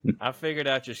I figured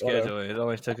out your schedule. It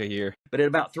only took a year. But at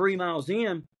about 3 miles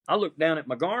in, I looked down at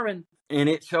my Garmin, and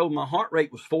it showed my heart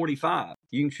rate was 45.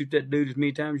 You can shoot that dude as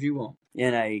many times as you want.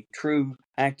 In a true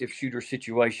active shooter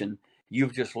situation,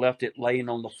 you've just left it laying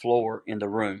on the floor in the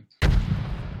room.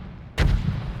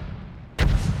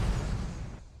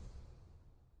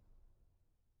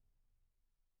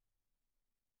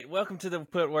 Welcome to the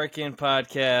Put Work In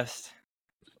podcast.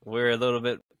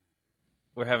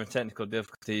 We're having technical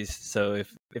difficulties, so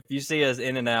if you see us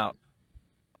in and out,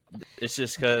 it's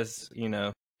just because,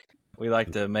 we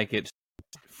like to make it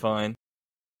fun.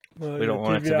 Well, we don't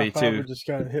want it to be too. Just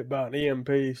got hit by an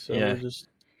EMP, so Yeah. we're just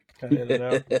kind of in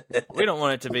and out. We don't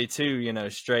want it to be too,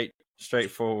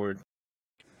 straightforward.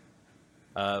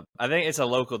 I think it's a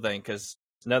local thing because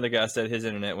another guy said his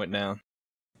internet went down,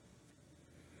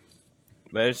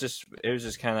 but it was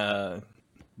just kind of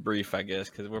brief, I guess,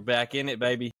 because we're back in it,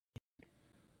 baby.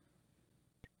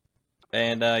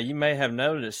 And you may have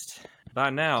noticed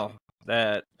by now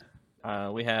that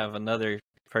we have another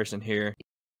person here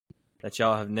that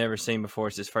y'all have never seen before.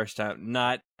 It's his first time.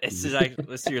 This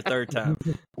is your third time.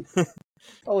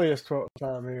 Only his 12th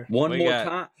time here. One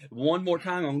more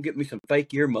time, I'm gonna get me some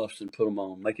fake earmuffs and put them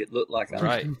on. Make it look like I'm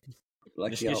right.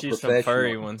 Like Just y'all get you professional. some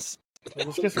furry ones.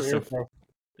 Let's get some earphones.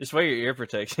 Just wear your ear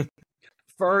protection.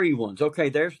 Furry ones. Okay,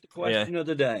 there's the question of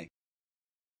the day.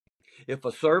 If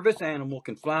a service animal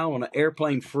can fly on an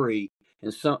airplane free,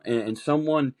 and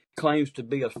someone claims to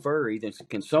be a furry, then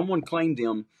can someone claim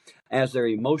them as their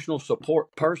emotional support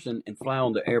person and fly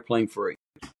on the airplane free?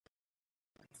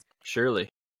 Surely.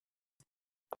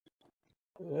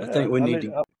 Yeah, I think we need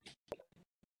to.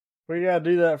 We gotta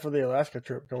do that for the Alaska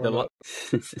trip coming up.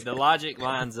 The logic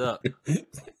lines up.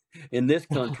 In this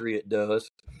country, it does.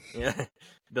 Yeah,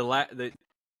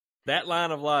 that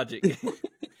line of logic,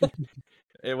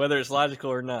 whether it's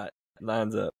logical or not,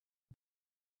 lines up.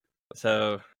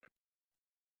 So,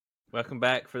 welcome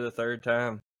back for the third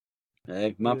time.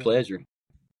 Hey, my pleasure.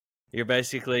 You're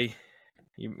basically,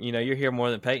 you're here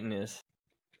more than Peyton is.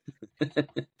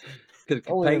 Because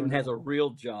Peyton has a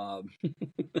real job.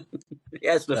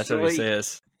 That's what he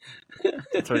says.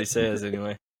 That's what he says,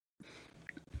 anyway.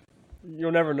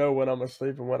 You'll never know when I'm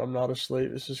asleep and when I'm not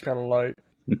asleep. It's just kind of like...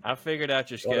 I figured out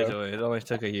your schedule. It only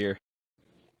took a year.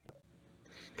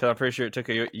 Because I'm pretty sure it took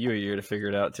you a year to figure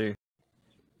it out, too.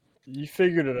 You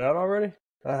figured it out already?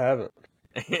 I haven't.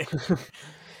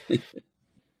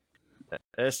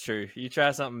 That's true. You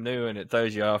try something new and it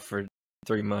throws you off for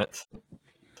 3 months.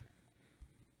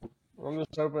 I'm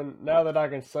just hoping, now that I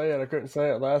can say it, I couldn't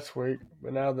say it last week,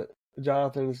 but now that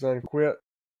Jonathan's done quit,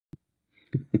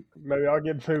 maybe I'll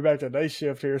get moved back to day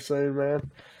shift here soon,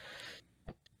 man.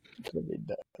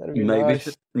 That'd be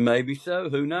nice. Maybe so.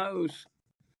 Who knows?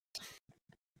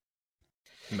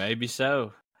 Maybe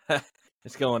so.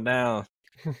 It's going down.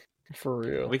 For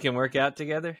real. We can work out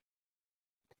together?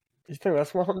 You think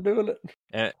that's why I'm doing it?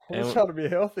 I'm just trying to be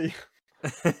healthy.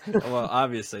 Well,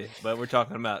 obviously, but we're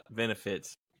talking about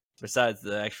benefits besides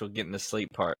the actual getting to sleep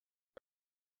part.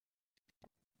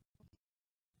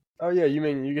 Oh, yeah, you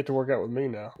mean you get to work out with me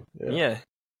now? Yeah.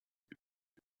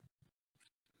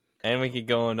 And we could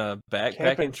go on a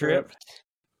backpacking trip.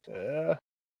 Yeah.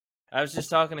 I was just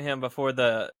talking to him before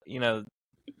the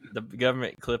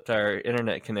government clipped our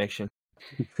internet connection.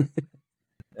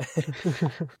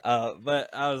 But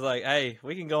I was like, hey,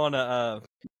 we can go on a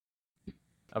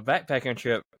backpacking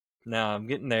trip. Now I'm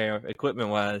getting there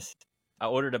equipment-wise. I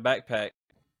ordered a backpack.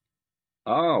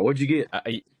 Oh, what'd you get?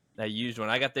 I used one.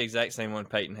 I got the exact same one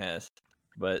Peyton has.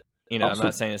 But, Awesome. I'm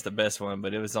not saying it's the best one,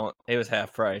 but it was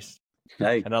half price.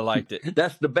 Hey. And I liked it.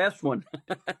 That's the best one.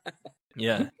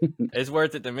 Yeah. It's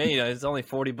worth it to me. It's only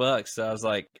 $40. So I was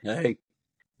like, hey.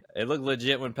 It looked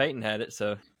legit when Peyton had it,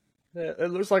 so. Yeah, it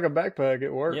looks like a backpack.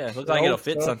 It works. Yeah, it looks like it'll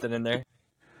fit something in there.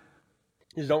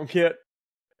 You just don't get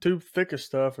too thick of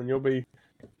stuff, and you'll be.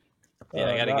 Yeah,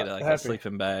 I got to get a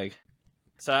sleeping bag.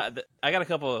 So I got a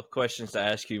couple of questions to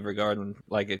ask you regarding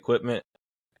equipment,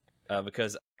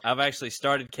 because I've actually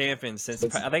started camping since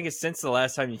the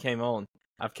last time you came on.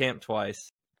 I've camped twice.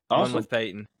 Awesome. One with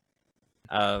Peyton.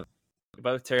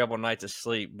 Both terrible nights of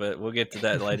sleep, but we'll get to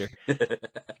that later.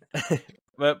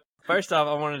 But first off,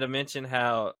 I wanted to mention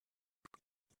how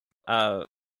I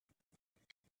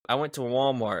went to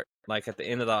Walmart at the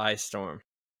end of the ice storm.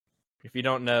 If you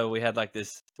don't know, we had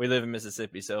we live in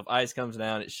Mississippi, so if ice comes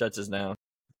down, it shuts us down.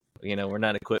 We're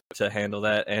not equipped to handle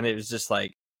that, and it was just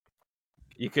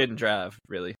you couldn't drive,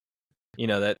 really.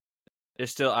 That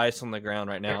there's still ice on the ground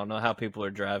right now. I don't know how people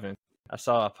are driving. I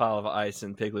saw a pile of ice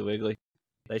in Piggly Wiggly.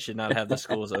 They should not have the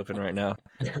schools open right now.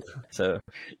 So,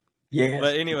 yeah.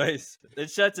 But anyways, it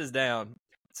shuts us down.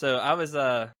 So I was,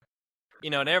 and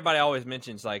everybody always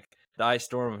mentions like the ice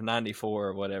storm of '94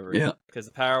 or whatever. Yeah. Because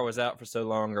the power was out for so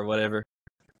long or whatever.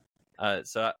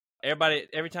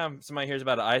 Every time somebody hears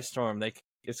about an ice storm,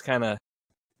 it's kind of,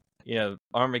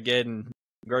 Armageddon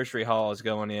grocery hauls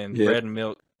going in, bread and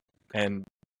milk. And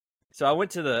so I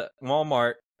went to the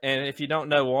Walmart, and if you don't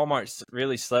know, Walmart's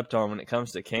really slept on when it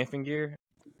comes to camping gear,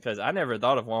 because I never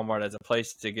thought of Walmart as a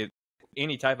place to get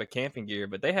any type of camping gear,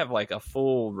 but they have like a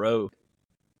full row,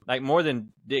 like more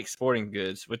than Dick's Sporting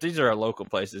Goods, but these are our local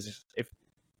places.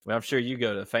 I'm sure you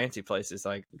go to fancy places,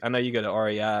 like I know you go to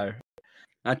REI.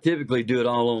 I typically do it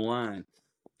all online.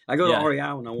 I go to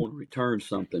REI when I want to return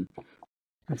something.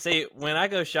 See, when I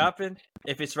go shopping,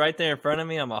 if it's right there in front of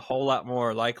me, I'm a whole lot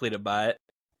more likely to buy it.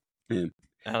 Yeah.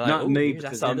 And I'm like, not me.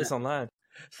 I saw this online.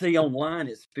 See, online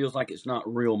it feels like it's not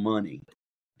real money.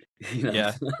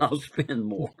 Yeah, I'll spend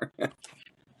more.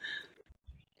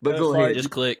 But go ahead.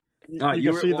 Just click. You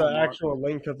can see the actual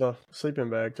link of the sleeping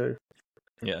bag too.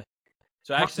 Yeah.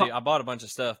 So actually, I bought a bunch of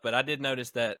stuff, but I did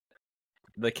notice that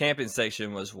the camping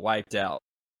section was wiped out.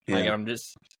 Yeah.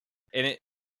 Like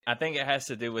I think it has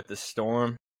to do with the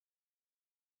storm.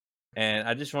 And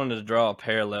I just wanted to draw a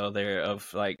parallel there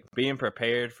of like being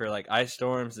prepared for like ice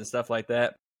storms and stuff like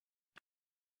that.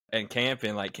 And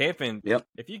camping,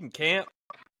 if you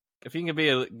can be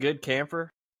a good camper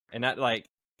and not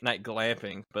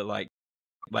glamping, but like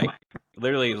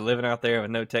literally living out there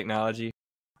with no technology,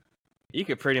 you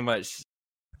could pretty much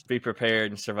be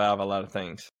prepared and survive a lot of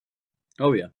things.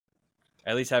 Oh yeah.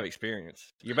 At least have experience.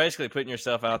 You're basically putting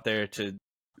yourself out there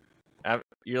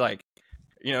you're like,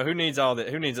 who needs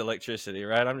who needs electricity,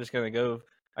 right? I'm just going to go,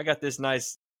 I got this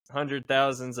nice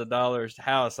 $100,000s of dollars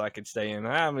house I could stay in.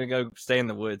 I'm going to go stay in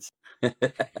the woods. For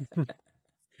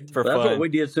That's fun. what we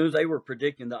did as soon as they were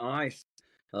predicting the ice,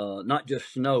 not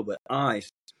just snow, but ice.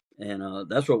 And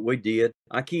that's what we did.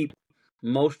 I keep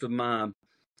most of my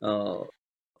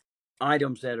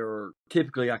items that are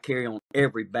typically I carry on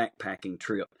every backpacking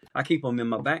trip. I keep them in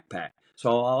my backpack. So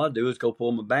all I do is go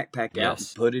pull my backpack out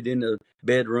and put it in the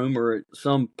bedroom or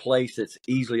some place that's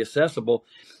easily accessible.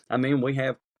 I mean, we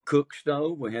have cook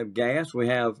stove, we have gas, we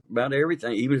have about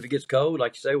everything. Even if it gets cold,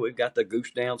 like you say, we've got the goose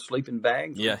down sleeping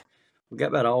bag. Yeah. We got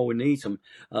about all we need. Some,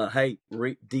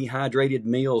 dehydrated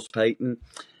meals, Peyton,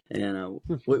 and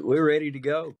we're ready to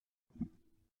go.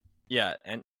 Yeah,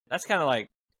 and that's kind of like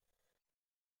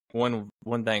one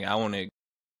thing I want to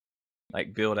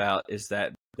like build out is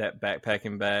that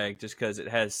backpacking bag, just because it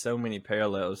has so many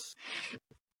parallels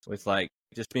with like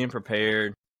just being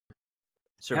prepared,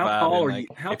 surviving.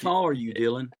 How tall are you,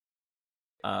 Dylan?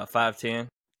 5'10".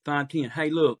 5'10". Hey,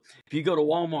 look, if you go to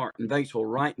Walmart in Batesville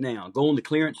right now, go in the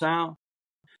clearance aisle,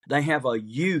 they have a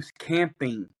youth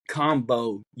camping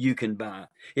combo you can buy.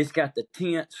 It's got the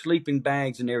tent, sleeping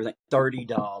bags, and everything.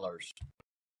 $30.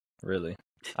 Really?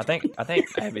 I think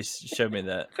Abby showed me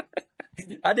that.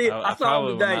 I did. I saw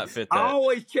them today. I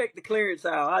always check the clearance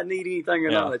aisle. I need anything or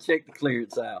not, I check the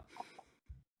clearance aisle.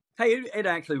 Hey, it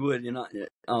actually would.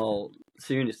 All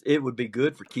seriousness, it would be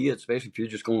good for kids, especially if you're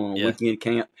just going on a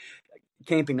weekend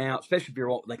camping out, especially if you're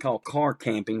what they call car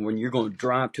camping, when you're going to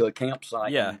drive to a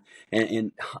campsite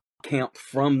and camp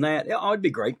from that. It would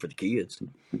be great for the kids.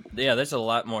 Yeah, there's a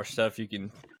lot more stuff you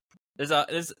can. There's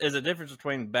a difference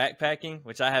between backpacking,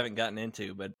 which I haven't gotten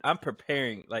into, but I'm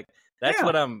preparing. Like that's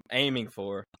what I'm aiming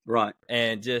for, right?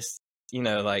 And just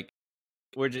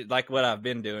we're just like what I've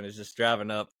been doing is just driving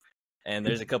up, and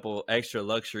there's a couple extra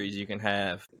luxuries you can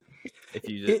have if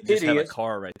you just have a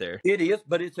car right there. It is,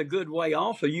 but it's a good way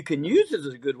also. You can use it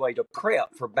as a good way to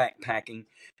prep for backpacking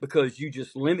because you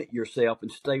just limit yourself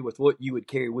and stay with what you would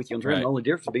carry with you. Right. The only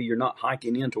difference would be you're not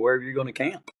hiking into wherever you're going to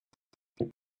camp.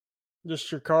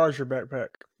 Just your car's your backpack,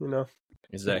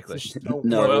 Exactly.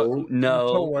 No.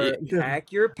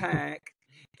 Pack your pack.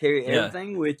 Carry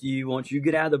everything with you. Once you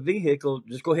get out of the vehicle,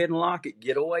 just go ahead and lock it.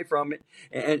 Get away from it,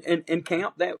 and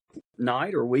camp that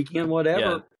night or weekend, whatever.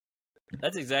 Yeah.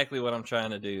 That's exactly what I'm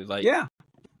trying to do. Like,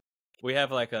 we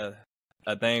have like a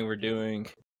thing we're doing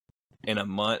in a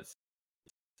month.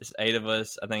 It's 8 of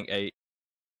us, I think 8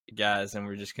 guys, and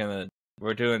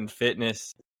we're doing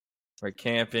fitness. We're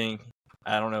camping.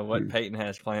 I don't know what Peyton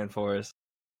has planned for us,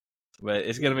 but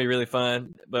it's gonna be really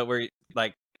fun. But we're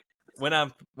like, when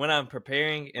I'm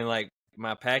preparing and like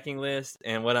my packing list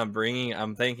and what I'm bringing,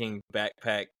 I'm thinking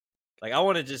backpack. Like I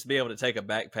want to just be able to take a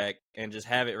backpack and just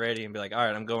have it ready and be like, all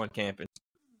right, I'm going camping.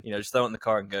 Just throw it in the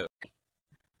car and go.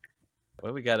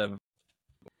 Well, we got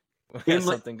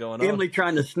something going on. Emily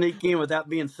trying to sneak in without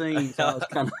being seen, so I was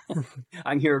kind of.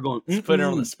 I can hear her going. Just put her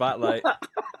on the spotlight.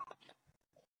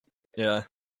 Yeah.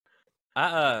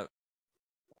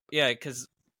 Because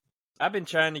I've been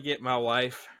trying to get my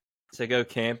wife to go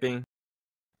camping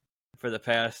for the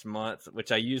past month,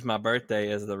 which I used my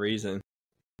birthday as the reason,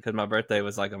 because my birthday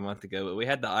was like a month ago. But we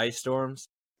had the ice storms.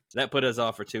 That put us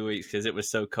off for 2 weeks because it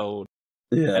was so cold.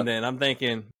 Yeah. And then I'm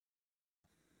thinking,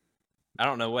 I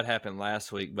don't know what happened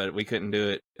last week, but we couldn't do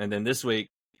it. And then this week,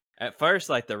 at first,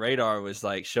 like the radar was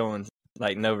like showing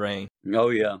like no rain. Oh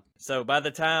yeah. So by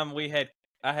the time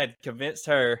I had convinced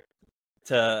her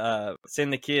to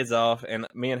send the kids off and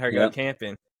me and her go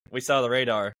camping. We saw the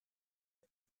radar,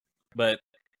 but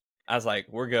I was like,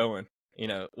 "We're going." You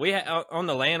know, we on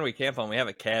the land we camp on. We have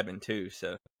a cabin too,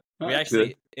 so we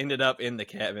actually ended up in the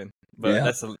cabin. But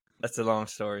that's a long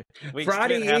story. We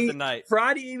spent half the night.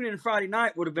 Friday evening and Friday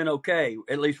night would have been okay,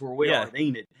 at least where we are in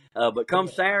Enid. But come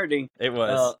Saturday, it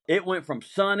was. It went from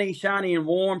sunny, shiny, and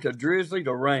warm to drizzly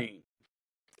to rain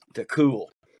to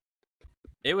cool.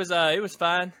 It was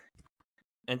fine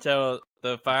until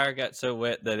the fire got so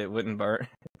wet that it wouldn't burn.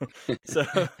 So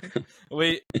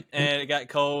it got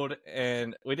cold,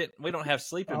 and we don't have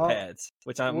sleeping pads,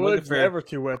 which I'm looking for. Never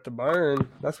too wet to burn.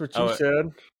 That's what you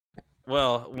said.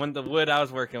 Well, when the wood I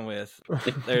was working with,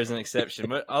 there's an exception,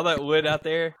 but all that wood out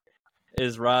there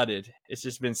is rotted. It's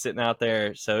just been sitting out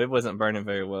there, so it wasn't burning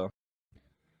very well.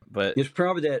 But it's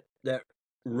probably that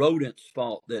rodent's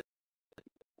fault that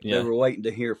they were waiting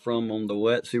to hear from on the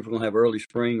wet. See if we're gonna have early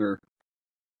spring or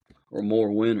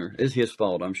more winter. It's his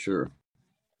fault, I'm sure.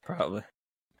 Probably.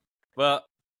 Well,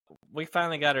 we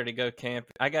finally got her to go camp.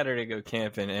 I got her to go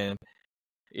camping, and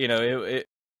you know,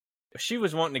 she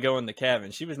was wanting to go in the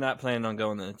cabin. She was not planning on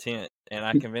going in the tent, and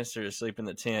I convinced her to sleep in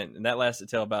the tent, and that lasted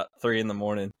till about 3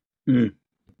 a.m.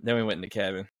 Then we went in the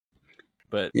cabin.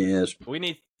 But yes,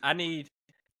 I need,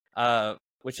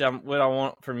 what I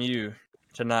want from you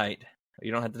tonight.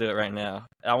 You don't have to do it right now.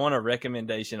 I want a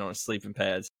recommendation on sleeping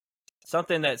pads.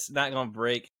 Something that's not going to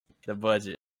break the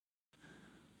budget,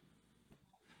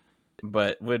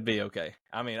 but would be okay.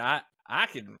 I mean, I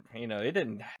could, you know, it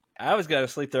didn't. I was going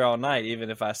to sleep there all night,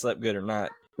 even if I slept good or not.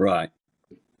 Right.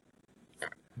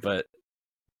 But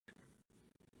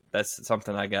that's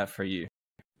something I got for you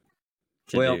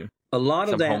to do. A lot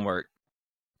of that homework.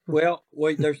 Well,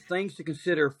 there's things to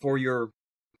consider for your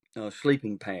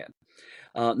sleeping pad.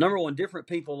 Number one, different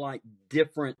people like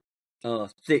different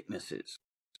thicknesses.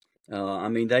 I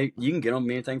mean, you can get them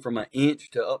anything from an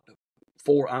inch to up to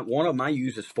 4. One of them I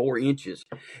use is 4 inches,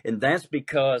 and that's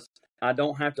because I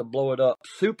don't have to blow it up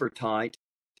super tight,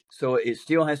 so it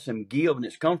still has some give and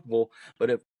it's comfortable. But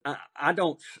if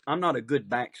I'm not a good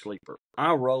back sleeper.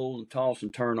 I roll and toss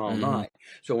and turn all night.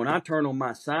 So when I turn on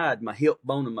my side, my hip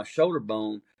bone and my shoulder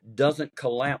bone doesn't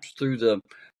collapse through the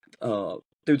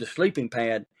sleeping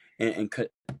pad and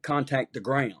contact the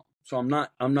ground. So I'm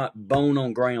not bone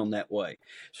on ground that way.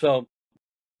 So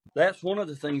that's one of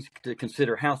the things to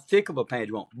consider, how thick of a pad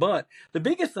you want. But the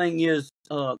biggest thing is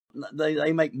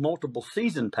they make multiple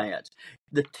season pads.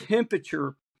 The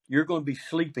temperature you're going to be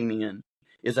sleeping in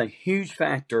is a huge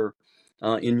factor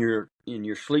in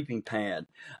your sleeping pad.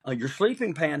 Your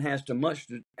sleeping pad has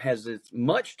as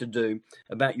much to do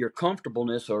about your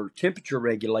comfortableness or temperature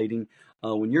regulating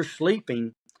when you're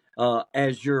sleeping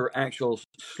as your actual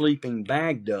sleeping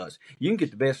bag does. You can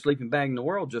get the best sleeping bag in the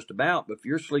world just about, but if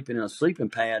you're sleeping in a sleeping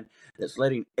pad that's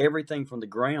letting everything from the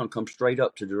ground come straight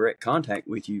up to direct contact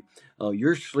with you,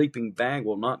 your sleeping bag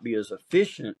will not be as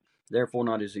efficient, therefore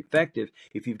not as effective,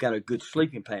 if you've got a good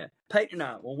sleeping pad. Peyton and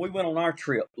I, when we went on our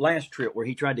last trip where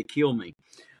he tried to kill me,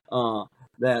 I'm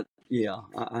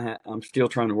still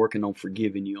trying to working on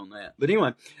forgiving you on that. But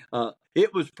anyway,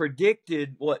 it was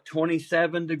predicted,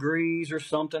 27 degrees or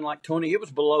something, like 20. It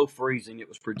was below freezing. It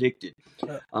was predicted.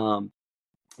 And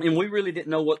we really didn't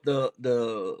know what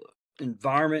the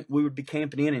environment we would be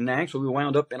camping in. And actually, we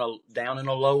wound up down in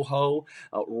a low hole,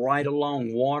 right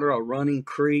along water, a running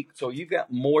creek. So you've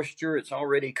got moisture. It's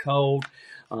already cold.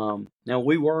 Now,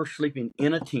 we were sleeping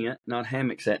in a tent, not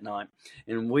hammocks that night,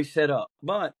 and we set up.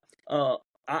 But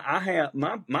I have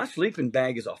my sleeping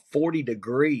bag is a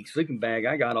 40-degree sleeping bag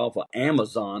I got off of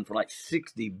Amazon for like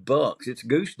 $60. It's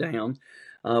goose down,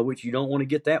 which you don't want to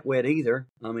get that wet either.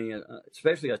 I mean,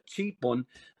 especially a cheap one,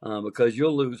 because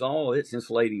you'll lose all its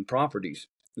insulating properties,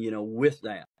 with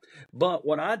that. But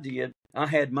what I did, I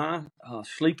had my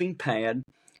sleeping pad,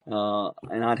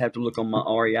 and I'd have to look on my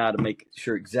REI to make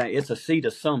sure exactly. It's a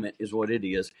Cedar Summit is what it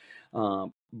is,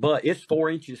 but it's 4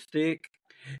 inches thick,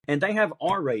 and they have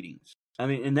R ratings. I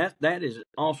mean, and that is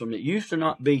awesome. It used to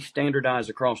not be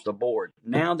standardized across the board.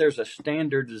 Now there's a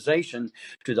standardization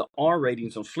to the R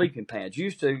ratings on sleeping pads.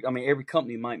 Every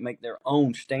company might make their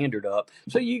own standard up.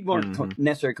 So you weren't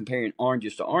necessarily comparing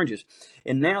oranges to oranges.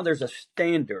 And now there's a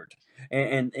standard.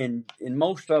 And in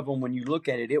most of them, when you look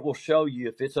at it, it will show you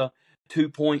if it's a 2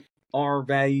 point R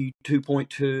value,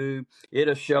 2.2.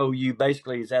 It'll show you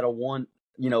basically is that a 1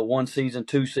 season,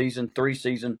 2 season, 3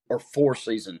 season, or 4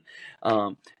 season,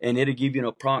 and it'll give you an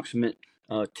approximate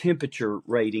temperature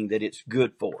rating that it's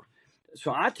good for.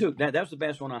 So I took that. That was the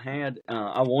best one I had.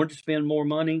 I wanted to spend more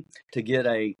money to get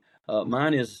a.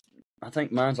 I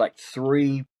think mine's like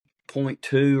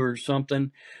 3.2 or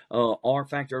something, R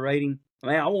factor rating.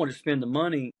 Man, I wanted to spend the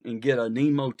money and get a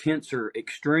Nemo Tensor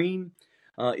Extreme.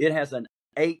 It has an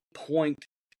 8 point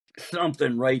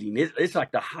something rating. It's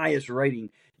like the highest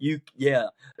rating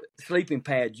sleeping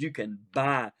pads you can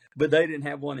buy, but they didn't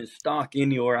have one in stock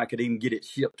anywhere I could even get it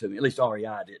shipped to me. At least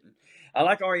REI didn't. I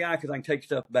like REI because I can take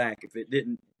stuff back if it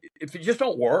just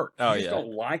don't work. You just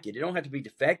don't like it. It don't have to be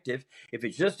defective. If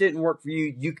it just didn't work for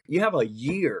you, you have a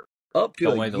year, up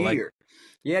to a year.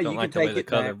 You can take it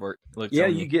back.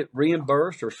 You get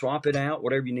reimbursed or swap it out,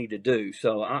 whatever you need to do.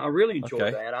 So I really enjoy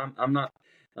that. I'm not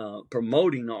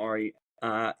promoting REI.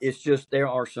 It's just there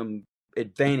are some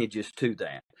advantages to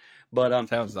that. But I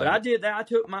did that. I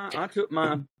took my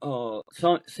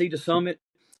Sea to Summit,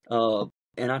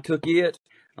 and I took it.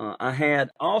 I had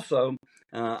also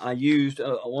I used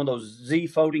one of those Z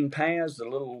folding pads, the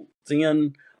little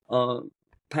thin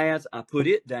pads. I put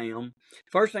it down.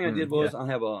 First thing I did was I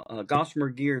have a Gossamer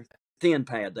Gear thin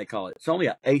pad, they call it. It's only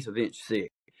an 1/8 of an inch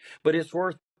thick, but it's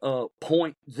worth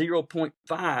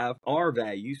 0.5 R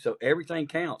value, so everything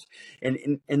counts.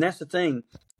 And that's the thing.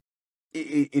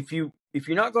 If you're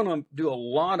not going to do a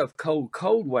lot of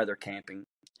cold weather camping,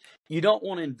 you don't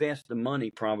want to invest the money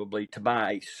probably to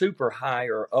buy a super high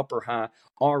or upper high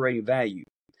R rating value.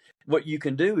 What you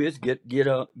can do is get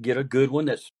a good one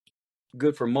that's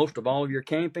good for most of all of your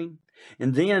camping.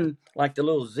 And then like the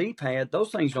little Z pad,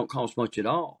 those things don't cost much at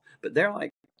all, but they're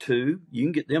like 2. You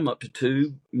can get them up to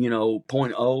 2,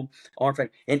 0.0 R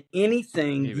factor. And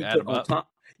anything you put on top.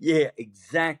 Yeah,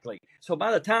 exactly. So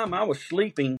by the time I was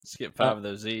sleeping, let's get 5 of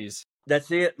those Z's.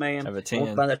 That's it, man. Have a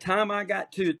 10. By the time I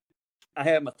got to, I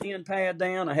had my thin pad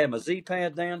down, I had my Z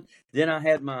pad down, then I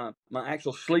had my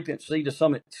actual Sea to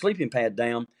Summit sleeping pad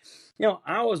down.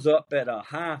 I was up at a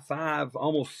high 5,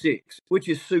 almost 6, which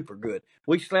is super good.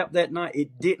 We slept that night.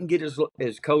 It didn't get as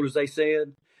cold as they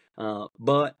said,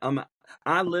 but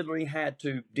I literally had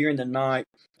to, during the night,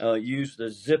 use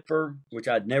the zipper, which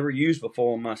I'd never used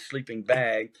before on my sleeping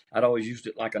bag. I'd always used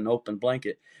it like an open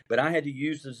blanket. But I had to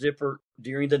use the zipper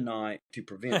during the night to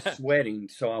prevent sweating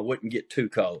so I wouldn't get too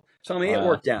cold. So, it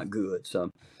worked out good. So,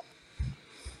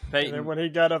 and then when he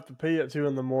got up to pee at 2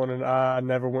 a.m, I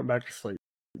never went back to sleep.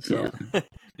 So. Yeah.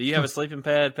 Do you have a sleeping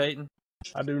pad, Peyton?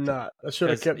 I do not. I should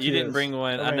have kept You didn't bring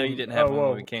one. I know you didn't have one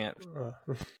when we camped.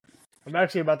 I'm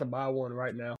actually about to buy one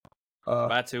right now.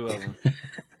 Buy 2 of them.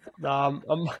 No,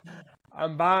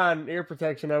 I'm buying ear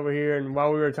protection over here, and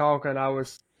while we were talking, I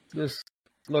was just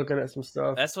looking at some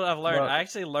stuff. That's what I've learned. I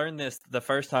actually learned this the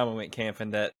first time we went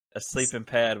camping, that a sleeping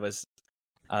pad was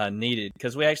needed,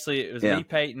 because it was me,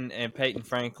 Peyton, and Peyton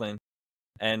Franklin,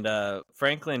 and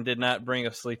Franklin did not bring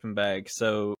a sleeping bag,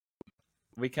 so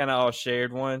we kind of all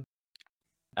shared one.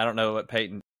 I don't know what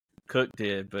Peyton Cook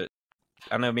did, but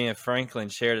I know me and Franklin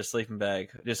shared a sleeping bag,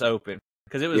 just open,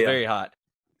 because it was very hot.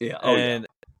 Yeah.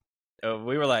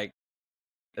 We were like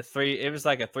it was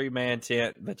like a 3-man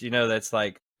tent, but that's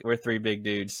like, we're 3 big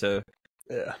dudes, so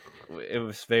yeah, it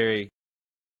was very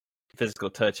physical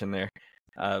touch in there,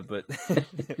 but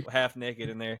half naked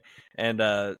in there, and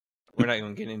we're not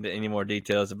going to get into any more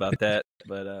details about that,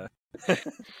 but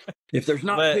if there's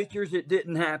not pictures, it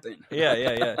didn't happen.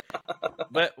 Yeah.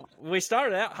 But we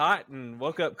started out hot and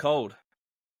woke up cold.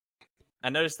 I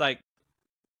noticed, like,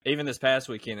 even this past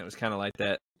weekend, it was kind of like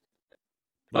that.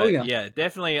 But, yeah,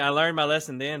 definitely, I learned my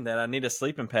lesson then that I need a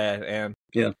sleeping pad, and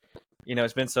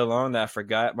it's been so long that I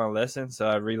forgot my lesson, so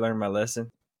I relearned my lesson.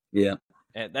 Yeah,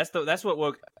 and that's what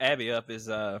woke Abby up is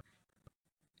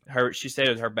she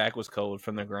said her back was cold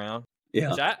from the ground.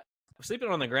 Yeah, I sleeping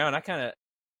on the ground.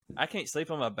 I can't sleep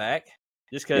on my back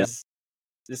just because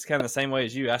it's kind of the same way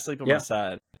as you. I sleep on my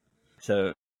side,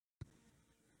 so.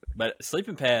 But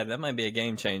sleeping pad, that might be a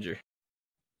game changer.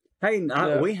 Hey,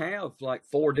 we have like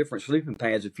 4 different sleeping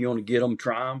pads. If you want to get them,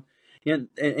 try them.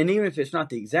 And even if it's not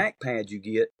the exact pad you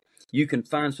get, you can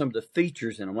find some of the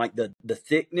features in them, like the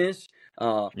thickness.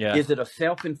 Is it a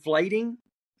self-inflating?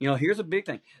 Here's a big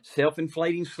thing.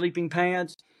 Self-inflating sleeping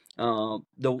pads.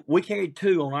 We carried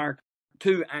 2 on our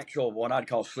 2 actual, what I'd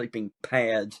call sleeping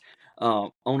pads,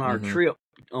 on our trip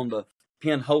on the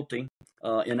Penn Holte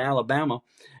in Alabama.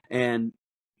 And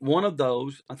one of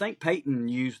those, I think Peyton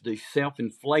used the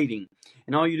self-inflating.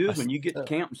 And all you do is when you get to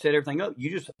camp and set everything up, you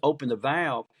just open the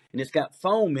valve and it's got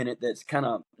foam in it that's kind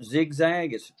of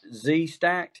zigzag. It's Z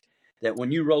stacked. That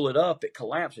when you roll it up, it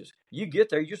collapses. You get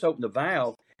there, you just open the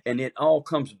valve, and it all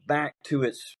comes back to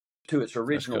its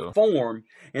original form.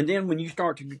 And then when you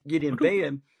start to get in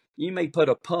bed, you may put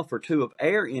a puff or two of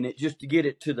air in it just to get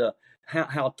it to the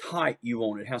how tight you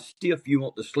want it, how stiff you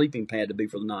want the sleeping pad to be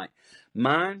for the night.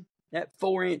 Mine, that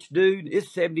 4-inch dude,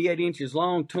 it's 78 inches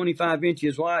long, 25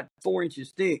 inches wide, 4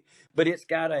 inches thick. But it's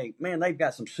got they've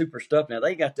got some super stuff now.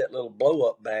 They got that little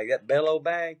blow-up bag, that bellow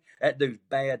bag. That dude's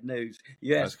bad news.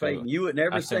 You ask Peyton, you would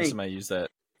never think. I've seen somebody use that.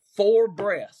 4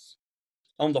 breaths.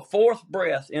 On the 4th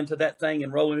breath into that thing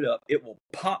and rolling it up, it will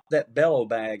pop that bellow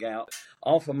bag out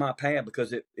off of my pad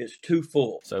because it's too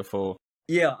full. So full.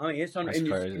 Yeah, I mean, it's under.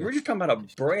 And we're just talking about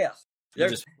a breath.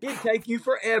 It'd take you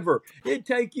forever. It'd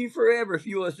take you forever if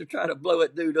you was to try to blow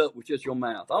that dude up with just your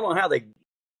mouth. I don't know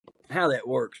how that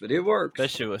works, but it works.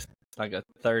 Especially with like a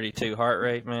 32 heart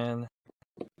rate, man.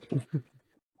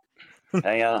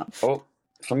 Hey,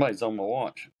 somebody's on my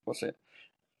watch. What's that?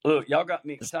 Look, y'all got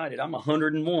me excited. I'm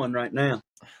 101 right now.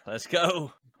 Let's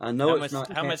go. I know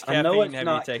how much caffeine have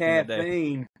you taken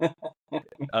today?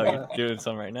 Oh, you're doing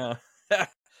some right now.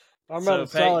 I'm at a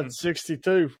solid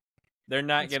 62. They're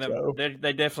not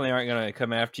they definitely aren't gonna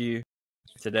come after you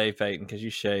today, Peyton, because you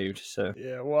shaved. So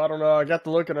yeah, well, I don't know. I got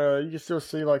to look at you can still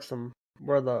see like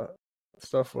where the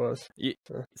stuff was.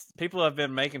 People have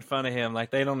been making fun of him,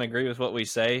 like they don't agree with what we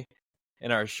say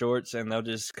in our shorts, and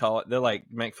they'll like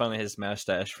make fun of his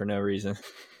mustache for no reason.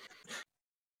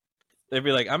 They'd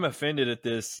be like, "I'm offended at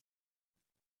this.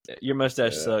 Your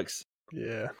mustache sucks."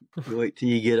 Yeah. Wait till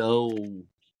you get old.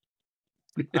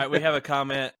 All right, we have a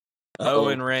comment.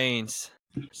 Owen Rains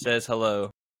says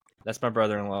hello. That's my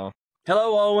brother-in-law.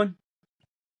 Hello, Owen.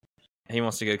 He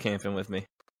wants to go camping with me.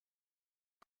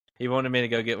 He wanted me to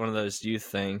go get one of those youth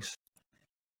things.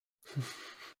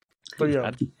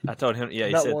 I told him,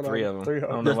 he said 3 of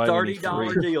them. The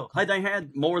 $30 deal. Hey, they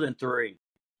had more than 3.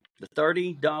 The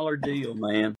 $30 deal,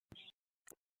 man.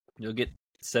 You'll get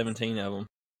 17 of them.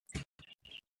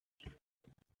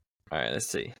 All right, let's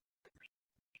see.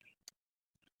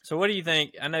 So what do you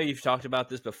think? I know you've talked about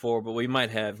this before, but we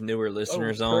might have newer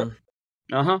listeners on.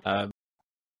 Uh-huh.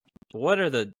 What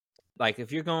are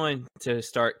if you're going to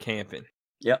start camping?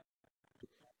 Yep.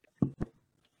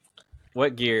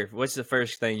 What gear? What's the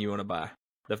first thing you want to buy?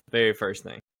 The very first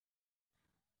thing.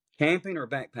 Camping or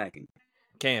backpacking?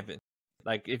 Camping.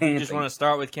 Like if you just want to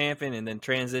start with camping and then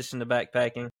transition to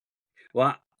backpacking.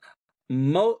 Well,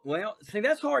 see,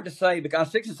 that's hard to say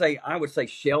because I would say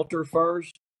shelter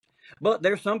first. But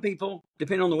there's some people,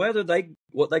 depending on the weather,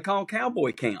 what they call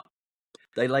cowboy camp.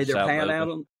 They lay their pad out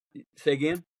on. Say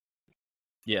again.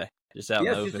 Yeah, just out in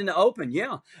the open. Just in the open.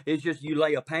 Yeah, it's just you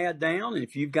lay a pad down, and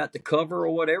if you've got the cover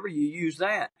or whatever, you use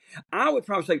that. I would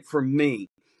probably say for me,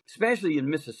 especially in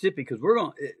Mississippi, because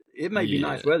it may be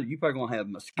nice weather. You're probably gonna have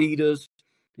mosquitoes,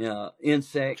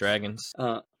 insects, dragons.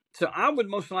 So I would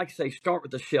most likely say start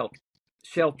with the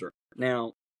shelter.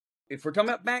 Now, if we're talking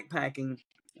about backpacking.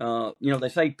 They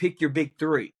say pick your big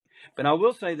 3. But I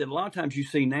will say that a lot of times you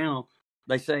see now,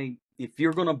 they say if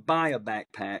you're going to buy a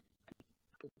backpack,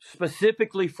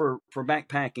 specifically for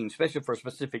backpacking, especially for a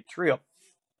specific trip,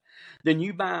 then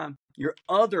you buy your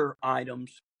other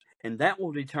items, and that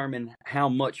will determine how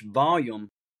much volume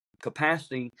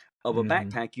capacity of a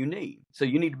backpack you need. So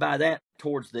you need to buy that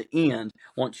towards the end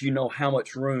once you know how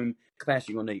much room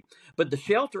capacity you're going to need. But the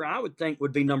shelter, I would think,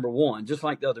 would be number 1, just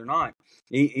like the other night.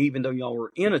 Even though y'all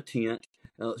were in a tent,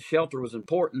 shelter was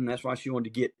important. That's why she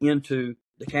wanted to get into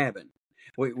the cabin.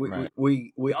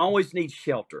 We always need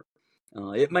shelter.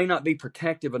 It may not be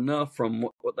protective enough from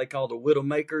what they call the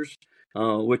widowmakers,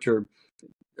 which are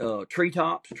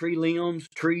treetops, tree limbs,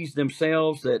 trees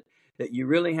themselves that you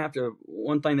really have to.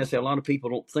 One thing that say a lot of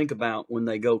people don't think about when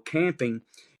they go camping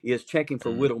is checking for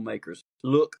widowmakers.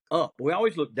 Look up. We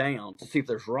always look down to see if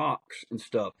there's rocks and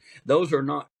stuff. Those are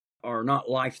not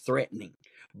life threatening,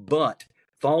 but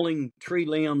falling tree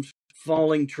limbs,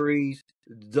 falling trees,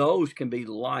 those can be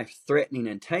life threatening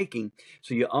and taking.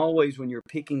 So you always, when you're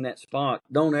picking that spot,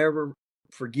 don't ever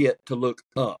forget to look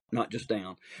up, not just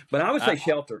down. But I would say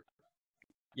shelter.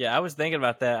 Yeah, I was thinking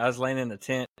about that. I was laying in the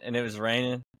tent and it was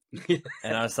raining.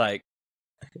 And I was like,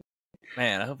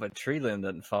 man, I hope a tree limb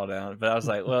doesn't fall down. But I was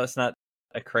like, well, it's not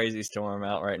a crazy storm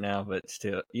out right now, but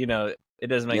still, it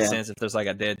doesn't make sense if there's like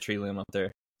a dead tree limb up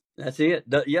there. That's it.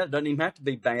 It doesn't even have to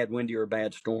be bad windy or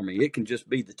bad stormy. It can just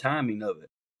be the timing of it.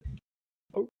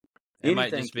 It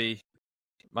might just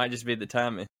be the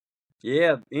timing.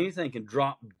 Yeah, anything can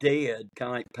drop dead, kind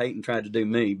of like Peyton tried to do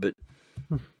me, but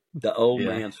the old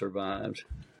man survived.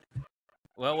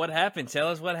 Well, what happened? Tell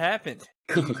us what happened.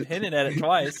 You hinted at it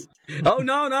twice. Oh,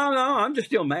 no. I'm just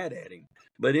still mad at him.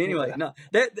 But anyway, no,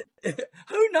 that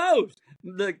who knows?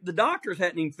 The doctors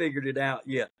hadn't even figured it out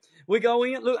yet. We go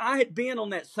in. Look, I had been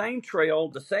on that same trail,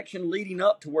 the section leading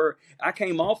up to where I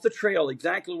came off the trail,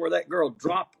 exactly where that girl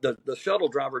dropped, the shuttle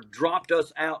driver dropped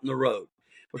us out in the road.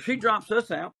 Well, she drops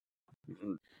us out.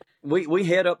 We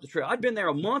head up the trail. I'd been there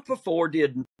a month before,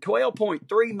 did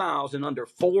 12.3 miles in under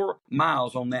 4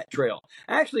 miles on that trail.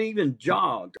 I actually even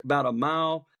jogged about a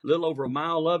mile, a little over a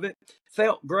mile of it.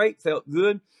 Felt great, felt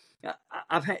good.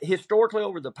 I've had, historically,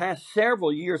 over the past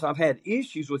several years, I've had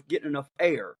issues with getting enough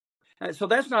air. So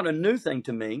that's not a new thing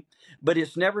to me, but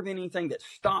it's never been anything that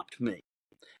stopped me.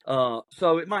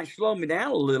 So it might slow me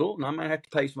down a little, and I might have to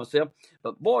pace myself.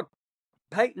 But boy,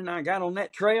 Peyton and I got on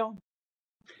that trail.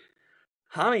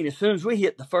 I mean, as soon as we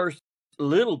hit the first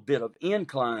little bit of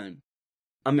incline,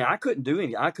 I mean, I couldn't do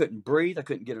anything. I couldn't breathe. I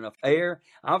couldn't get enough air.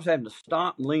 I was having to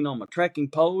stop and lean on my trekking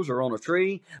poles or on a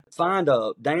tree, find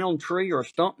a down tree or a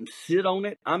stump and sit on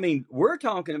it. I mean, we're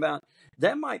talking about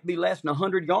that might be less than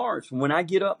 100 yards. When I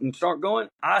get up and start going,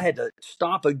 I had to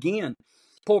stop again.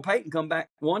 Poor Peyton come back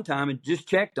one time and just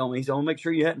checked on me. He said, "I'll make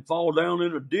sure you hadn't fall down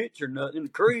in a ditch or nothing, in the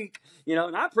creek." You know,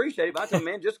 and I appreciate it. But I said,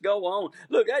 "Man, just go on."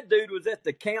 Look, that dude was at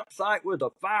the campsite with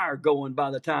a fire going by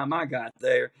the time I got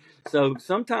there. So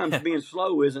sometimes being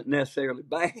slow isn't necessarily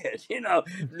bad, you know,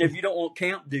 if you don't want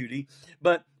camp duty.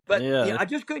 But Yeah. you know, I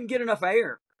just couldn't get enough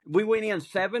air. We went in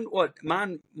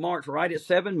mine marked right at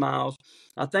 7 miles.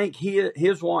 I think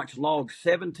his watch logged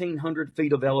 1,700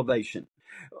 feet of elevation,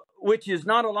 which is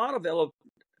not a lot of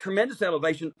tremendous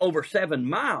elevation over 7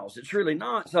 miles. It's really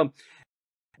not. So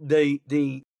the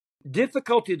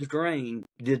difficulty of the terrain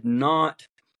did not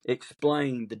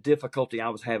explain the difficulty I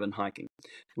was having hiking.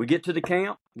 We get to the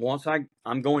camp. Once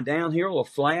I'm going downhill or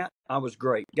flat, I was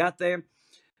great. Got there.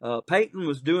 Peyton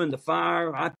was doing the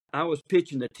fire. I was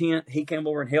pitching the tent. He came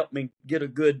over and helped me get a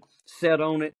good set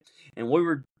on it. And we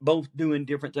were both doing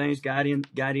different things, got in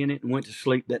it and went to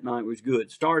sleep that night. It was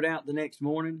good. Started out the next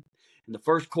morning. And the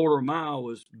first quarter mile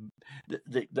was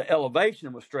the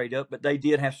elevation was straight up, but they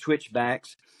did have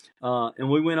switchbacks.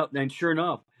 And we went up there, and sure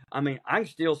enough, I mean, I can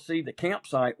still see the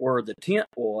campsite where the tent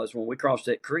was when we crossed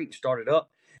that creek and started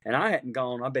up. And I hadn't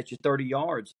gone, I bet you, 30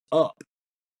 yards up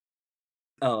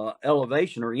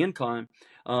elevation or incline,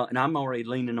 and I'm already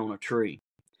leaning on a tree.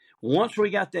 Once we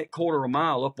got that quarter of a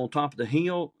mile up on top of the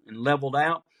hill and leveled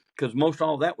out, because most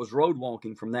all that was road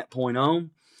walking from that point on,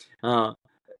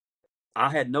 I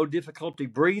had no difficulty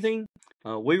breathing.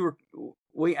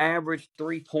 We averaged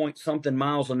 3-point-something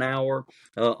miles an hour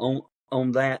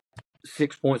on that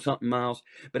 6-point-something miles.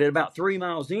 But at about 3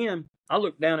 miles in, I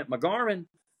looked down at my Garmin,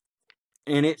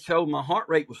 and it showed my heart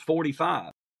rate was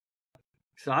 45.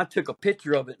 So I took a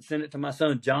picture of it and sent it to my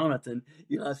son, Jonathan.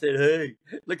 You know, I said, "Hey,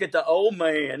 look at the old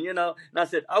man," you know. And I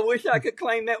said, "I wish I could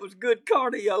claim that was good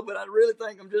cardio, but I really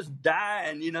think I'm just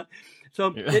dying," you know.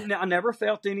 So I never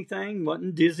felt anything,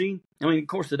 wasn't dizzy. I mean, of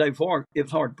course, the day before, it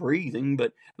was hard breathing,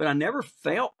 but I never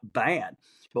felt bad.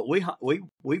 But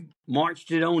we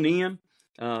marched it on in,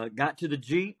 got to the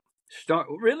Jeep,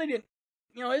 really didn't,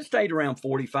 you know, it stayed around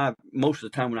 45 most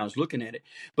of the time when I was looking at it.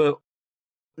 But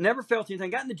never felt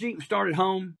anything. Got in the Jeep and started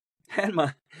home. Had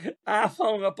my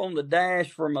iPhone up on the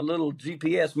dash for my little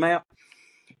GPS map.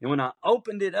 And when I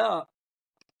opened it up,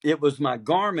 it was my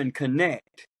Garmin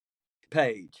Connect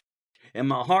page. And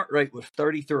my heart rate was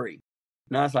 33.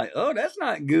 And I was like, "Oh, that's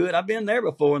not good. I've been there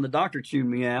before." And the doctor chewed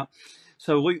me out.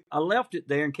 So I left it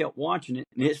there and kept watching it.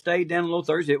 And it stayed down a little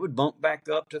 30. It would bump back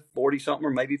up to 40-something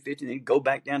or maybe 50. And then go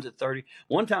back down to 30.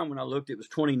 One time when I looked, it was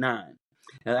 29.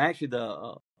 And actually,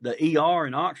 the ER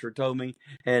in Oxford told me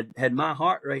had my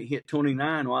heart rate hit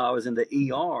 29 while I was in the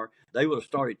ER, they would have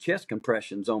started chest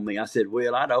compressions on me. I said,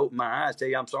 "Well, I'd open my eyes, tell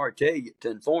you, I'm sorry to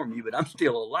inform you, but I'm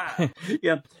still alive."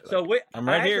 Yeah. So I'm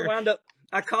right here. Wound up.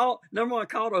 I called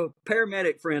a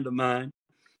paramedic friend of mine,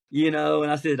 you know,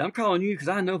 and I said, "I'm calling you because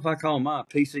I know if I call my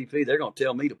PCP, they're going to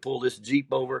tell me to pull this Jeep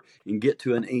over and get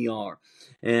to an ER."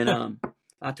 And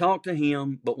I talked to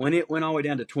him, but when it went all the way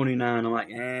down to 29, I'm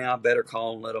like, I better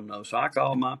call and let them know. So I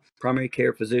called my primary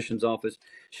care physician's office.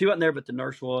 She wasn't there, but the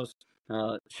nurse was.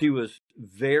 She was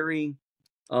very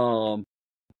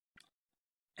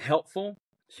helpful.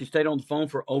 She stayed on the phone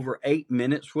for over 8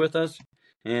 minutes with us.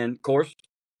 And, of course,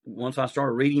 once I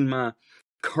started reading my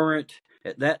current,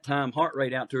 at that time, heart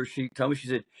rate out to her, she told me, she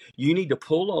said, "You need to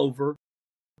pull over,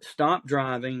 stop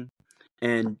driving,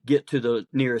 and get to the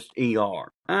nearest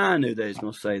ER." I knew they was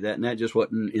going to say that, and that just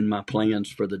wasn't in my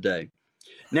plans for the day.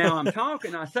 Now I'm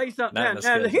talking, I say something. Now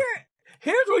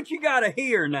here's what you got to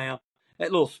hear now.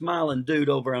 That little smiling dude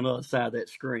over on the other side of that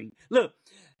screen. Look,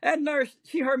 That nurse,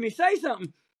 she heard me say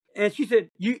something, and she said,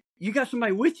 you got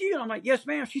somebody with you? And I'm like, yes,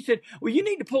 ma'am. She said, well, you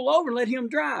need to pull over and let him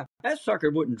drive. That sucker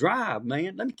wouldn't drive,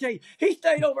 man. Let me tell you, he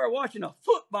stayed over there watching a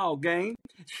football game,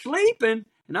 sleeping.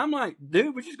 And I'm like,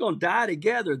 dude, we're just going to die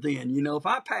together then, if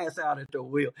I pass out at the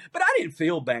wheel. But I didn't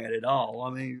feel bad at all.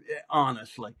 I mean,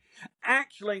 honestly.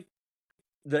 Actually,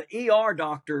 the ER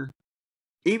doctor,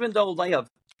 even though they have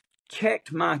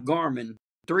checked my Garmin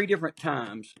 3 different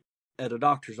times at a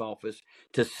doctor's office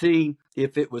to see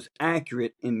if it was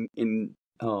accurate in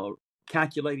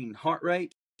calculating heart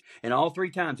rate, and all 3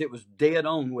 times it was dead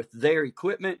on with their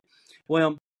equipment.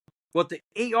 Well, what the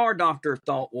ER doctor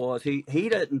thought was he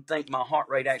doesn't think my heart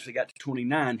rate actually got to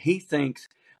 29. He thinks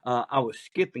I was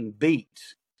skipping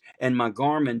beats, and my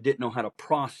Garmin didn't know how to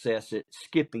process it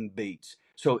skipping beats.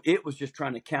 So it was just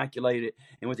trying to calculate it,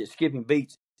 and with it skipping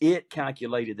beats, it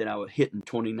calculated that I was hitting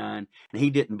 29, and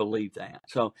he didn't believe that.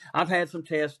 So I've had some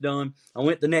tests done. I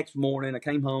went the next morning. I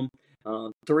came home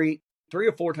 3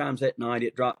 or 4 times that night.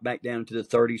 It dropped back down to the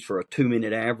 30s for a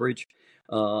 2-minute average.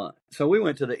 So we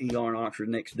went to the ER in Oxford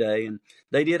the next day, and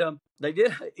they did a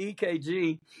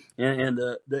EKG, and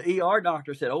the ER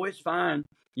doctor said, oh, it's fine.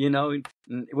 And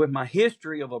with my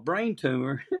history of a brain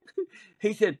tumor,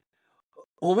 he said,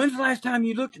 well, when's the last time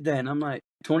you looked at that? And I'm like,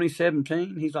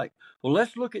 2017. He's like, well,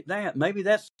 let's look at that. Maybe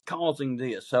that's causing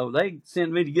this. So they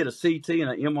sent me to get a CT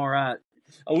and an MRI.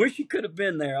 I wish you could have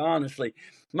been there, honestly.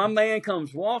 My man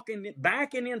comes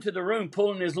backing into the room,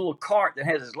 pulling his little cart that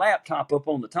has his laptop up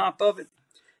on the top of it.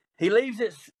 He leaves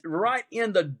it right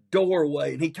in the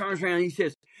doorway, and he turns around and he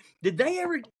says, did they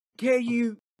ever tell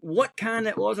you what kind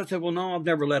that was? I said, well, no, I've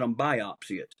never let them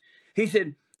biopsy it. He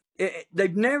said,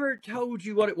 they've never told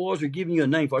you what it was or given you a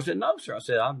name for it. I said, no, sir. I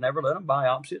said, I've never let them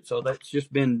biopsy it, so that's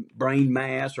just been brain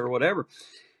mass or whatever.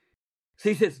 So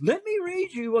he says, let me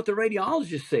read you what the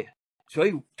radiologist said. So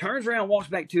he turns around, walks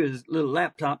back to his little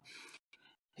laptop.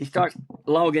 He starts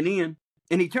logging in,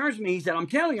 and he turns to me. He said, I'm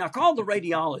telling you, I called the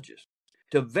radiologist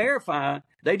to verify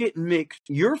they didn't mix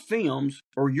your films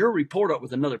or your report up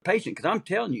with another patient. Because I'm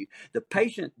telling you, the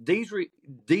patient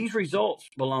these results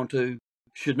belong to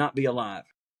should not be alive.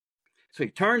 So he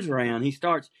turns around, he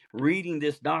starts reading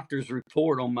this doctor's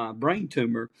report on my brain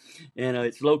tumor and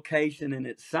its location and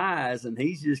its size. And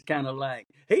he's just kind of like,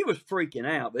 he was freaking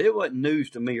out, but it wasn't news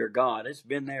to me or God. It's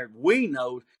been there, we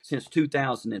know, since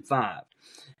 2005.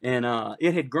 And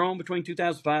it had grown between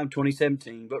 2005 and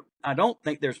 2017, but I don't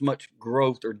think there's much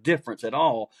growth or difference at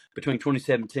all between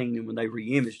 2017 and when they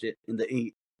re-imaged it in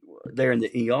the there in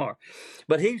the ER.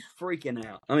 But he's freaking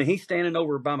out. I mean, he's standing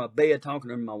over by my bed talking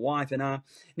to my wife and I, and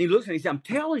he looks at me and he said, I'm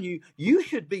telling you, you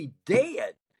should be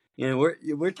dead.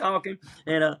 We're talking,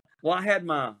 and well, I had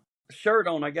my shirt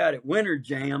on. I got it Winter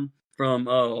Jam from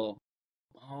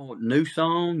New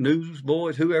Song,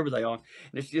 Newsboys, whoever they are.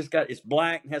 And it's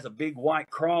black and has a big white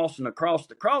cross, and across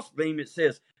the cross beam it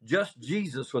says Just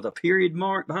Jesus with a period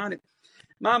mark behind it.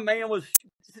 My man was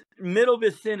middle of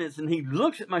his sentence, and he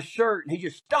looks at my shirt and he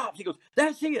just stops. He goes,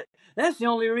 that's it. That's the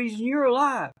only reason you're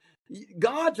alive.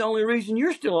 God's the only reason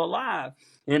you're still alive.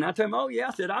 And I told him, oh yeah,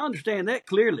 I said, I understand that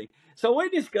clearly. So we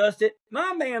discussed it.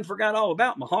 My man forgot all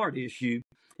about my heart issue.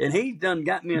 And he done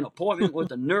got me an appointment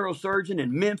with a neurosurgeon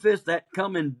in Memphis that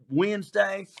coming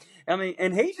Wednesday. I mean,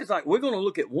 and he's just like, we're going to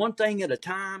look at one thing at a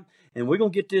time, and we're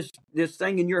going to get this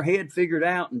thing in your head figured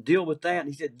out and deal with that. And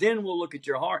he said, then we'll look at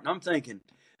your heart. And I'm thinking,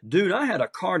 dude, I had a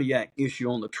cardiac issue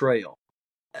on the trail.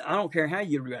 I don't care how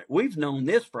you react. We've known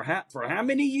this for how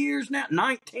many years now?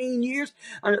 19 years?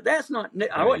 I mean, that's not,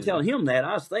 I wasn't telling him that.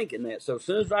 I was thinking that. So as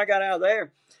soon as I got out of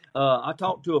there, I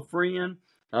talked to a friend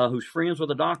who's friends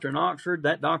with a doctor in Oxford.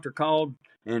 That doctor called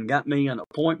and got me an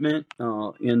appointment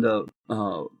in the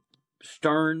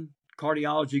Stern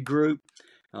cardiology group.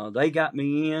 They got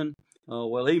me in.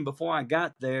 Well, even before I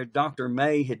got there, Dr.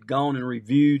 May had gone and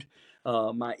reviewed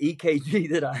my EKG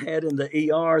that I had in the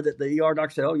ER, that the ER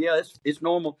doctor said, oh yeah, it's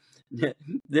normal.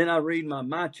 Then I read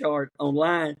my chart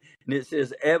online, and it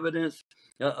says evidence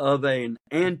of an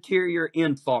anterior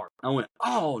infarct. I went,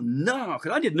 oh no,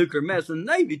 because I did nuclear medicine in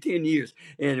the Navy 10 years,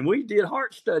 and we did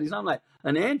heart studies. I'm like,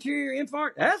 an anterior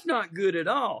infarct? That's not good at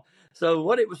all. So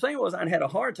what it was saying was I'd had a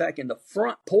heart attack in the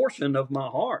front portion of my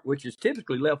heart, which is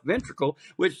typically left ventricle,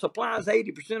 which supplies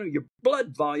 80% of your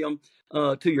blood volume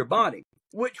to your body,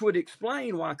 which would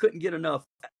explain why I couldn't get enough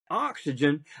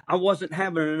oxygen. I wasn't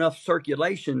having enough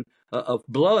circulation of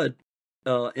blood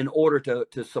in order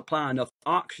to supply enough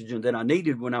oxygen that I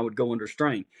needed when I would go under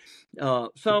strain. They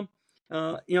said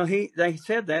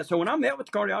that. So when I met with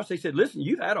the cardiologist, they said, listen,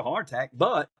 you've had a heart attack,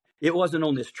 but it wasn't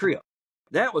on this trip.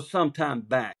 That was some time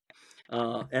back.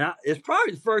 And it's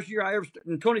probably the first year I ever,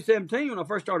 in 2017, when I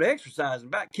first started exercising,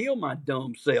 about killed my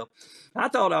dumb self. I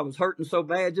thought I was hurting so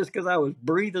bad just because I was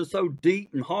breathing so deep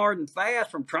and hard and fast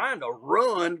from trying to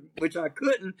run, which I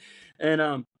couldn't.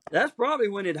 And that's probably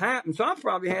when it happened. So I've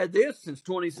probably had this since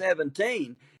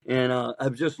 2017. And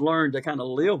I've just learned to kind of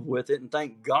live with it. And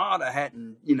thank God I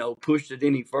hadn't, pushed it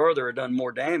any further or done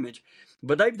more damage.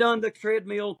 But they've done the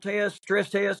treadmill test, stress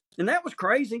test, and that was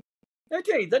crazy. I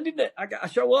tell you, they did that. I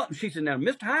show up, and she said, "Now,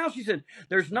 Mr. Howell," she said,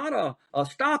 "there's not a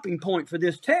stopping point for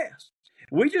this test.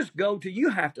 We just go till you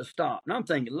have to stop." And I'm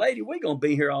thinking, lady, we're going to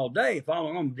be here all day if all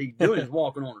I'm going to be doing is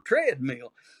walking on a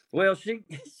treadmill. Well, she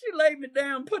laid me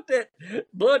down, put that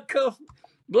blood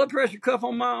pressure cuff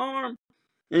on my arm,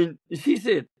 and she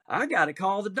said, "I got to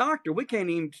call the doctor. We can't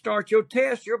even start your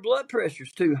test. Your blood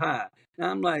pressure's too high." And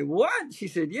I'm like, "What?" She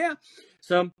said, "Yeah."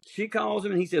 So she calls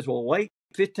him, and he says, "Well, wait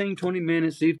 15, 20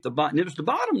 minutes, see if and it was the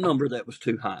bottom number that was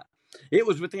too high. It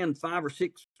was within 5 or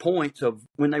 6 points of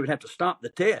when they would have to stop the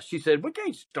test." She said, "We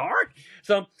can't start."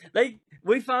 So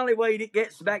we finally waited. It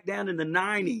gets back down in the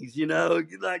 90s,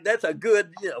 like that's a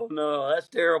good, no, that's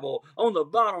terrible on the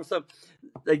bottom. So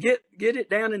they get it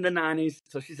down in the 90s.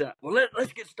 So she said, "Well,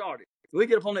 let's get started." We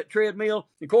get up on that treadmill.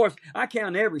 Of course, I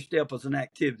count every step as an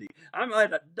activity. I'm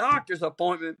at a doctor's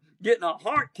appointment getting a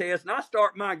heart test, and I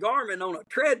start my Garmin on a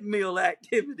treadmill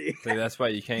activity. See, that's why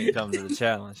you can't come to the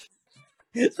challenge.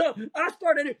 So I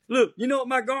started it. Look, you know what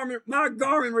my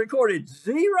Garmin recorded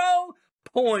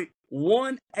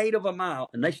 0.18 of a mile,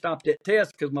 and they stopped that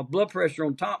test because my blood pressure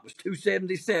on top was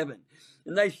 277,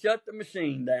 and they shut the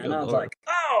machine down. Good I was Lord. like,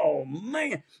 "Oh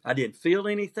man!" I didn't feel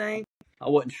anything. I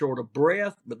wasn't short of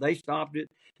breath, but they stopped it.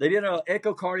 They did an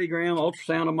echocardiogram,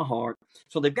 ultrasound of my heart.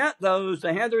 So they've got those.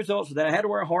 They had the results of that. I had to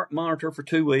wear a heart monitor for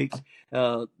 2 weeks.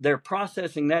 They're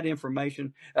processing that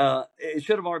information. It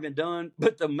should have already been done,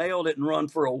 but the mail didn't run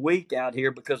for a week out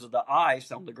here because of the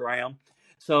ice on the ground.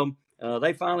 So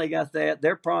they finally got that.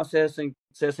 They're processing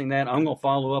that. I'm going to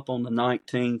follow up on the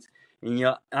 19th. And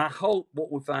I hope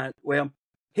what we find, well,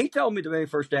 he told me the very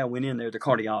first day I went in there, the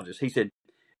cardiologist, he said,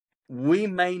 "We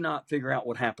may not figure out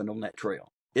what happened on that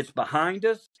trail. It's behind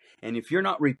us. And if you're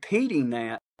not repeating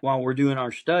that while we're doing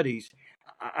our studies,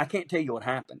 I can't tell you what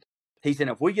happened." He said,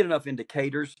 "If we get enough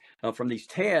indicators from these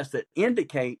tests that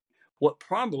indicate what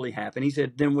probably happened," he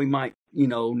said, "then we might,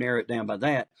 narrow it down by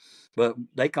that." But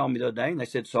they called me the other day and they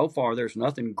said, so far, there's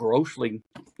nothing grossly,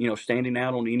 standing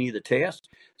out on any of the tests.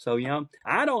 So,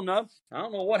 I don't know. I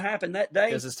don't know what happened that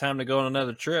day. Guess it's time to go on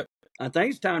another trip. I think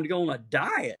it's time to go on a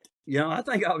diet. I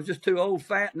think I was just too old,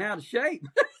 fat, and out of shape.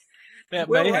 That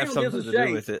Well, may have round something is a to do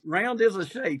shape. with it. Round is a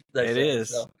shape. They It say, is.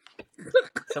 So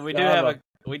we do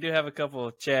have a couple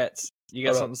of chats. You got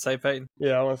Hold something to say, Peyton?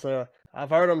 Yeah, I want to say I've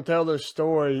heard him tell this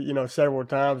story, several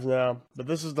times now, but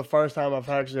this is the first time I've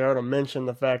actually heard him mention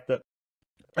the fact that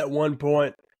at one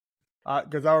point,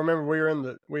 because I remember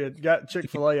we had got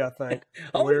Chick-fil-A, I think.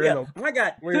 Oh, we were yeah. I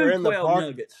got we were in the 12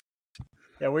 nuggets.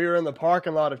 Yeah, we were in the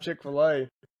parking lot of Chick-fil-A,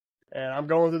 and I'm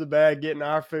going through the bag, getting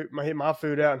our food, my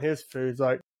food out, and his food's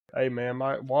like, "Hey, man,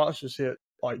 my watch just hit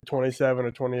like 27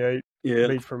 or 28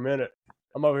 beats per minute."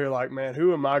 I'm over here like, man,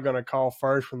 who am I going to call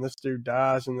first when this dude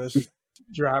dies in this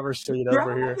driver's seat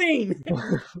over here?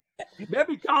 Better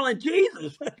be calling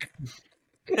Jesus.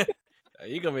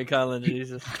 You gonna be calling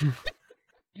Jesus?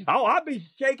 Oh, I'll be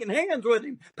shaking hands with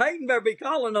him. Peyton better be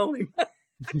calling on him.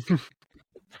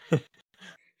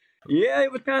 Yeah,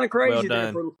 it was kind of crazy.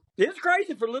 Well done. It was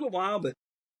crazy for a little while, but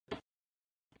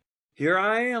here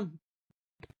I am.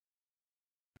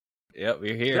 Yep,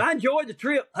 we're here. So I enjoyed the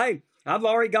trip. Hey, I've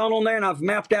already gone on there and I've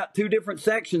mapped out 2 different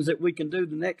sections that we can do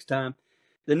the next time.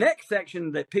 The next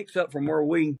section that picks up from where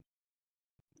we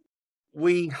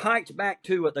hiked back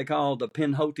to what they call the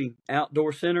Pinhoti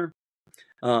Outdoor Center.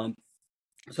 So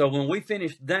when we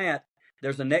finish that,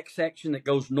 there's a next section that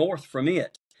goes north from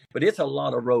it, but it's a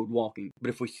lot of road walking. But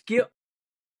if we skip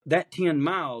that 10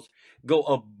 miles, go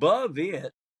above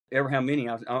it, ever how many?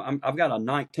 I've got a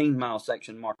 19-mile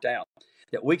section marked out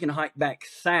that we can hike back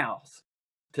south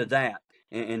to that,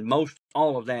 and most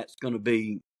all of that's going to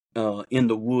be in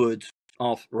the woods,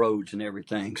 off roads and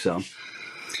everything. So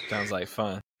sounds like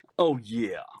fun. Oh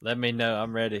yeah, let me know.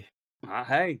 I'm ready.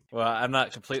 Hey, well, I'm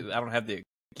not completely. I don't have the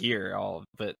gear all,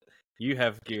 but you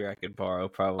have gear I could borrow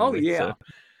probably. Oh yeah.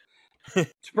 So.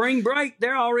 Spring break,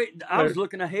 they're already. I was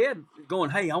looking ahead, going,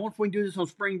 "Hey, I wonder if we can do this on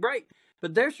spring break."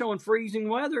 But they're showing freezing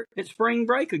weather. It's spring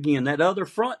break again. That other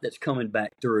front that's coming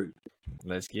back through.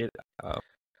 Let's get it.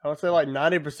 I would say like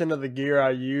 90% of the gear I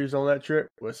used on that trip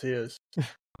was his.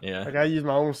 Yeah. Like I used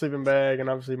my own sleeping bag and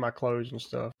obviously my clothes and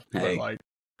stuff. Hey. But like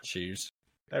shoes.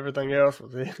 Everything else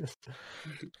was his.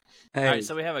 Hey. All right,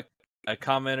 so we have a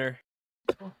commenter.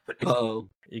 Oh,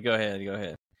 You go ahead. Go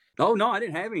ahead. Oh no, I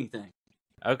didn't have anything.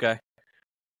 Okay.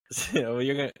 So, well,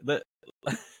 you're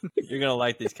gonna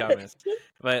like these comments,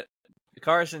 but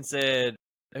Carson said,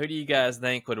 "Who do you guys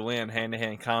think would win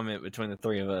hand-to-hand comment between the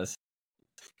three of us?"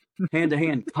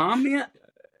 Hand-to-hand comment?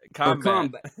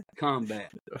 Combat.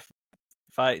 Combat.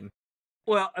 Fighting.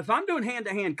 Well, if I'm doing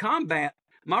hand-to-hand combat,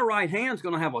 my right hand's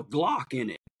going to have a Glock in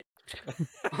it.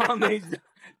 I mean,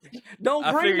 don't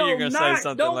bring no knife.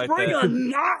 Don't bring a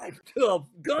knife to a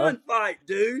gunfight,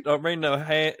 dude. Don't bring no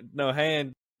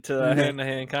hand to a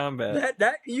hand-to-hand combat.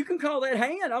 That you can call that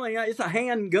hand. I mean, it's a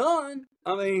handgun.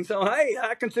 I mean, so hey,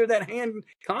 I consider that hand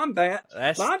combat.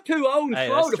 I'm too old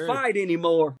and slow to fight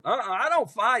anymore. I don't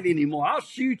fight anymore. I'll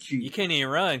shoot you. You can't even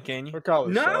run, can you?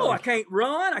 No, I can't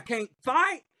run. I can't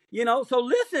fight. You know, so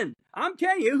listen, I'm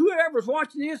telling you, whoever's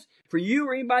watching this, for you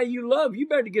or anybody you love, you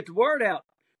better get the word out.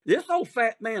 This old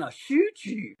fat man will shoot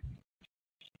you.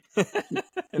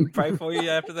 And pray for you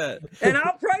after that. And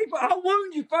I'll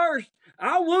wound you first.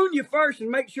 I'll wound you first and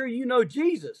make sure you know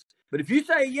Jesus. But if you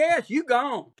say yes, you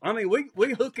gone. I mean,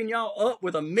 we hooking y'all up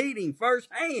with a meeting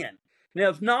firsthand. Now,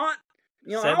 if not,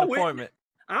 you know,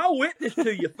 I'll witness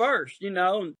to you first, you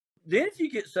know. Then if you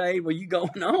get saved, well, you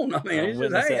going on. I mean, it's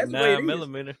just, hey, that's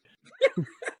 9mm.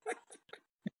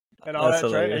 And all that's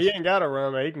right. He ain't got to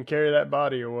run, man. He can carry that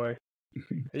body away.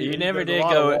 You never did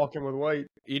go walking with weight.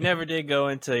 You never did go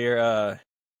into your. I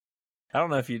don't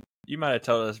know if you might have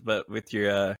told us, but with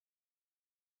your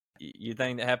you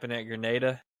think that happened at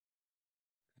Grenada.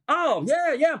 Oh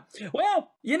yeah. Well,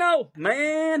 you know,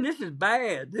 man, this is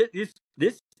bad. This.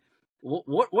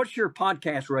 What's your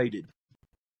podcast rated?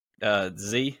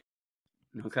 Z.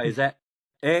 Okay, is that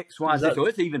X, Y, Z? So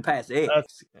it's even past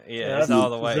X. It's all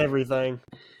the way. It's everything.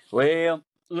 Well,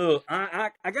 look,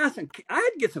 I had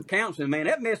to get some counseling, man.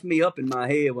 That messed me up in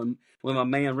my head when my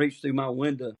man reached through my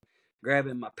window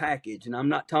grabbing my package, and I'm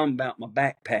not talking about my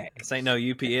backpack. This ain't no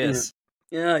UPS.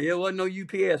 Yeah, it wasn't no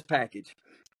UPS package.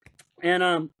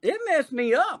 And it messed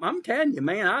me up. I'm telling you,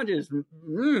 man,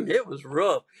 it was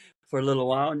rough for a little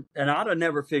while, and I'd have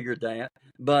never figured that.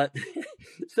 But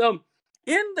so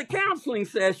in the counseling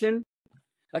session,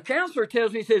 a counselor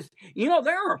tells me, he says, you know,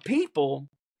 there are people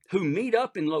who meet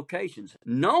up in locations,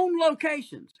 known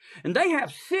locations, and they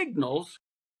have signals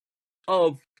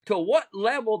of to what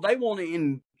level they want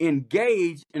to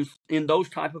engage in those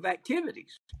type of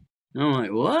activities. And I'm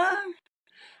like, what?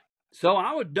 So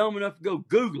I was dumb enough to go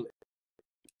Google it.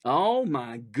 Oh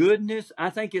my goodness. I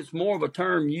think it's more of a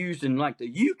term used in like the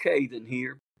UK than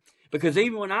here. Because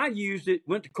even when I used it,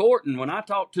 went to court, and when I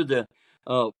talked to the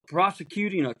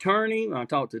prosecuting attorney, when I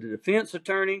talked to the defense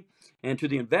attorney, and to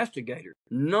the investigator,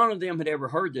 none of them had ever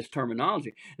heard this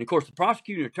terminology. And of course, the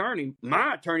prosecuting attorney,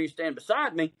 my attorney, standing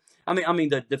beside me. I mean,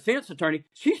 the defense attorney,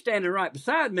 she's standing right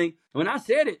beside me. When I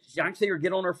said it, I can see her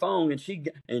get on her phone,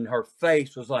 and her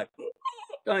face was like,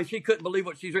 she couldn't believe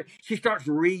what she's reading. She starts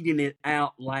reading it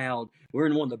out loud. We're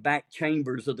in one of the back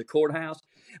chambers of the courthouse.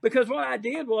 Because what I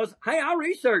did was, hey, I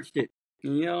researched it.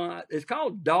 You know, it's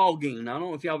called dogging. I don't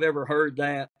know if y'all have ever heard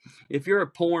that. If you're a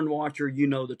porn watcher, you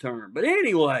know the term. But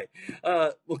anyway,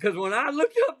 because when I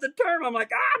looked up the term, I'm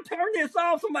like, turn this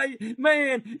off. Somebody,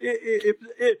 man,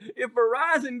 if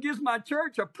Verizon gives my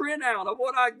church a printout of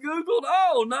what I Googled,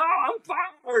 oh, no, I'm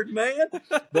fired, man.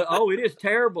 But, it is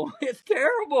terrible. It's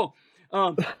terrible.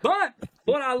 But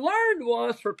what I learned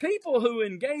was for people who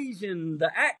engage in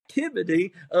the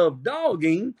activity of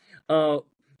dogging,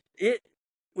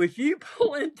 if you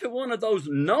pull into one of those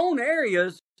known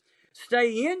areas,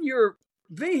 stay in your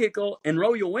vehicle and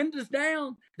roll your windows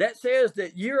down, that says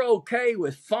that you're okay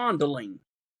with fondling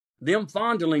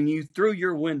you through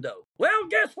your window. Well,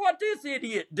 guess what this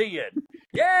idiot did?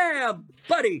 Yeah,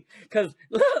 buddy. Because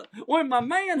look, when my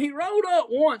man, he rolled up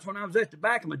once when I was at the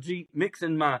back of my Jeep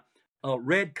mixing my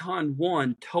Redcon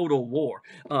 1 Total War.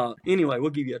 Anyway, we'll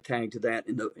give you a tag to that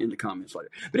in the comments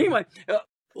later. But anyway,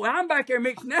 when I'm back there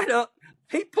mixing that up,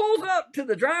 he pulls up to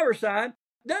the driver's side,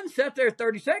 doesn't sit there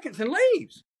 30 seconds, and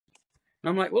leaves. And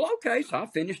I'm like, well, okay. So I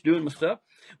finished doing my stuff.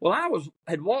 Well, I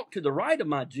had walked to the right of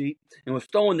my Jeep and was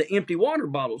throwing the empty water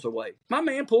bottles away. My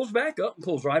man pulls back up and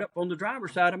pulls right up on the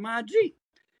driver's side of my Jeep.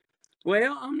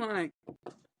 Well, I'm like,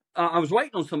 I was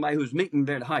waiting on somebody who was meeting me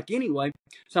there to hike anyway.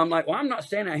 So I'm like, well, I'm not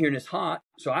standing out here and it's hot.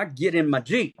 So I get in my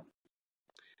Jeep.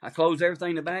 I close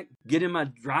everything in the back, get in my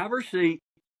driver's seat.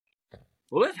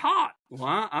 Well, it's hot. Well,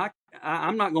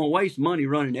 I'm not going to waste money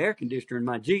running the air conditioner in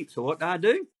my Jeep. So what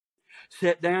do?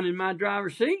 Sit down in my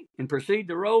driver's seat and proceed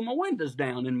to roll my windows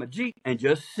down in my Jeep and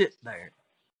just sit there.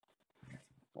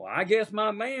 Well, I guess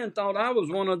my man thought I was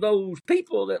one of those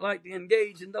people that like to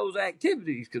engage in those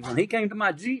activities, because when he came to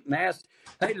my Jeep and asked,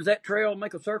 hey, does that trail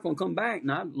make a circle and come back?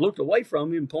 And I looked away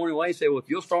from him and pointed away and said, well, if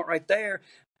you'll start right there,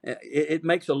 it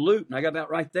makes a loop. And I got about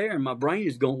right there, and my brain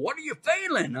is going, what are you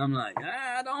feeling? I'm like,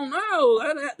 I don't know.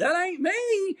 That ain't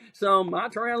me. So I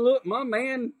turned around and looked. My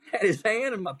man had his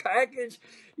hand in my package,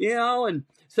 and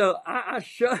so I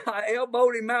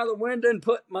elbowed him out of the window and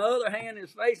put my other hand in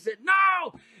his face and said,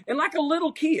 no. And like a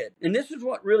little kid, and this is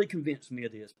what really convinced me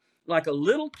of this, like a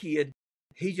little kid,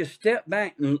 he just stepped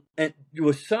back and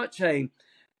was such a,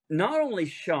 not only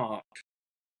shocked,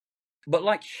 but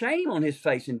like shame on his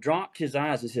face, and dropped his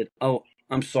eyes and said, oh,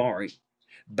 I'm sorry.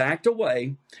 Backed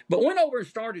away, but went over and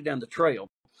started down the trail.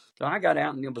 So I got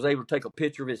out and was able to take a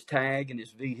picture of his tag and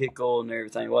his vehicle and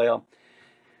everything. Well,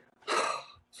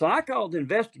 so I called the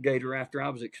investigator after I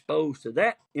was exposed to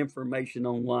that information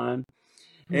online.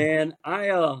 And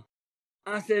I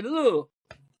said, look,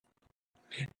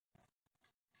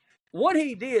 what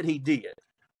he did, he did.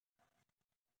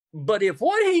 But if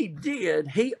what he did,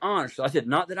 he honestly, I said,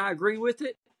 not that I agree with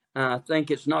it. I think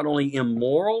it's not only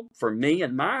immoral for me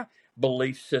and my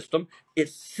belief system,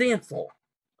 it's sinful.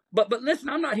 But listen,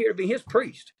 I'm not here to be his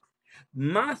priest.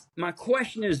 My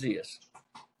question is this.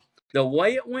 The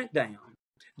way it went down,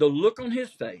 the look on his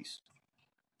face,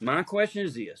 my question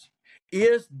is this.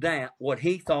 Is that what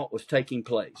he thought was taking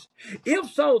place?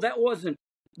 If so, there was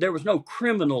no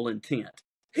criminal intent.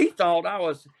 He thought I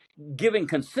was giving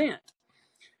consent.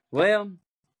 Well,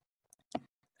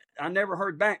 I never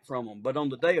heard back from them. But on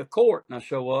the day of court, and I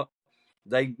show up,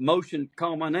 they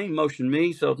call my name, motion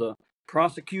me. So the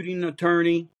prosecuting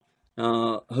attorney,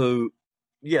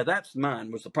 that's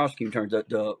mine, was the prosecuting attorney,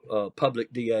 the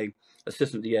public DA,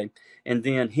 assistant DA, and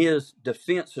then his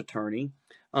defense attorney,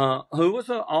 who was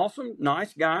an awesome,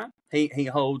 nice guy. He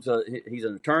holds he's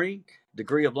an attorney,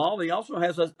 degree of law. But he also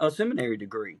has a seminary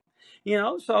degree,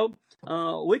 So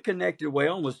we connected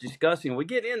well and was discussing. We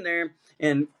get in there,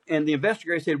 and the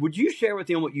investigator said, "Would you share with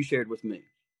him what you shared with me?"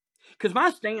 Because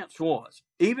my stance was,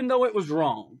 even though it was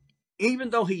wrong, even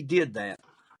though he did that,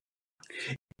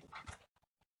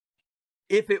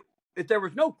 if there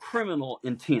was no criminal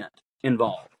intent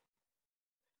involved.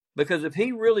 Because if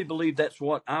he really believed that's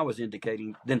what I was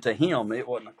indicating, then to him, it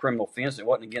wasn't a criminal offense. It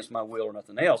wasn't against my will or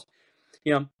nothing else.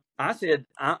 I said,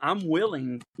 I'm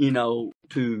willing,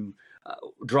 to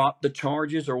drop the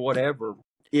charges or whatever,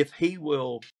 if he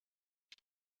will,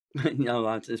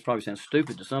 this probably sounds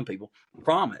stupid to some people,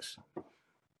 promise.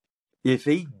 If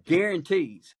he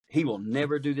guarantees he will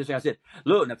never do this. I said,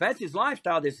 look, and if that's his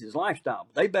lifestyle, this is his lifestyle.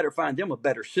 They better find them a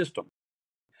better system.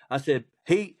 I said,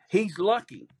 he's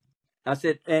lucky. I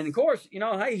said, and of course,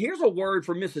 hey, here's a word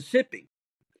for Mississippi.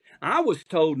 I was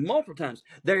told multiple times,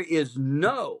 there is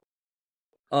no,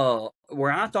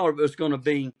 where I thought it was going to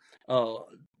be,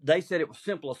 they said it was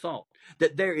simple assault,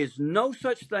 that there is no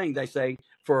such thing, they say,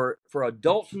 for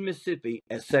adults in Mississippi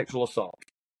as sexual assault.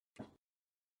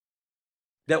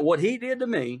 That what he did to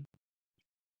me,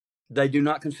 they do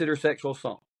not consider sexual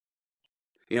assault.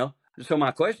 So my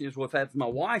question is, well, if my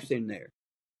wife's in there,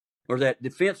 or that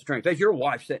defense attorney, if that's your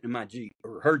wife sitting in my Jeep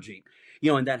or her Jeep,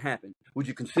 and that happened, would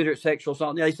you consider it sexual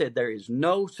assault? And they said there is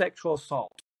no sexual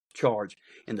assault charge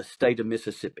in the state of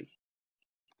Mississippi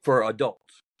for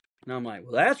adults. And I'm like,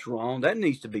 well, that's wrong. That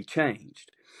needs to be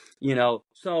changed.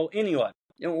 So anyway,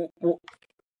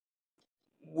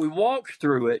 we walked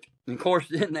through it. And of course,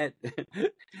 then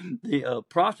the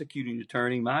prosecuting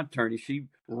attorney, my attorney, she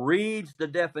reads the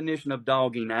definition of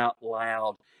dogging out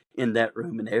loud in that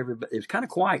room, and everybody, it was kind of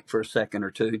quiet for a second or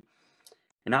two.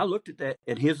 And I looked at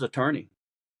his attorney.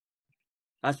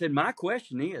 I said, my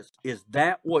question is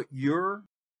that what your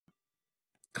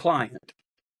client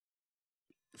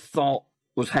thought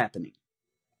was happening?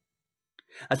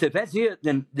 I said, if that's it,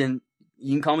 then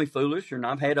you can call me foolish, and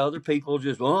I've had other people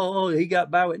just, he got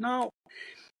by with it. No.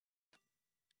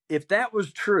 If that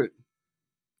was true,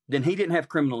 then he didn't have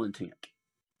criminal intent.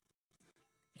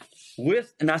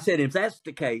 And I said, if that's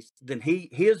the case, then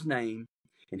his name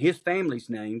and his family's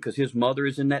name, because his mother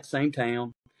is in that same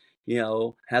town,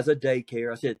 has a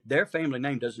daycare. I said, their family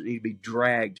name doesn't need to be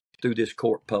dragged through this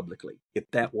court publicly,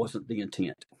 if that wasn't the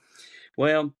intent.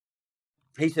 Well,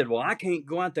 he said, well, I can't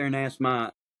go out there and ask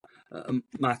my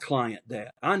client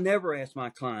that. I never asked my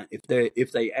client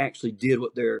if they actually did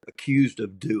what they're accused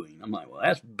of doing. I'm like, well,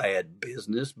 that's bad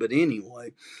business. But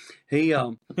anyway, he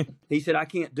said, I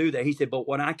can't do that. He said, but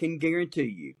what I can guarantee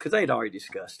you, because they'd already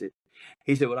discussed it,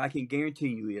 he said, what I can guarantee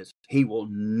you is he will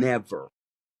never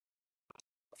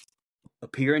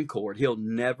appear in court. He'll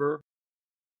never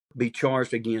be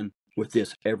charged again with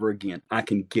this ever again. I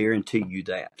can guarantee you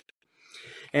that.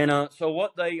 And so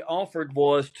what they offered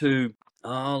was to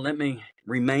let me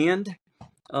remand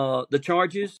the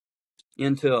charges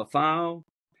into a file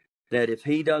that if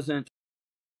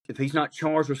he's not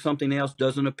charged with something else,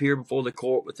 doesn't appear before the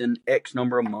court within X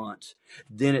number of months,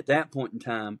 then at that point in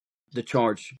time, the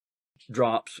charge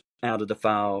drops out of the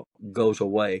file, goes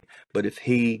away. But if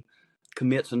he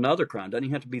commits another crime, doesn't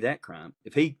even have to be that crime.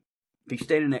 If he's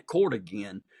standing at court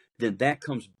again, then that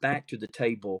comes back to the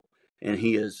table and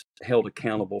he is held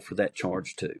accountable for that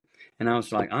charge too. And I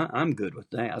was like, I'm good with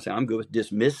that. I said, I'm good with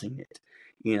dismissing it,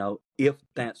 if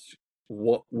that's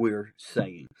what we're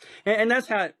saying. And that's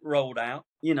how it rolled out,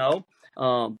 that's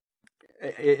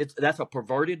a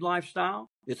perverted lifestyle.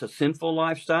 It's a sinful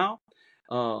lifestyle.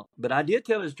 But I did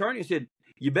tell his attorney, I said,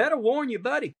 you better warn your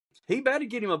buddy. He better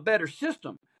get him a better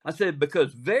system. I said,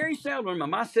 because very seldom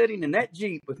am I sitting in that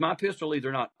Jeep with my pistol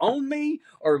either not on me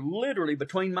or literally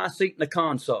between my seat and the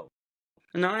console.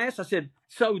 And I asked, I said,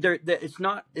 so it's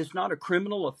not a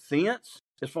criminal offense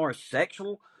as far as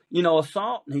sexual,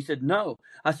 assault? And he said, no.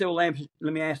 I said, well,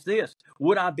 let me ask this.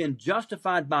 Would I have been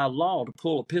justified by law to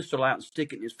pull a pistol out and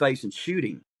stick it in his face and shoot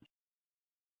him?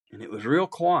 And it was real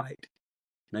quiet.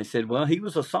 And they said, well, he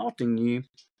was assaulting you.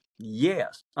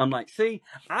 Yes. I'm like, see,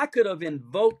 I could have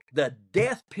invoked the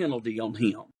death penalty on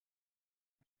him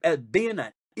as being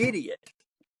an idiot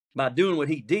by doing what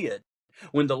he did,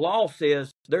 when the law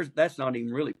says that's not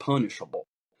even really punishable,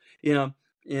 and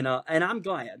I'm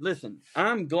glad. Listen,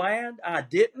 I'm glad I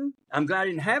didn't. I'm glad I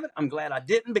didn't have it. I'm glad I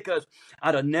didn't, because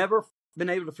I'd have never been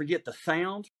able to forget the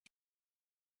sound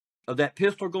of that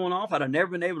pistol going off. I'd have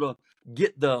never been able to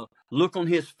get the look on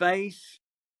his face,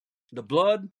 the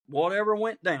blood, whatever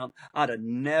went down. I'd have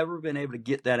never been able to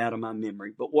get that out of my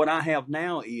memory. But what I have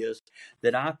now is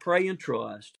that I pray and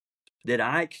trust that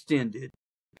I extended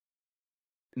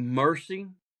mercy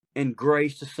and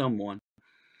grace to someone.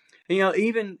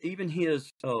 Even his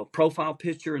profile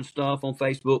picture and stuff on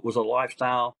Facebook was a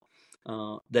lifestyle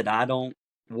that I don't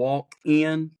walk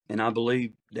in, and I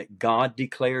believe that God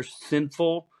declares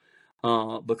sinful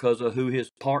because of who his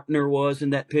partner was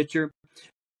in that picture.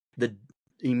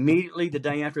 Immediately the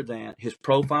day after that, his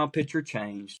profile picture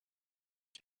changed,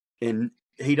 and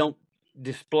he don't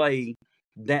display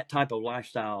that type of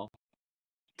lifestyle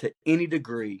to any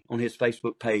degree on his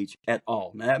Facebook page at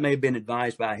all. Now, that may have been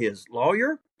advised by his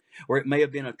lawyer, or it may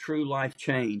have been a true life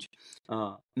change.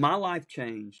 My life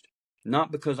changed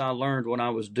not because I learned what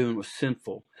I was doing was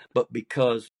sinful, but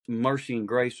because mercy and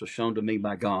grace was shown to me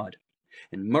by God.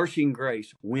 And mercy and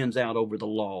grace wins out over the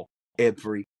law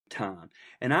every time.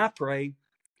 And I pray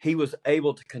he was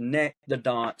able to connect the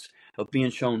dots of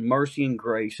being shown mercy and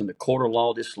grace in the court of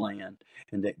law of this land,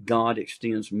 and that God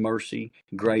extends mercy,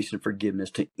 grace, and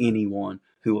forgiveness to anyone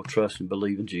who will trust and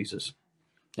believe in Jesus.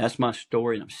 That's my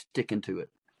story, and I'm sticking to it.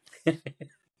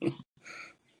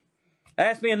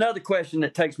 Ask me another question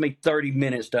that takes me 30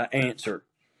 minutes to answer.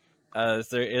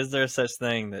 Is there such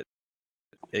thing that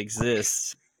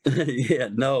exists? Yeah,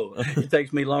 no. It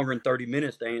takes me longer than 30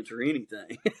 minutes to answer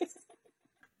anything.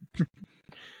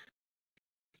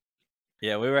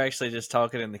 Yeah, we were actually just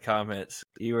talking in the comments.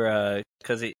 You were,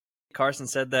 because Carson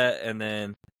said that, and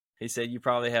then he said you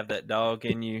probably have that dog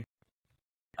in you.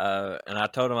 And I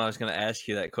told him I was going to ask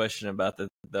you that question about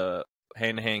the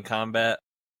hand-to-hand combat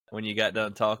when you got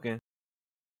done talking.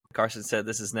 Carson said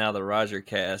this is now the Roger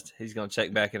cast. He's going to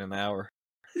check back in an hour.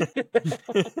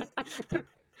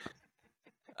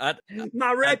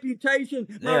 My reputation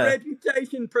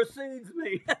precedes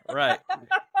me. Right.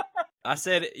 I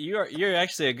said you're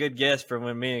actually a good guest for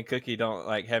when me and Cookie don't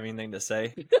have anything to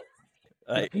say.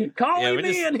 Call him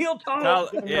in, he'll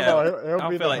talk. I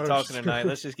don't feel like talking tonight.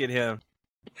 Let's just get him.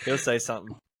 He'll say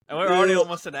something. And we're already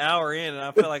almost an hour in, and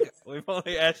I feel like we've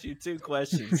only asked you 2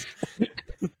 questions.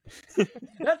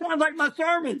 That sounds like my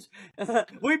sermons.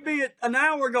 We'd be at an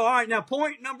hour ago. All right, now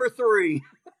point number 3.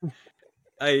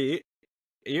 Hey,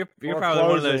 you're probably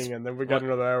one of those, and then we got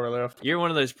another hour left. You're one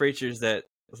of those preachers that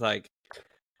was like,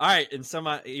 all right, and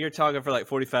you're talking for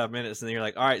 45 minutes, and then you're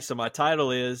like, all right, so my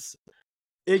title is...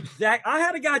 Exact. I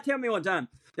had a guy tell me one time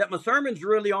that my sermons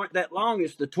really aren't that long.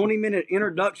 It's the 20-minute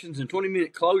introductions and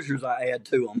 20-minute closures I add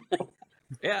to them.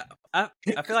 Yeah, I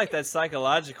feel like that's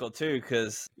psychological, too,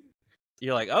 because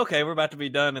you're like, okay, we're about to be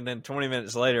done, and then 20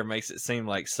 minutes later makes it seem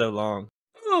like so long.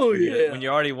 Oh, yeah. When you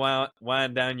already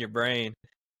wind down your brain.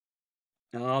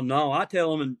 Oh, no, I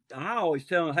always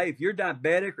tell them, hey, if you're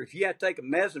diabetic or if you have to take a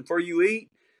medicine before you eat,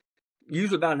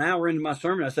 usually about an hour into my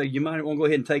sermon, I say, you might want to go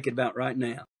ahead and take it about right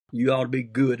now. You ought to be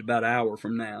good about an hour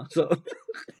from now. So,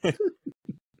 all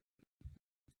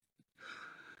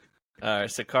right.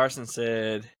 So Carson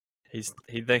said he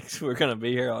thinks we're going to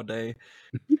be here all day.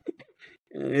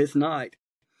 It's night.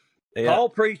 Yeah. Paul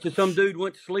preached to some dude,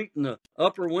 went to sleep in the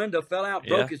upper window, fell out,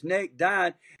 broke his neck,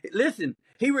 died. Listen,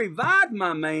 he revived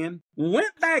my man,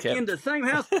 went back into the same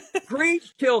house,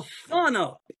 preached till sun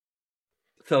up.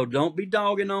 So don't be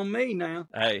dogging on me now.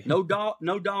 Hey, no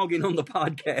dogging on the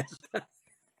podcast.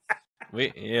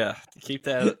 Keep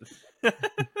that.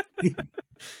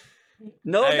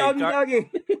 No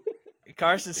doggy.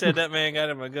 Carson said that man got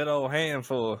him a good old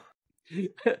handful.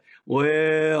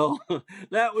 Well,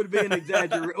 that would be an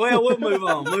exaggeration. Well, we'll move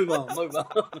on.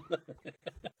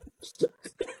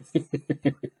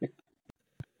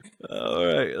 All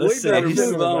right, let's see.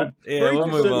 Move on. Yeah, we'll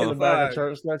move on. In the back of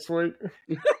church next week.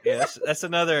 Yeah, that's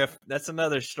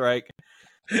another strike.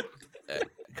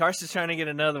 Carson's trying to get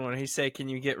another one. He said, "Can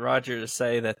you get Roger to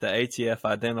say that the ATF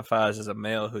identifies as a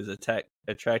male who's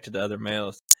attracted to other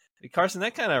males?" Carson,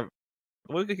 that kind of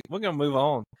we're gonna move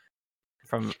on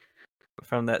from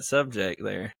that subject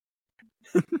there.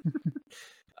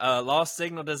 Lost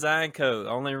Signal Design Co.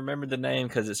 Only remembered the name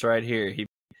because it's right here.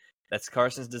 That's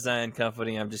Carson's design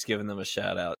company. I'm just giving them a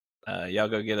shout out. Y'all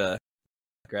go get a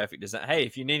graphic design. Hey,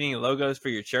 if you need any logos for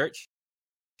your church,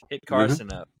 hit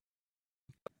Carson up.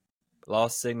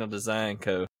 Lost Signal Design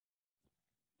Co.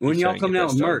 When y'all come out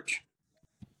with merch?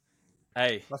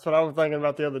 Hey, that's what I was thinking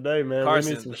about the other day, man.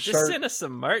 Carson, we need some just send us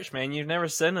some merch, man. You've never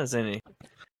sent us any.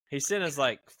 He sent us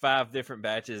like 5 different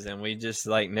batches, and we just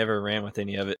never ran with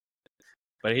any of it.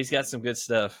 But he's got some good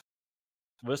stuff.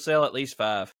 We'll sell at least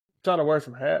 5. I'm trying to wear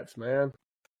some hats, man.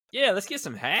 Yeah, let's get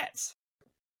some hats.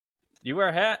 You wear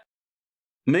a hat?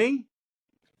 Me?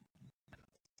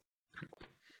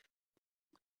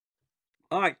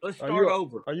 All right, let's start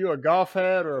over. Are you a golf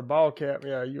hat or a ball cap?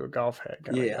 Yeah, you a golf hat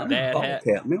guy. Yeah, I'm a ball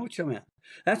cap. Man, what you mean?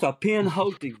 That's a pin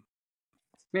Houghton.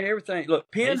 Man, everything.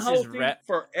 Look, Pin Houghton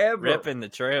forever. Ripping the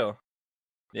trail.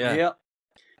 Yeah. Yep.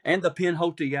 And the Pin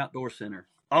Houghton Outdoor Center.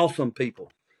 Awesome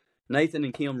people. Nathan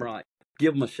and Kim Wright.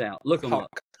 Give them a shout. Look them up.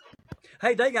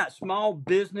 Hey, they got Small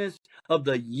Business of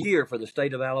the Year for the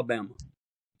state of Alabama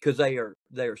because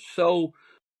they're so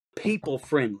people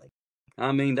friendly.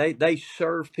 I mean, they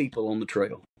serve people on the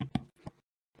trail.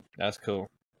 That's cool.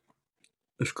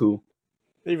 That's cool.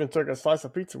 They even took a slice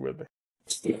of pizza with me.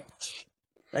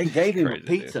 They gave him a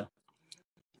pizza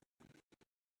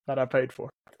that I paid for.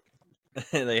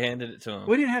 They handed it to him.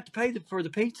 We didn't have to pay for the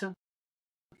pizza.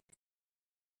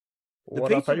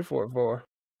 What I paid for it for?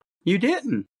 You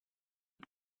didn't.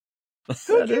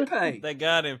 Who did you pay? They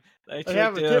got him. They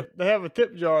have a tip. They have a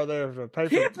tip jar there to pay for.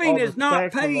 Tipping is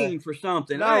not paying for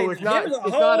something. No, it's not.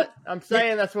 It's not. I'm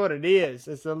saying that's what it is.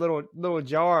 It's a little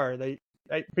jar.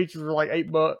 Pizzas are like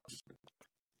 $8.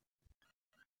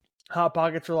 Hot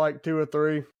Pockets are like $2 or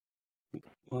 $3.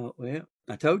 Well,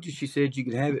 I told you. She said you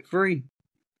could have it free.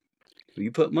 So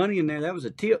you put money in there. That was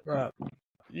a tip. Right.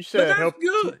 You said that's help.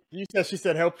 Good. She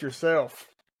said help yourself.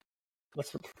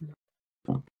 Does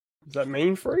that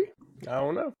mean free? I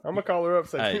don't know. I'm gonna call her up.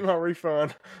 Say, give me my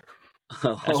refund.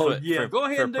 Go ahead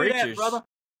and do that, brother.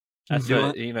 That's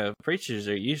what preachers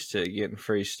are used to getting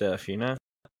free stuff.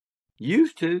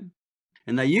 Used to,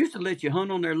 and they used to let you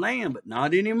hunt on their land, but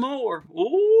not anymore.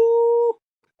 Ooh,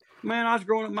 man! I was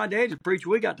growing up. My dad's a preacher.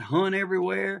 We got to hunt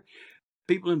everywhere.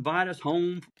 People invite us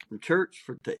home from church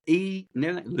to eat and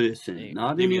everything. Listen,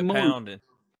 not anymore.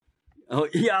 Oh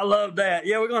yeah, I love that.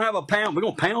 Yeah, we're gonna have a pound. We're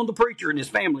gonna pound the preacher and his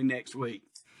family next week.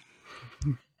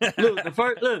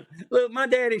 Look, my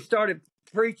daddy started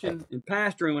preaching and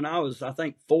pastoring when I was, I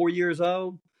think, 4 years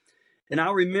old. And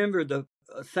I remember the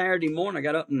Saturday morning, I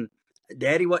got up and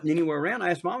Daddy wasn't anywhere around.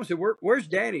 I asked Mom, I said, where's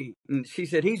Daddy? And she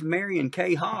said, he's marrying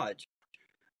Kay Hodge.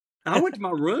 I went to my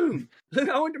room. Look,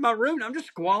 and I'm just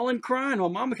squalling, crying. Well,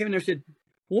 Mama came in there and said,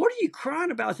 what are you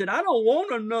crying about? I said, I don't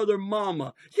want another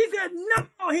mama. She said,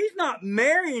 no, he's not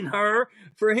marrying her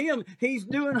for him. He's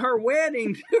doing her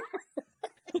wedding.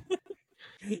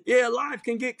 Yeah, life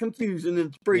can get confusing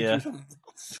in the preacher's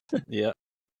house. Yeah,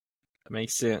 that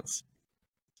makes sense.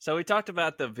 So we talked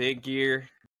about the big gear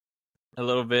a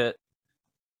little bit.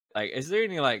 Is there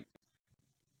anything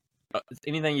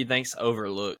you think's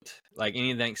overlooked?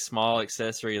 Anything small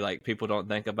accessory people don't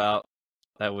think about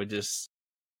that would just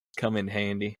come in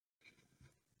handy?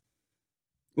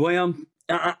 Well,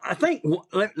 I think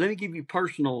let me give you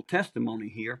personal testimony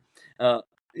here.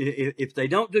 If they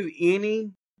don't do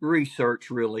any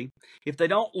research, really, if they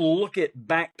don't look at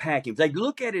backpacking, if they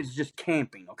look at it as just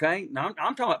camping, okay? Now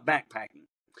I'm talking about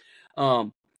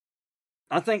backpacking.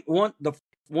 I think the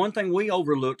one thing we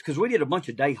overlooked, because we did a bunch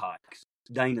of day hikes,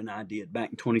 Dane and I did back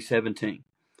in 2017,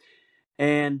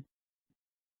 and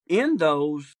in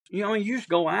those, you just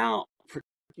go out for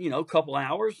a couple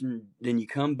hours and then you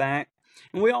come back.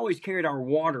 and we always carried our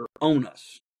water on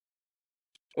us.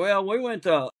 Well, we went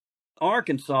to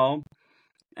Arkansas,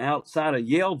 outside of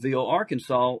Yaleville,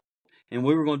 Arkansas, and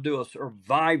we were going to do a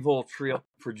survival trip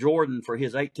for Jordan for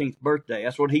his 18th birthday.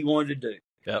 That's what he wanted to do.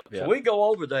 Yep. So we go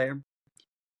over there.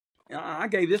 I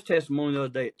gave this testimony the other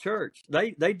day at church.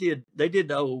 They did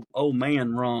the old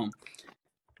man wrong.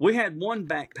 We had one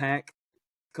backpack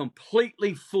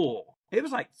completely full. It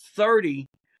was like 30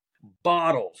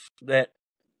 bottles, that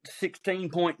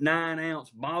 16.9 ounce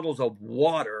bottles of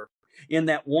water in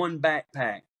that one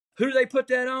backpack. Who do they put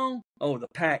that on? Oh, the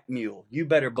pack mule. You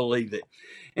better believe it.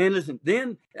 And listen,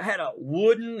 then I had a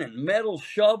wooden and metal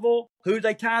shovel. Who did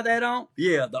they tie that on?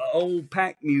 Yeah, the old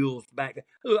pack mules back.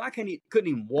 Look, I couldn't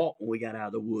even walk when we got out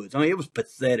of the woods. I mean, it was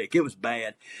pathetic. It was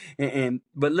bad.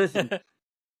 But listen,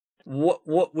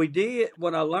 what we did,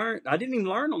 what I learned, I didn't even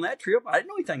learn on that trip. I didn't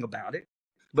know anything about it.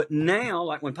 But now,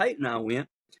 like when Peyton and I went,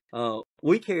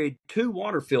 we carried 2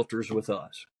 water filters with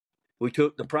us. We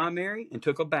took the primary and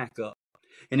took a backup.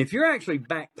 And if you're actually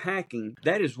backpacking,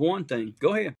 that is one thing.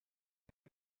 Go ahead.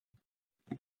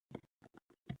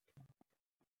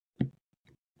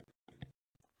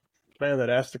 Man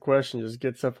that asked the question just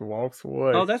gets up and walks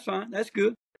away. Oh, that's fine. That's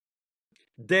good.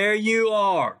 There you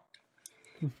are.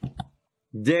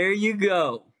 There you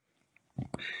go.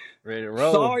 Ready to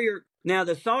roll. Sawyer. Now,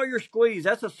 the Sawyer Squeeze,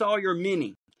 that's a Sawyer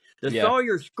Mini. The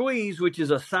Sawyer Squeeze, which is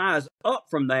a size up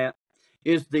from that,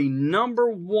 is the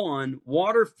 #1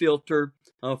 water filter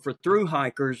for thru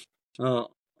hikers on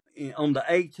the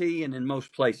AT and in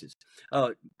most places.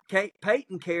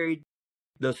 Peyton carried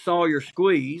the Sawyer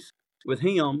Squeeze with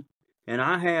him, and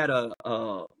I had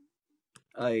a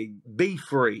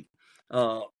B-free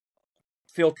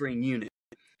filtering unit.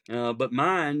 But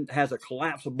mine has a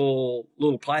collapsible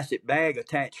little plastic bag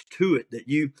attached to it that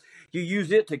you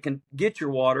use it to get your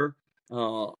water,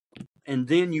 and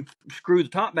then you screw the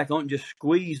top back on and just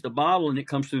squeeze the bottle, and it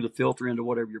comes through the filter into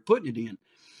whatever you're putting it in.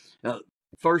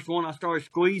 First one I started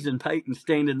squeezing, Peyton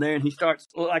standing there, and he starts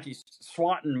like he's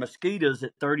swatting mosquitoes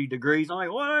at 30 degrees. I'm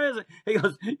like, what is it? He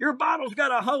goes, your bottle's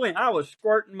got a hole in it. I was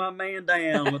squirting my man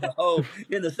down with a hole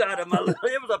in the side of my little,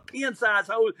 it was a pin-sized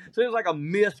hole, so it was like a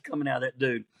mist coming out of that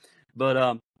dude.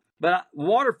 But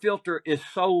water filter is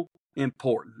so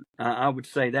important. I would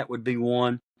say that would be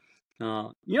one.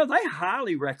 They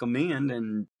highly recommend,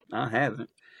 and I haven't,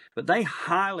 but they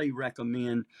highly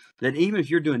recommend that even if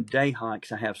you're doing day hikes,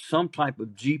 to have some type of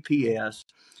GPS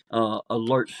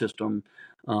alert system,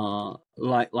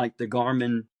 like the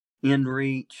Garmin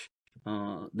InReach,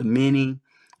 the Mini,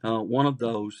 one of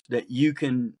those that you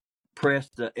can press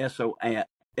the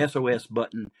SOS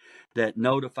button that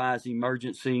notifies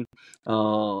emergency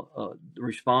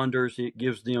responders. It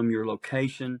gives them your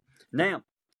location. Now,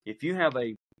 if you have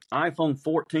a iPhone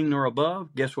 14 or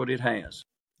above, guess what it has?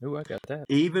 Oh, I got that.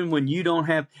 Even when you don't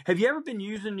have you ever been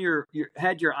using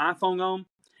had your iPhone on,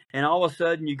 and all of a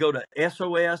sudden you go to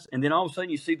SOS, and then all of a sudden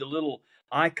you see the little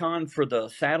icon for the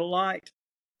satellite?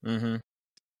 Mm-hmm.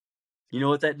 You know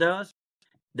what that does?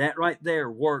 That right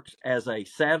there works as a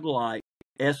satellite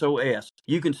SOS.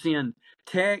 You can send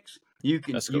text. It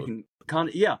does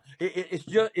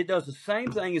the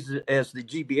same thing as the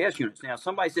GPS units. Now,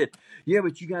 somebody said, yeah,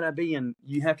 but you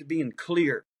have to be in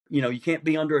clear. You can't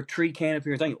be under a tree canopy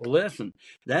or anything. Well, listen,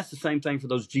 that's the same thing for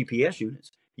those GPS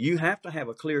units. You have to have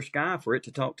a clear sky for it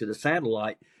to talk to the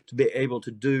satellite to be able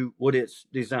to do what it's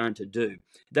designed to do.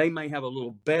 They may have a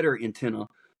little better antenna,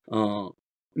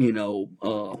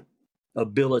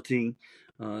 ability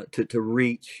to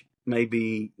reach,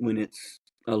 maybe when it's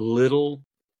a little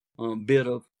bit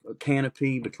of a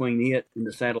canopy between it and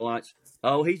the satellites.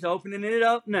 Oh, he's opening it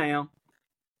up now.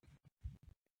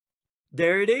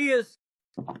 There it is.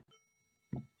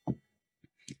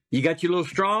 You got your little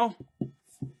straw?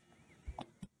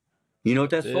 You know what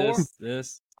that's for?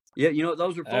 Yeah, you know what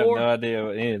those are for? I have no idea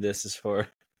what any of this is for.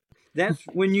 That's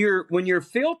when you're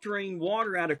filtering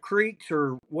water out of creeks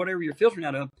or whatever you're filtering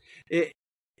out of.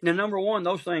 Now, number one,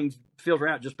 those things filter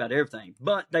out just about everything,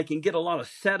 but they can get a lot of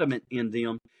sediment in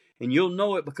them, and you'll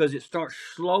know it because it starts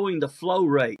slowing the flow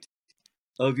rate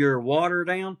of your water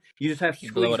down. You just have to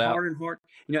squeeze hard and hard.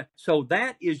 So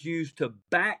that is used to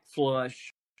back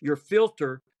flush your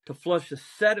filter to flush the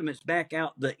sediments back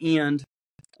out the end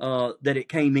that it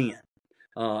came in.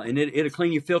 And it'll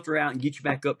clean your filter out and get you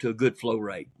back up to a good flow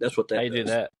rate. That's what that does.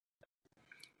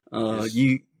 How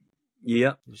you do that?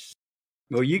 Yep.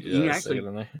 Well, you can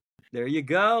actually. There you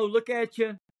go. Look at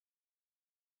you.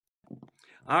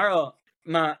 One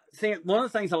of the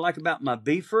things I like about my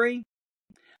B-free,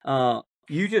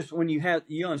 you just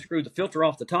you unscrew the filter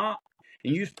off the top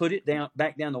and you just put it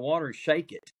back down the water and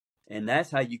shake it. And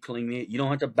that's how you clean it. You don't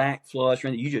have to back flush or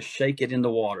anything. You just shake it in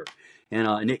the water,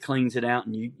 and it cleans it out,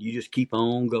 and you just keep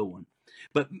on going.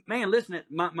 But man, listen,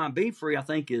 my Be Free, I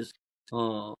think is,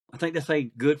 I think they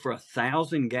say good for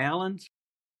 1,000 gallons.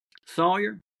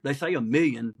 Sawyer, they say 1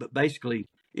 million, but basically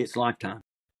it's lifetime.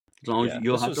 As long as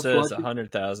you'll have to flush it.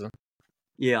 100,000.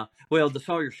 Yeah. Well, the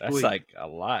Sawyer Squeeze. That's like a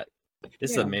lot.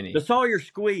 It's a mini. The Sawyer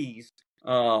Squeeze,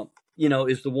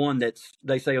 is the one that's,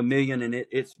 they say 1 million, and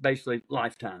it's basically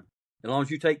lifetime. As long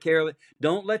as you take care of it,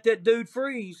 don't let that dude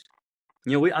freeze.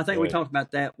 I think we talked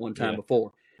about that one time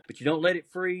before. But you don't let it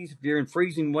freeze. If you're in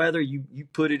freezing weather, you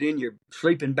put it in your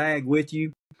sleeping bag with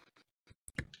you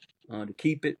to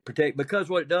keep it protect. Because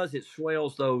what it does, it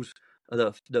swells those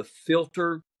the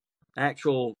filter,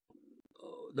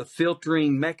 the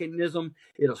filtering mechanism.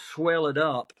 It'll swell it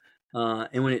up,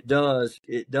 and when it does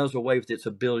away with its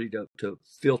ability to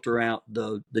filter out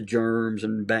the germs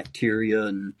and bacteria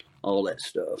and all that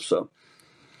stuff. So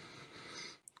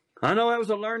I know that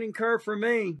was a learning curve for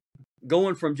me,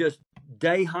 going from just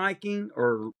day hiking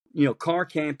or car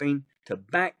camping to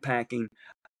backpacking.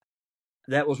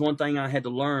 That was one thing I had to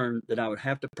learn that I would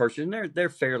have to purchase, and they're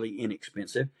fairly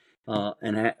inexpensive,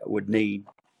 and I would need.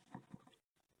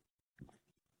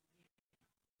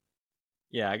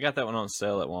 Yeah, I got that one on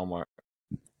sale at Walmart.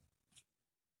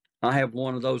 I have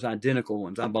one of those identical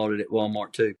ones. I bought it at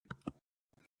Walmart too.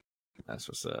 That's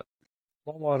what's up.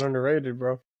 Walmart underrated,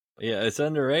 bro. Yeah, it's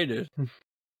underrated.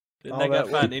 Didn't I got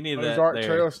find any of that dark there.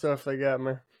 Trail stuff they got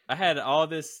me. I had all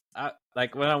this.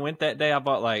 Like when I went that day, I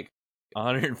bought like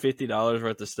 $150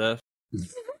 worth of stuff,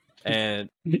 and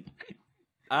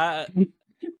I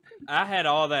had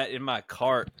all that in my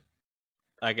cart,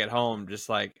 like at home, just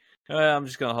like, I'm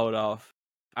just gonna hold off.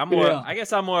 I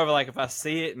guess I'm more of like, if I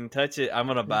see it and touch it, I'm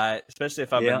gonna buy it, especially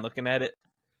if I've been looking at it.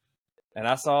 And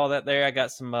I saw that there. I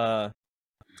got some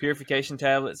purification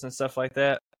tablets and stuff like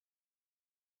that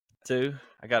too.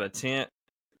 I got a tent.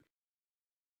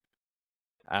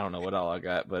 I don't know what all I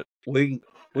got, but we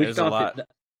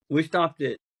stopped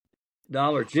at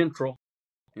Dollar General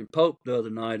in Pope the other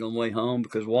night on the way home,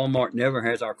 because Walmart never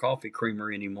has our coffee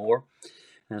creamer anymore,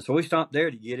 and so we stopped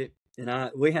there to get it.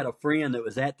 And we had a friend that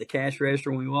was at the cash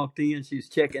register when we walked in. She was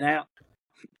checking out.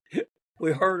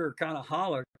 We heard her kind of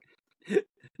holler.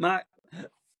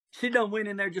 She done went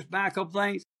in there just buy a couple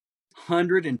things.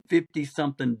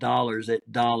 $150-something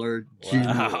at Dollar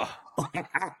General.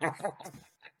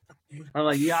 I'm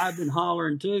like, yeah, I've been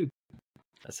hollering too.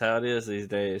 That's how it is these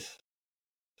days.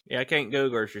 Yeah, I can't go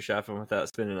grocery shopping without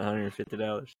spending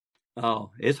 $150.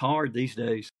 Oh, it's hard these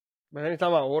days. Man,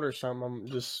 anytime I order something, I'm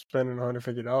just spending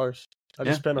 $150. I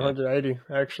just spent $180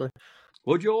 actually.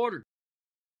 What'd you order?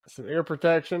 Some ear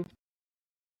protection.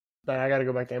 I got to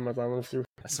go back to Amazon. Let's see.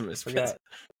 That's some expensive.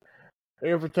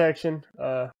 Ear protection,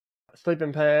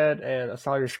 sleeping pad, and a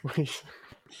Sawyer Squeeze.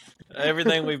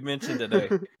 Everything we've mentioned today.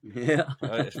 Yeah.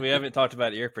 We haven't talked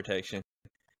about ear protection,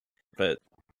 but.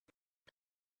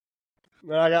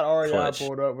 Man, I got REI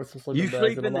pulled up with some sleeping bags. You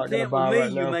sleep in the tent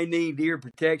with me, you may need ear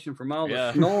protection from all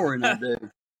the snoring I do.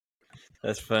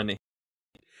 That's funny.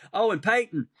 Oh, and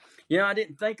Peyton, I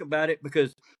didn't think about it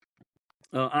because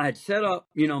I had set up,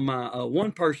 my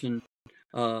one person.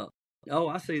 I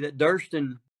see that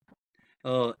Durston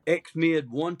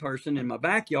X-Mid one person in my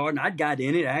backyard, and I got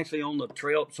in it actually on the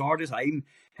trail at Sardis. I even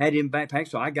had him backpack,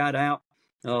 so I got out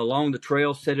along the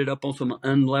trail, set it up on some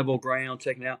unlevel ground,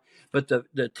 checking it out. But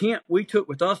the tent we took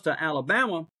with us to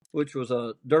Alabama, which was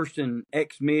a Durston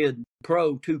X-Mid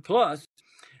Pro 2 Plus,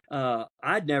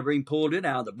 I'd never even pulled it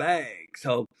out of the bag.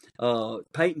 So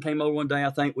Peyton came over one day. I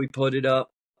think we put it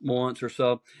up once or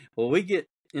so. Well, we get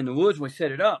in the woods and we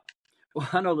set it up. Well,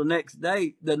 I know the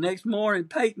next morning,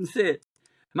 Peyton said,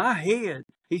 my head,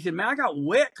 he said, man, I got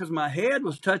wet because my head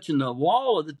was touching the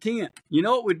wall of the tent. You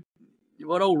know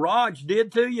what old Raj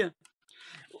did to you?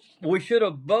 We should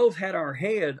have both had our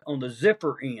head on the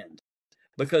zipper end,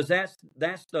 because that's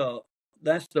the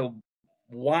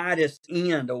widest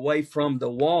end away from the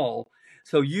wall.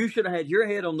 So you should have had your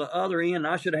head on the other end. And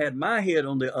I should have had my head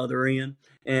on the other end,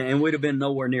 and we'd have been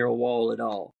nowhere near a wall at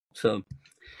all. So,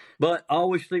 but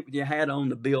always sleep with your hat on.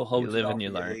 The bill holds it off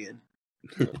your head.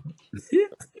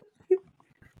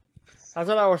 That's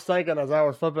what I was thinking as I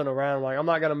was flipping around. Like, I'm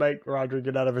not gonna make Roger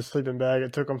get out of his sleeping bag.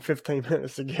 It took him 15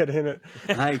 minutes to get in it.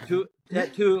 Hey,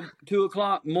 that 2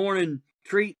 o'clock morning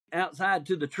treat outside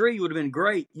to the tree would have been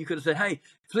great. You could have said, "Hey,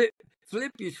 flip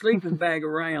your sleeping bag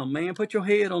around, man. Put your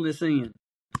head on this end."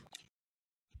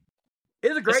 It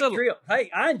was a great trip.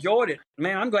 Hey, I enjoyed it,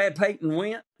 man. I'm glad Peyton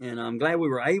went, and I'm glad we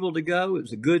were able to go. It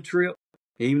was a good trip,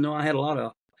 even though I had a lot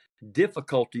of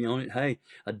difficulty on it. Hey,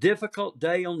 a difficult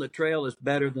day on the trail is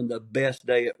better than the best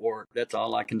day at work. That's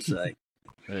all I can say.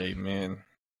 Amen.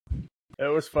 It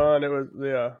was fun. It was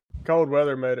cold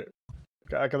weather made it,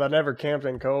 because I never camped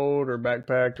in cold or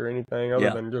backpacked or anything other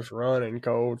than just running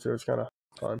cold. So it's kind of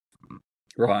fun.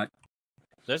 Right.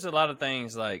 There's a lot of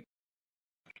things like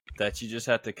that you just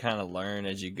have to kind of learn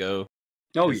as you go.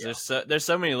 Oh yeah. There's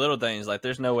so many little things. Like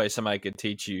there's no way somebody could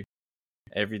teach you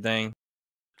everything.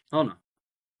 Oh no.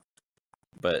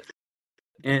 But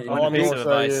all I'm piece gonna of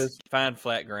say advice: is find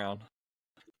flat ground.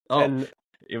 Oh. And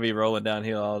You'll be rolling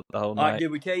downhill the whole all night. right,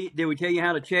 did we tell you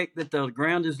how to check that the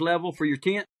ground is level for your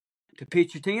tent to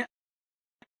pitch your tent?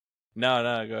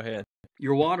 No, go ahead.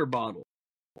 Your water bottle.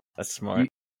 That's smart.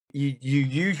 You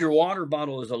use your water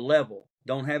bottle as a level.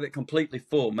 Don't have it completely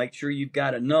full. Make sure you've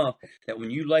got enough that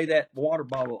when you lay that water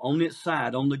bottle on its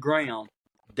side on the ground,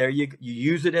 there you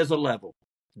use it as a level.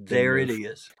 There it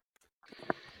is.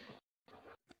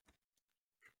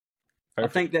 Perfect.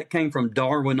 I think that came from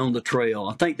Darwin on the Trail.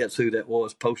 I think that's who that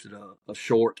was. Posted a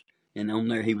short, and on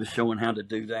there he was showing how to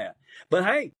do that. But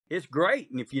hey, it's great.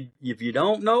 And if you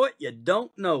don't know it, you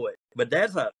don't know it. But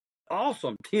that's an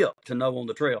awesome tip to know on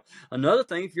the trail. Another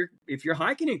thing, if you're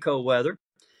hiking in cold weather,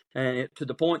 and to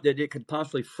the point that it could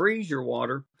possibly freeze your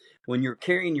water, when you're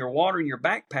carrying your water in your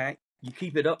backpack, you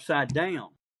keep it upside down.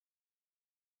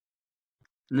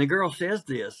 And the girl says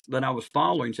this that I was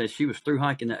following, says she was through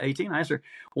hiking the 18. I asked her,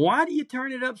 why do you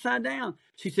turn it upside down?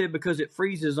 She said, because it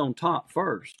freezes on top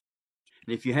first.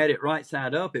 And if you had it right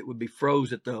side up, it would be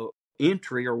froze at the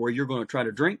entry or where you're going to try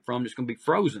to drink from. It's going to be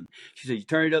frozen. She said, you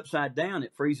turn it upside down,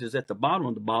 it freezes at the bottom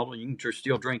of the bottle, and you can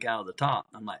still drink out of the top.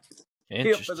 I'm like,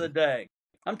 tip of the day.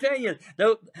 I'm telling you,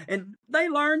 and they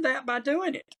learned that by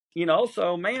doing it.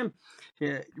 So man,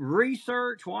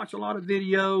 research, watch a lot of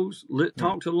videos,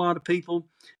 talk to a lot of people,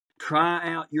 try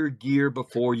out your gear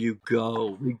before you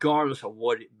go, regardless of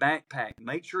what backpack.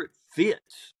 Make sure it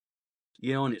fits,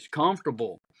 and it's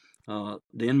comfortable.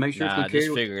 Then make sure it's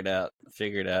just figure it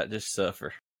out. Just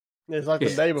suffer. It's like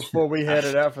the day before we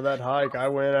headed out for that hike. I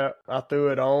went out, I threw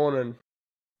it on, and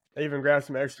even grabbed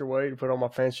some extra weight to put on my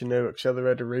fancy new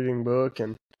accelerated reading book,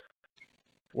 and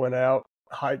went out,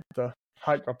 hiked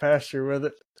my pasture with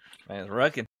it. Man, it's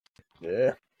rucking.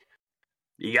 Yeah.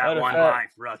 You got one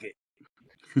life, ruck it.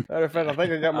 Matter of fact, I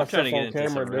think I got myself on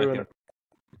camera doing it.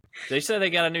 They said they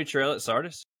got a new trail at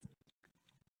Sardis.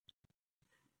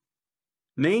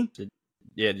 Me? Did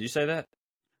you say that?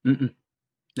 Mm-mm.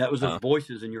 That was the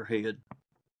voices in your head.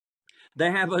 They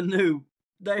have a new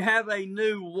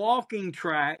walking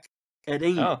track at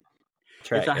Enid.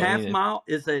 It's a half mile.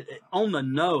 It's on the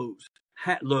nose.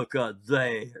 Look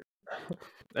there.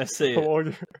 Let's see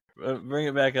it. Bring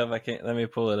it back up. I can't. Let me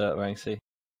pull it up. I can see.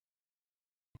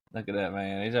 Look at that,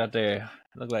 man. He's out there.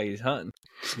 Look like he's hunting.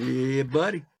 Yeah,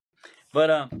 buddy.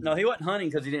 But no, he wasn't hunting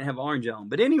because he didn't have orange on.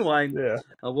 But anyway,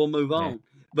 we'll move on.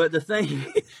 But the thing,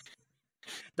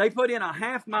 they put in a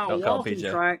half-mile walking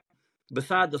track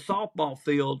beside the softball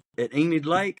field at Enid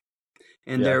Lake,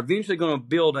 and they're eventually going to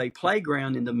build a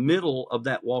playground in the middle of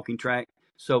that walking track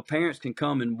so parents can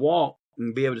come and walk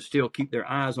and be able to still keep their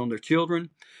eyes on their children.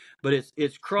 But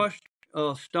it's crushed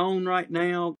stone right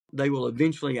now. They will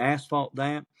eventually asphalt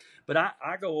that. But I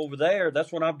go over there.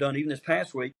 That's what I've done even this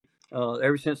past week.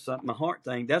 Ever since my heart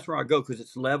thing, that's where I go because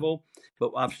it's level.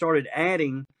 But I've started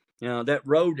adding that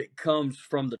road that comes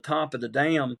from the top of the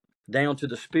dam down to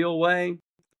the spillway.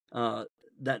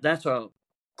 That's a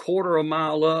quarter of a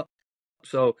mile up.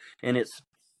 So, and it's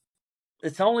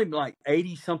only like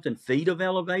 80 something feet of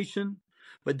elevation,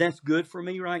 but that's good for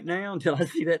me right now until I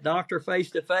see that doctor face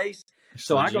to face.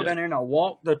 So I go down there and I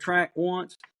walk the track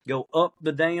once, go up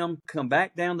the dam, come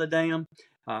back down the dam.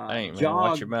 Man,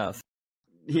 watch your mouth.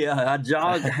 Yeah, I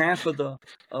jogged half of the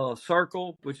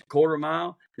circle, which is a quarter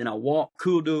mile. Then I walk,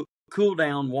 cool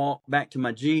down, walk back to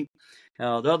my Jeep. The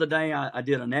other day I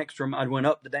did an extra. I went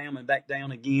up the dam and back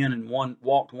down again, and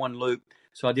walked one loop.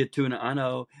 So I did two. And I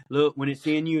know, look, when it's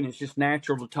in you and it's just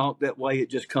natural to talk that way, it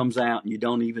just comes out and you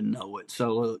don't even know it.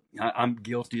 So look, I'm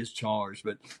guilty as charged,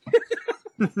 but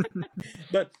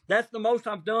but that's the most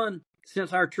I've done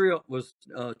since our trip was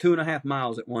 2.5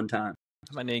 miles at one time.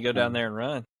 I might need to go down there and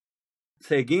run.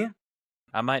 Say again?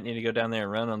 I might need to go down there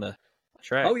and run on the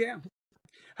track. Oh, yeah.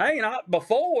 Hey, and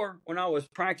before, when I was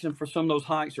practicing for some of those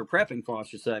hikes, or prepping for, I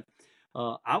should say,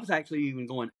 I was actually even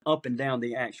going up and down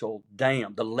the actual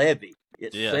dam, the levee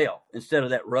itself, instead of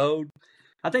that road.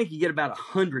 I think you get about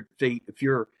 100 feet if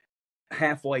you're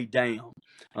halfway down,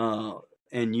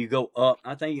 and you go up.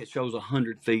 I think it shows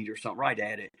 100 feet or something right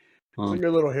at it. Like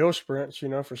your little hill sprints,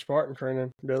 for Spartan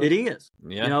training. It is.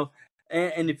 Yeah.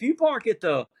 And if you park at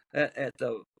the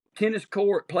tennis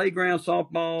court, playground,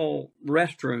 softball,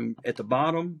 restroom at the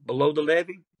bottom below the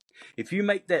levee, if you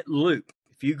make that loop,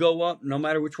 if you go up, no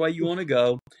matter which way you want to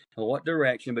go or what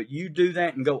direction, but you do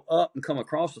that and go up and come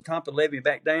across the top of the levee and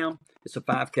back down, it's a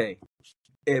 5K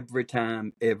every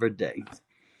time, every day.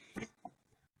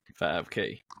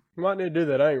 5K. We might need to do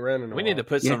that. I ain't running. We need to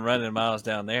put some running miles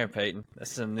down there, Peyton.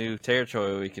 That's some new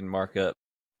territory we can mark up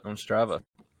on Strava.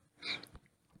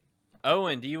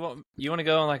 Owen, do you want to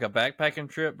go on like a backpacking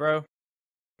trip, bro?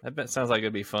 That sounds like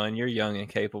it'd be fun. You're young and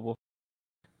capable.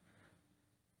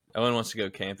 Owen wants to go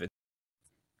camping.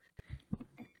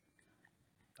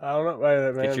 I don't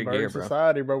know, man. Get your Bird gear, bro.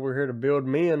 Society, bro. We're here to build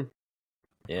men.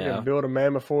 Yeah. We're gonna build a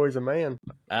man before he's a man.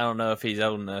 I don't know if he's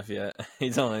old enough yet.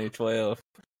 He's only 12.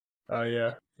 Oh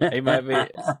yeah. He might be.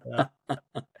 Yeah.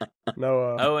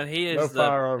 No. Oh, and he is he's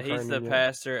the yet.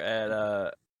 pastor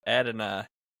at Adonai.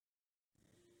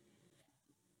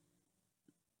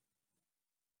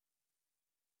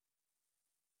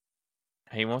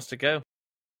 He wants to go.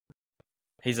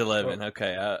 He's 11.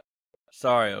 Okay.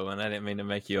 Sorry, Owen. I didn't mean to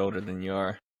make you older than you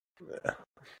are. Yeah.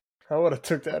 I would have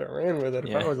took that and ran with it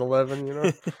if I was 11. You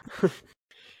know.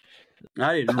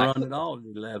 I didn't run at all at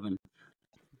 11.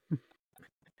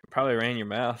 Probably ran your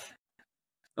mouth.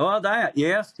 Oh, that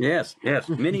yes,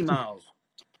 many miles.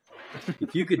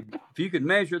 If you could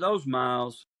measure those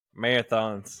miles,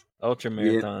 marathons, ultra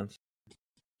marathons.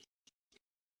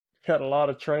 Had a lot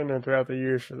of training throughout the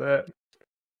years for that.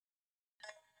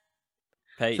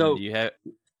 Peyton, so, do you have?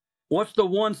 What's the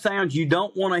one sound you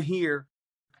don't want to hear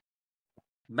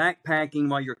backpacking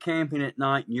while you're camping at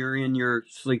night and you're in your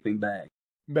sleeping bag?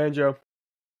 Banjo.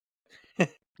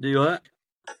 Do what?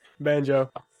 Banjo.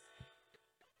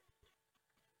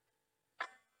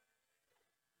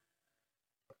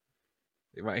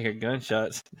 You might hear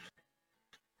gunshots.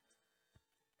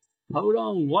 Hold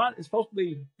on. What? It's supposed to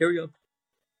be. Here we go.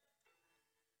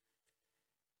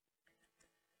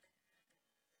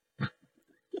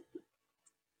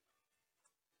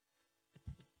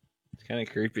 It's kind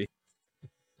of creepy.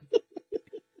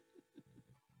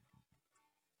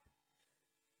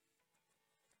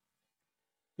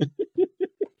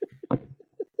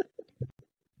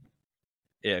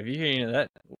 Yeah, if you hear any of that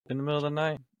in the middle of the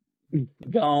night,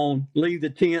 gone. Leave the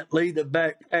tent, leave the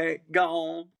backpack,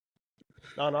 gone.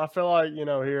 No, I feel like,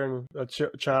 hearing a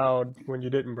child when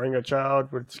you didn't bring a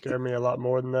child would scare me a lot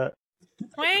more than that.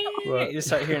 But, you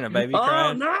start hearing a baby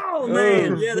crying. Oh, no,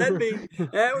 man. Yeah, that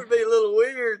would be a little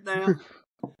weird now.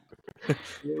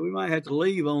 Yeah, we might have to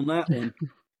leave on that one.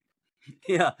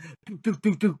 Yeah.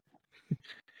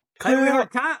 Hey,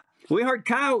 we heard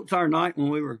coyotes our night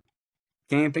when we were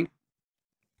camping.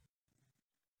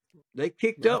 They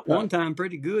kicked up one time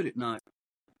pretty good at night.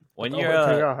 When you're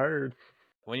I heard.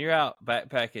 When you're out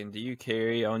backpacking, do you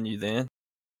carry on you then?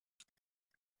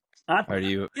 Or do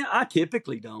you? Yeah, I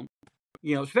typically don't.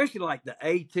 Especially like the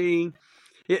AT.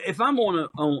 If I'm on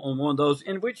one of those,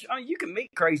 in which you can meet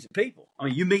crazy people. I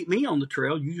mean, you meet me on the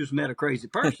trail, you just met a crazy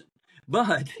person.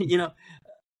 But the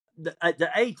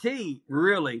AT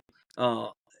really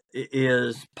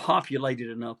is populated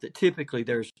enough that typically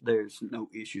there's no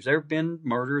issues. There have been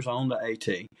murders on the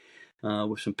AT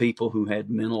with some people who had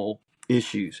mental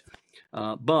issues,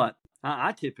 but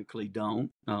I typically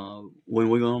don't. When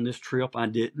we went on this trip, I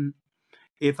didn't.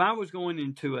 If I was going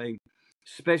into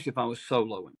especially if I was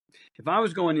soloing, if I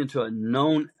was going into a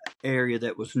known area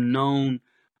that was known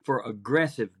for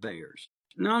aggressive bears,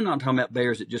 no, I'm not talking about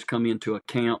bears that just come into a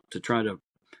camp to try to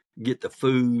get the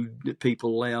food that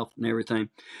people left and everything,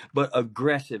 but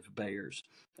aggressive bears,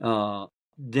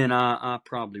 then I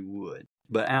probably would.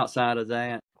 But outside of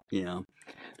that, the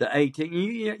AT,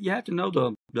 you have to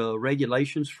know the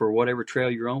regulations for whatever trail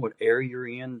you're on, what area you're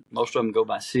in. Most of them go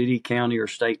by city, county, or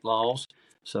state laws.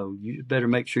 So you better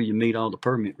make sure you meet all the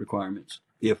permit requirements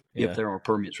if there are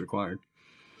permits required.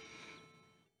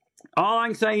 All I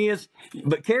can say is,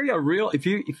 but carry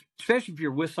especially if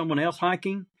you're with someone else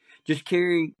hiking, just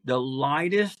carry the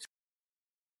lightest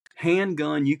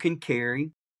handgun you can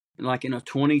carry, like in a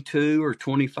 22 or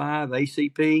 25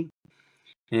 ACP.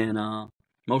 And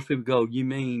most people go,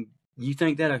 you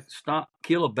think that'll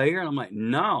kill a bear? And I'm like,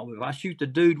 no, if I shoot the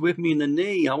dude with me in the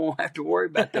knee, I won't have to worry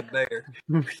about the bear.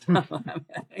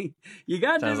 You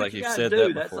got to do what you got to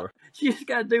do. You just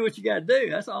got to do what you got to do.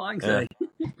 That's all I can say.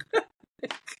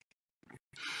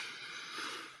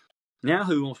 Now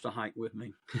who wants to hike with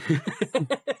me?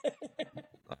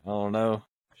 I don't know.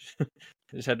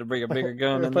 Just had to bring a bigger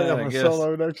gun than that, I guess.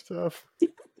 Solo next stuff.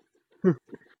 I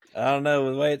don't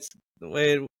know.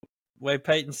 The way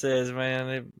Peyton says,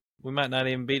 man, we might not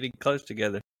even be close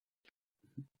together.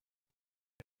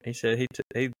 He said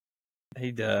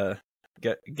he'd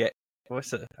get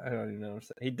what's it? I don't even know.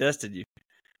 He dusted you.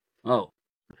 Oh,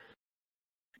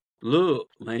 look,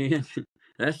 man,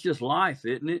 that's just life,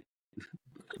 isn't it?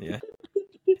 Yeah.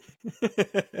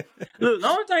 Look, the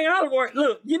only thing I worry.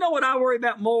 Look, you know what I worry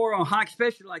about more on hike,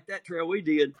 especially like that trail we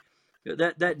did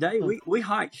that day. We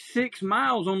hiked 6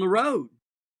 miles on the road.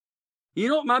 You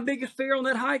know what my biggest fear on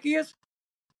that hike is?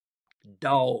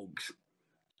 Dogs.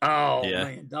 Oh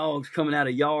man, dogs coming out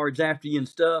of yards after you and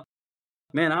stuff.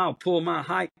 Man, I'll pull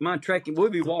my trekking. We'll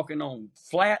be walking on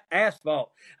flat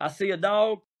asphalt. I see a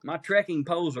dog, my trekking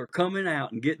poles are coming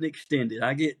out and getting extended.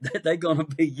 They're going to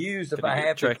be used if I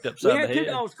have to. We had 2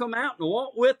 dogs come out and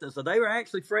walk with us, so they were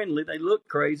actually friendly. They looked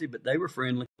crazy, but they were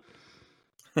friendly.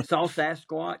 Saw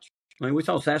Sasquatch. I mean, we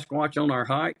saw Sasquatch on our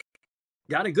hike.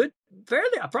 Got a good,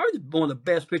 probably one of the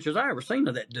best pictures I ever seen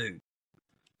of that dude.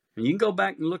 And you can go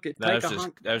back and look at that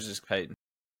was just Peyton.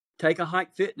 Take a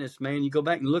Hike Fitness, man. You go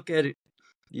back and look at it,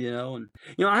 and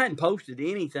I hadn't posted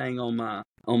anything on my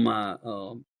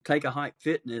Take a Hike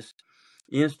Fitness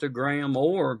Instagram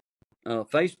or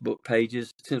Facebook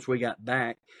pages since we got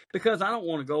back, because I don't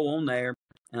want to go on there.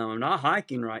 I'm not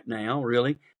hiking right now,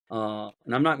 really, and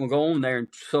I'm not going to go on there and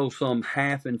show some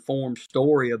half-informed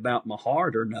story about my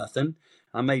heart or nothing.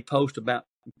 I may post about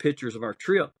pictures of our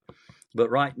trip. But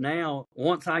right now,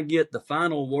 once I get the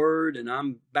final word and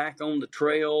I'm back on the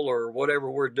trail or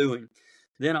whatever we're doing,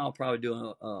 then I'll probably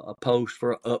do a post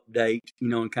for an update,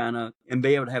 and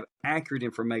be able to have accurate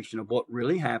information of what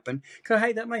really happened. Because,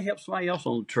 hey, that may help somebody else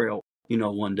on the trail,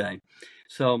 one day.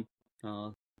 So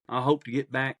I hope to get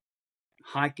back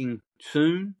hiking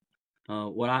soon.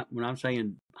 When I'm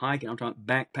saying hiking, I'm talking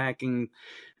backpacking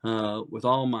with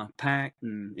all my pack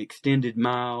and extended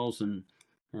miles, and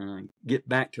get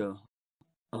back to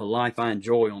a life I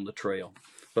enjoy on the trail.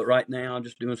 But right now, I'm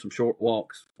just doing some short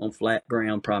walks on flat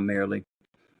ground primarily.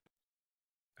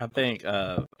 I think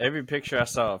every picture I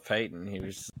saw of Peyton,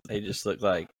 he just looked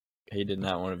like he did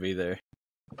not want to be there.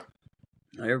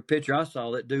 Every picture I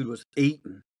saw, that dude was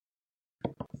eating.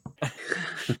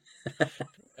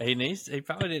 He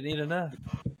probably didn't eat enough.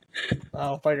 I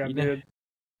don't think I did.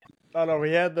 I know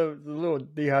we had the little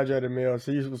dehydrated meals.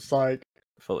 He was like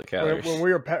full of calories. When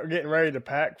we were getting ready to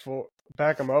pack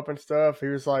them up and stuff, he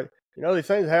was like, these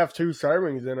things have 2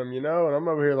 servings in them, and I'm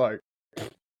over here like,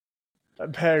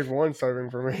 that bag's 1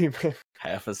 serving for me, man.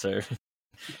 Half a serving.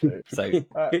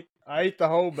 I ate the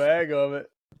whole bag of it,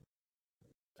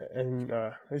 and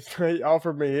he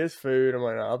offered me his food. I'm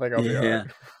like, I think I'll be all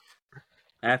right.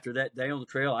 After that day on the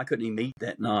trail, I couldn't even eat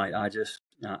that night.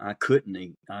 I couldn't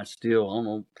eat. I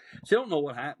still don't know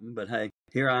what happened, but hey,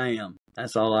 here I am.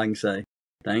 That's all I can say.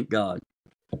 Thank God.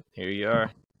 Here you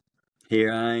are.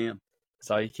 Here I am.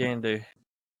 That's all you can do.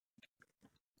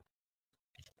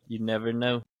 You never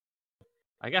know.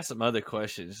 I got some other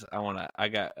questions I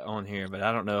got on here, but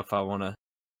I don't know if I want to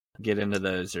get into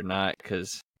those or not,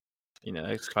 because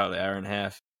it's probably an hour and a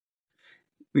half.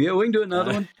 Yeah, we can do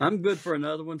another one. I'm good for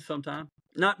another one sometime.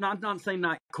 Not saying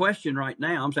that question right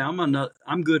now. I'm saying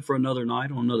I'm good for another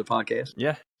night on another podcast.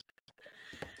 Yeah.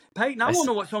 Peyton, I want to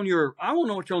know what's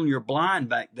on your blind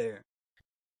back there.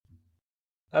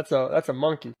 That's a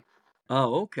monkey.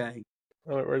 Oh, okay.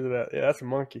 Oh, where's it at? Yeah, that's a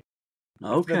monkey.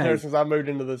 Okay. It's been there since I moved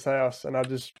into this house, and I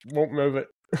just won't move it.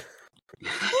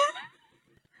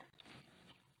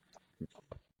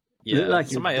 Yeah, like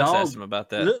somebody else asked him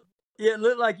about that. It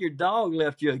looked like your dog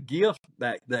left you a gift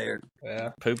back there.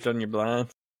 Yeah. Pooped on your blind.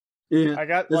 Yeah. I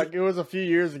got, it was a few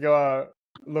years ago, I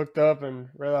looked up and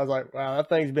realized, like, wow, that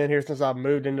thing's been here since I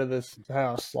moved into this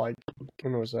house. Like,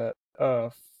 when was that?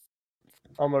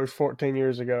 Almost 14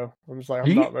 years ago. I'm just like,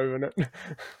 I'm not moving it.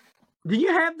 Do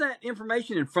you have that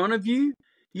information in front of you?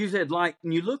 You said, like,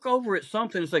 when you look over at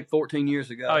something, it's like 14 years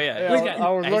ago. Oh, yeah.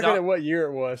 I was looking at what year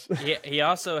it was. He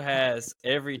also has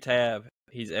every tab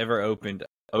he's ever open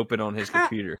on his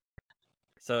computer.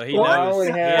 So he knows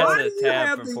he has a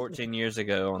tab from 14 years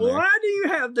ago on there. Why do you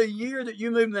have the year that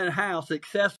you moved in that house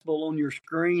accessible on your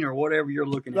screen or whatever you're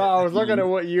looking at? No, I was looking at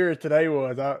what year today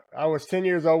was. I was 10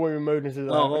 years old when we moved into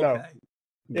the house. Okay.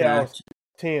 No. Yeah, I was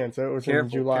 10, so it was in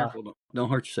July. Careful. Don't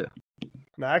hurt yourself.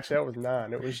 No, actually, I was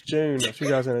 9. It was June of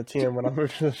 2010 when I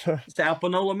moved to the house.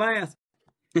 Sapanola math.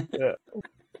 Yeah.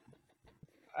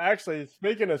 Actually,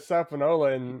 speaking of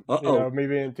Sapanola and me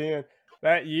being 10,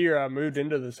 that year I moved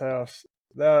into this house.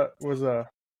 That was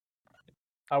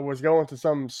I was going to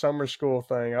some summer school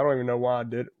thing. I don't even know why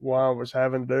I was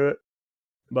having to do it.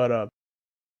 But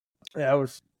yeah,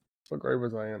 what grade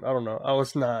was I in? I don't know. I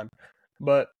was 9.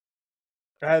 But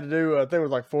I had to do, I think it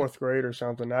was like 4th grade or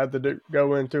something. I had to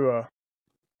go into a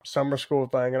summer school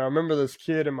thing. And I remember this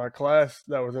kid in my class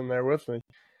that was in there with me.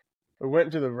 we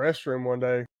went to the restroom one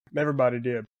day. Everybody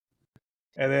did.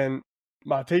 And then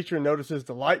my teacher notices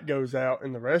the light goes out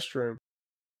in the restroom.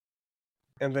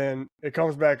 And then it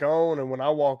comes back on. And when I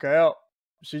walk out,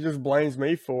 she just blames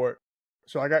me for it.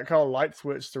 So I got called light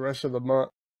switch the rest of the month.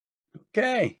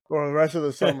 Okay. Or the rest of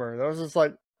the summer. That was just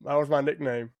like, that was my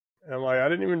nickname. And I'm like, I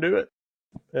didn't even do it.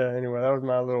 Yeah, anyway, that was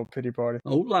my little pity party.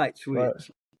 Oh, light switch. But,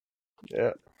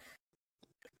 yeah.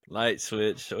 Light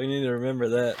switch. We need to remember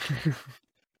that.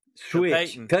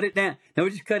 Switch. Cut it down. No,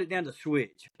 we just cut it down to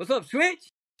switch. What's up, switch?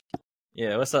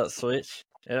 Yeah, what's up, switch?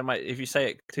 It might, if you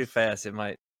say it too fast, it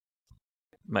might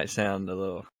sound a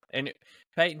little. And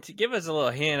Peyton, to give us a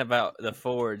little hint about the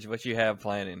forge, what you have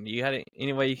planning. Do you have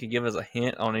any way you could give us a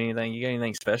hint on anything? You got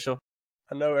anything special?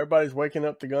 I know everybody's waking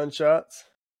up to gunshots.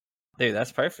 Dude,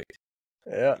 that's perfect.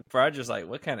 Yeah. Roger's like,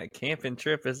 what kind of camping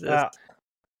trip is this?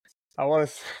 I want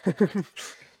to.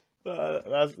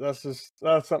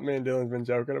 That's something me and Dylan's been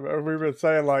joking about. We've been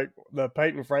saying like the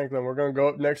Peyton Franklin. We're going to go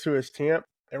up next to his tent,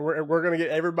 and we're going to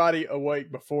get everybody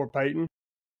awake before Peyton,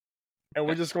 and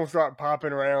we're just going to start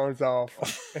popping rounds off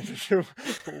and just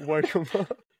wake them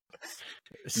up.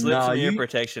 Slip some ear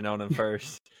protection on him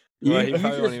first. Well, he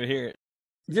probably won't even hear it.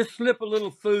 Just slip a little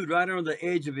food right on the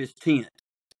edge of his tent.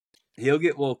 He'll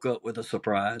get woke up with a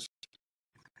surprise.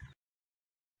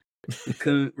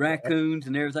 Raccoons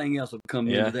and everything else will come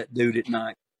into that dude at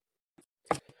night.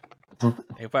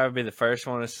 He'll probably be the first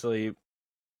one to sleep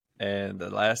and the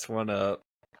last one up.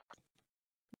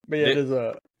 But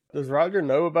yeah, does Roger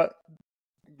know about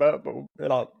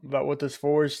what this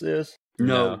forest is?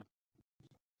 No.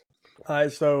 All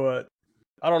right, so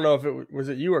I don't know if it was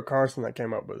you or Carson that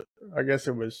came up with it. I guess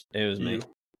it was me.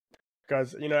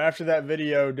 Because after that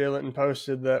video Dylan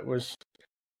posted that was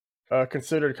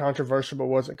considered controversial but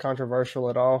wasn't controversial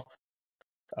at all.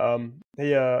 Him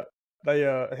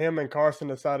and Carson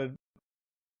decided.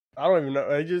 I don't even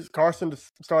know. Carson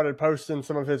started posting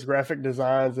some of his graphic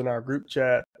designs in our group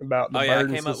chat about the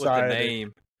Burden I came Society. up with the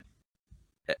name.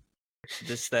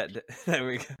 Just that. There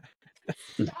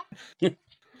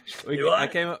we go. I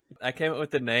came up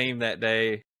with the name that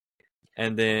day,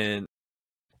 and then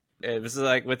it was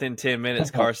like within 10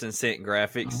 minutes, Carson sent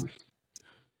graphics.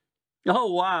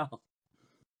 Oh wow!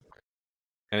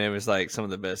 And it was like some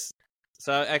of the best.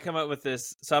 So I come up with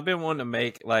this. So I've been wanting to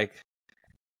make like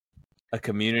a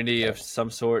community of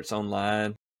some sorts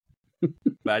online,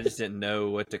 but I just didn't know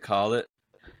what to call it.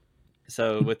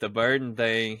 So with the burden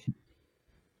thing,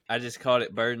 I just called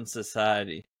it Burden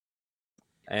Society,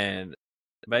 and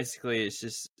basically it's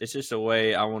just a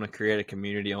way I want to create a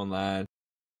community online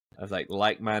of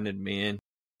like-minded men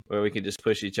where we can just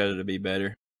push each other to be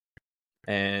better.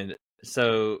 And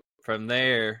so from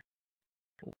there,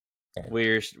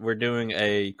 we're doing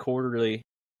a quarterly.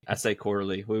 I say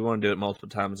quarterly. We want to do it multiple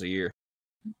times a year,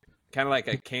 kind of like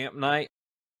a camp night.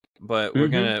 But we're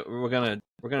gonna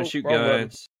shoot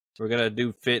guns. We're gonna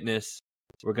do fitness.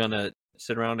 We're gonna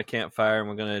sit around the campfire, and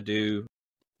we're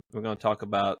gonna talk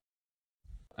about.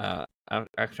 I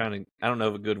don't know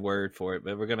of a good word for it,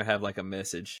 but we're gonna have like a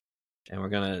message, and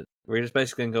we're just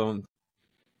basically going.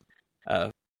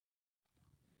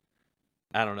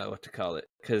 I don't know what to call it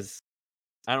because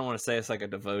I don't want to say it's like a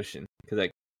devotion because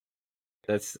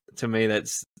that's to me that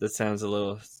sounds a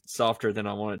little softer than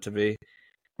I want it to be.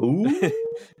 Ooh,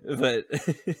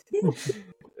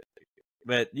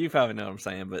 but you probably know what I'm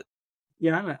saying. But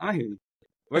yeah, I hear you.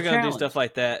 We're gonna do stuff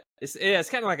like that. It's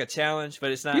kind of like a challenge,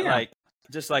 but it's not like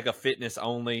just like a fitness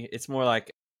only. It's more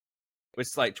like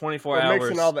it's like 24 hours.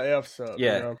 Mixing all the F's up.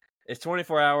 Yeah, it's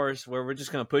 24 hours where we're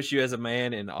just gonna push you as a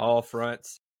man in all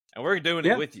fronts. And we're doing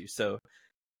it with you, so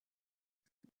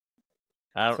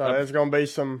there's gonna be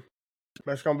some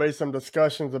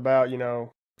discussions about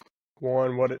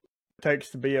one, what it takes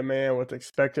to be a man, what's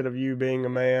expected of you being a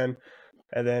man,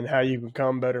 and then how you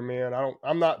become better men.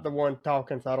 I'm not the one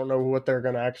talking, so I don't know what they're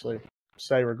gonna actually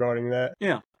say regarding that.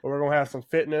 Yeah, but we're gonna have some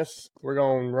fitness. We're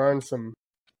gonna run some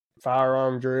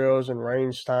firearm drills and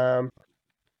range time.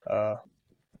 We're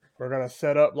gonna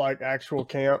set up like actual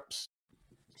camps.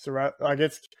 So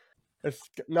it's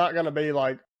not going to be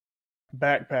like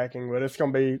backpacking, but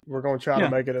we're going to try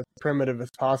to make it as primitive as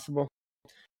possible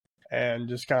and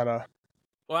just kind of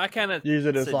I kind of use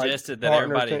it as suggested that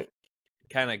everybody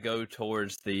kind of go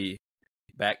towards the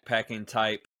backpacking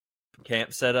type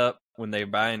camp setup when they're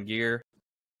buying gear,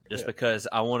 just because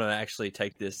I want to actually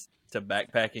take this to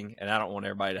backpacking and I don't want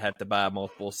everybody to have to buy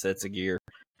multiple sets of gear.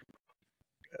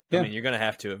 I mean, you're going to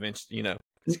have to eventually,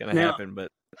 it's going to happen, but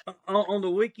on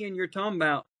the weekend you're talking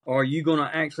about, are you going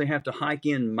to actually have to hike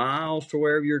in miles to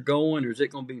wherever you're going, or is it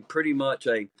going to be pretty much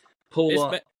a pull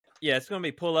up? Yeah, it's going to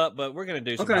be pull up, but we're going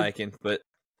to do some hiking. But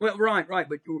Well, right,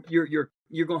 but you're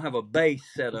going to have a base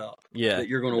set up that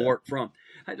you're going to work from.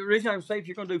 The reason I say if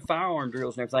you're going to do firearm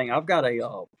drills and everything, I've got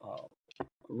a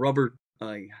rubber,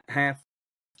 half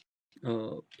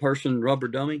person rubber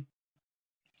dummy.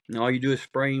 And all you do is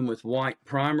spray him with white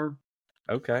primer.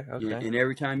 Okay. And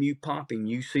every time you pop him,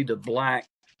 you see the black.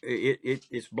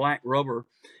 It's black rubber,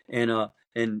 and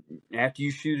after you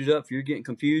shoot it up, if you're getting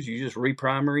confused, you just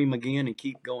reprimer him again and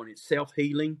keep going. It's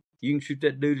self-healing. You can shoot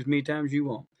that dude as many times as you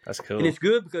want. That's cool. And it's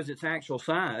good because it's actual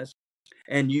size,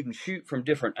 and you can shoot from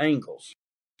different angles.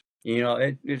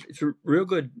 It's a real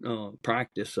good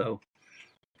practice. So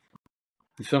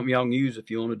it's something y'all can use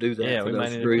if you want to do that. Yeah, we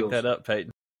might need to pick that up,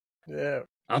 Peyton. Yeah.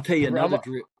 I'll tell you another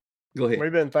drill. Go ahead.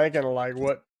 We've been thinking of like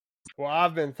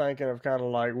I've been thinking of kind of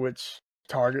like which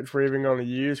targets we're even going to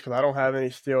use because I don't have any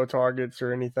steel targets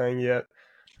or anything yet.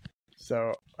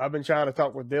 So I've been trying to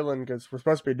talk with Dylan because we're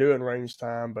supposed to be doing range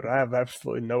time, but I have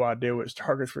absolutely no idea which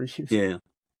targets we're using. Yeah.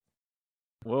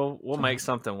 We'll make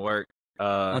something work.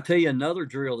 I'll tell you another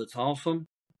drill that's awesome,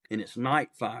 and it's night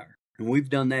fire. And we've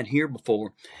done that here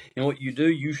before. And what you do,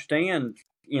 you stand,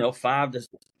 5 to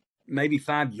maybe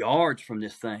 5 yards from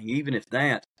this thing, even if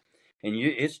that, and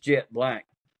it's jet black,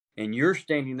 and you're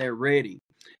standing there ready,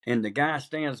 and the guy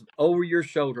stands over your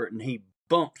shoulder, and he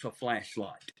bumps a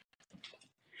flashlight.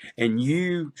 And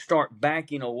you start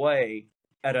backing away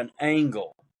at an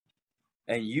angle,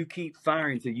 and you keep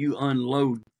firing till you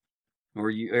unload,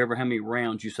 or how many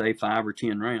rounds you say, 5 or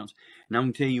 10 rounds. And I'm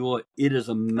going to tell you what, it is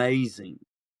amazing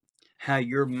how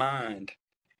your mind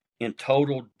in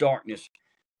total darkness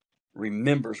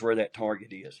remembers where that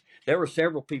target is. There were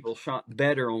several people shot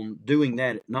better on doing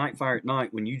that at night fire at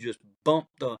night when you just bump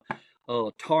the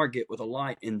target with a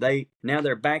light, and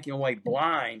they're backing away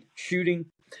blind shooting.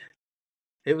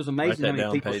 It was amazing how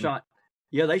many people shot.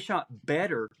 Yeah, they shot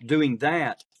better doing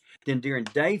that than during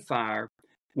day fire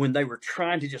when they were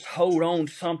trying to just hold on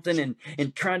something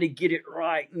and trying to get it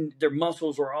right, and their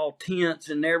muscles were all tense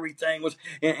and everything was,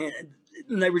 and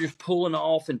they were just pulling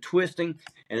off and twisting.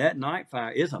 And that night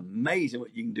fire is amazing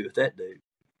what you can do with that dude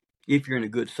if you're in a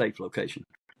good, safe location.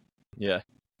 Yeah.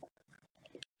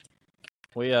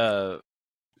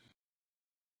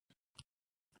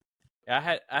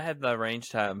 I had the range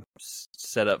time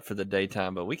set up for the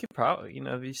daytime, but we could probably,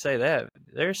 if you say that,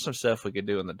 there's some stuff we could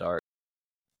do in the dark.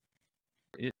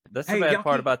 That's the bad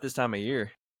part about this time of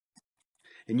year.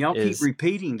 And y'all keep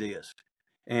repeating this,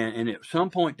 and at some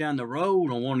point down the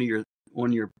road on one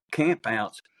of your camp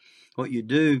outs, what you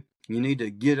do, you need to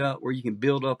get up where you can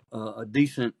build up a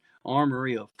decent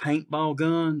armory of paintball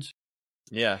guns.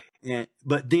 Yeah.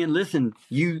 But then listen,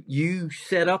 you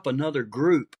set up another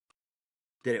group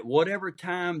that at whatever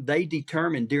time they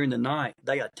determine during the night,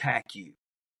 they attack you.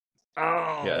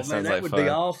 Oh, yeah, man, that would be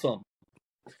awesome.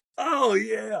 Oh,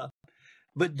 yeah.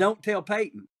 But don't tell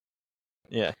Peyton.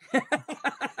 Yeah. Hey,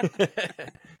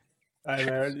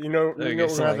 man, you know what we're going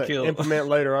to have to implement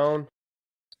later on?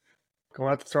 Going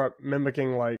to have to start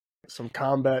mimicking, like, some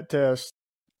combat tests,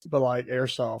 but, like,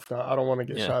 airsoft. I don't want to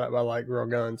get shot at by, like, real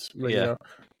guns. But,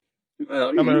 well,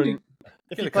 I mean,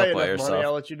 if you pay enough money,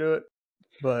 I'll let you do it.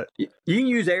 But you can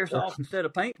use airsoft instead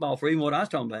of paintball for even what I was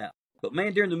talking about. But,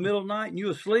 man, during the middle of the night and you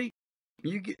asleep,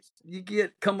 you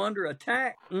get come under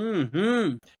attack.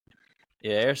 Mm-hmm.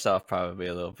 Yeah, airsoft probably be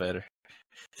a little better.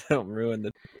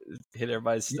 Don't hit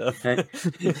everybody's stuff.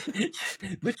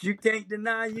 But you can't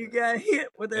deny you got hit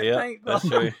with that paintball. That's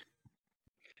true.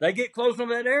 They get close on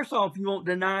that airsoft, you won't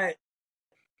deny it.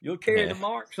 You'll carry the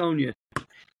marks on you.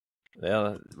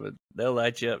 They'll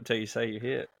light you up until you say you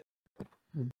hit.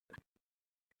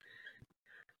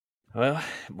 Well,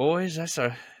 boys, that's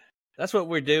what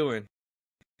we're doing.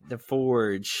 The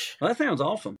Forge. Well, that sounds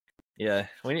awesome. Yeah,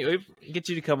 we get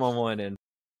you to come on one, and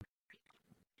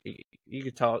you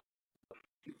could talk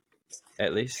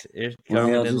at least.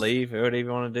 Come and then leave, or whatever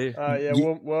you want to do. Yeah,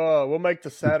 we'll make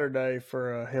the Saturday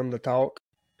for him to talk.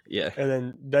 Yeah, and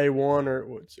then day one or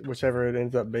whichever it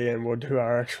ends up being, we'll do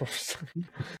our actual stuff.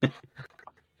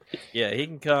 Yeah, he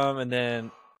can come, and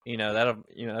then that'll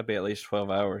be at least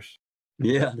 12 hours.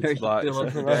 Yeah, there's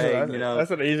that's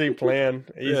an easy plan,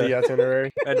 easy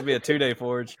itinerary. Had to be a 2-day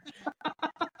Forge.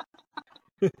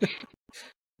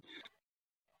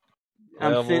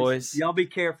 Well, boys, y'all be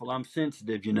careful. I'm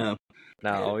sensitive, No,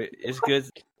 it's good.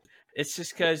 It's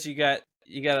just because you got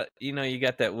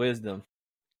that wisdom.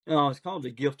 Oh, it's called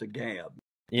the gift of gab.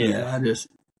 Yeah,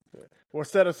 we'll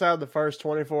set aside the first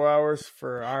 24 hours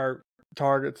for our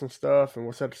targets and stuff, and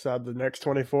we'll set aside the next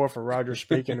 24 for Roger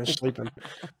speaking and sleeping.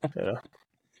 Yeah,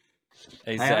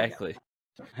 exactly.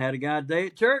 Had a guy today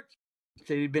at church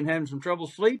said he'd been having some trouble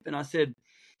sleeping. I said,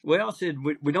 well, I said,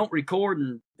 we don't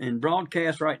record and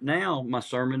broadcast right now my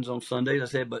sermons on Sundays. I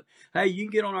said, but hey, you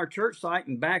can get on our church site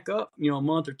and back up, a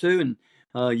month or two, and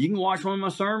you can watch one of my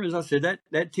sermons. I said,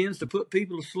 that tends to put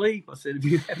people to sleep. I said, if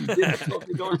you're having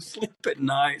difficulty going to sleep at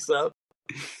night, so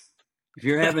if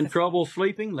you're having trouble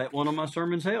sleeping, let one of my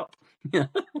sermons help.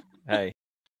 Hey,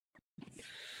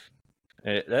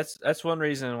 that's one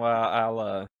reason why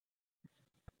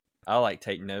I like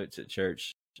take notes at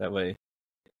church. That way,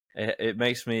 it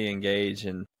makes me engage,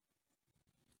 and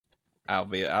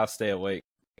I'll stay awake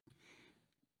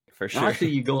for sure. I see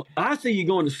you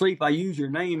going to sleep. I use your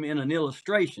name in an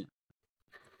illustration.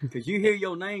 Because you hear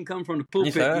your name come from the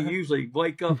pulpit, you usually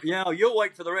wake up. Yeah, you'll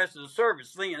wait for the rest of the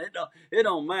service. Then it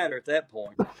don't matter at that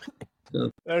point. So.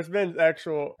 There's been a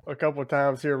couple of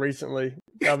times here recently.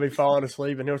 I'll be falling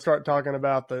asleep, and he'll start talking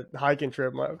about the hiking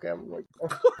trip. I'm like, okay, I'm like,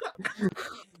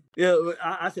 yeah.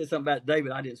 I said something about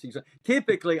David. I didn't see something.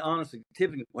 Typically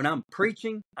when I'm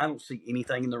preaching, I don't see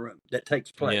anything in the room that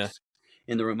takes place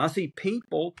in the room. I see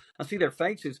people, I see their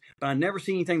faces, but I never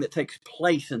see anything that takes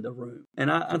place in the room.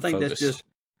 And I think that's just.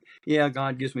 Yeah,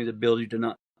 God gives me the ability to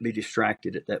not be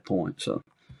distracted at that point. So,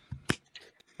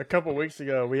 a couple of weeks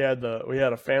ago, we had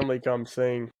a family come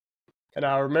sing, and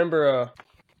I remember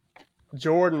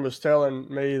Jordan was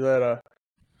telling me that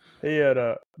he had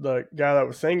the guy that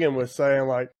was singing was saying,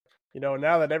 like,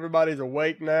 now that everybody's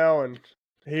awake now and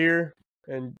here,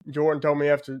 and Jordan told me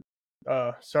after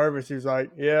service, he's like,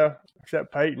 yeah,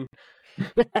 except Peyton.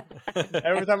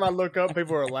 Every time I look up,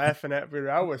 people are laughing at me.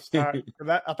 I was tired.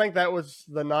 I think that was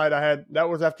the night I had. That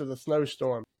was after the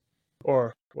snowstorm,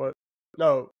 or what?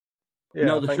 No,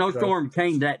 the snowstorm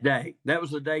came that day. That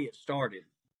was the day it started,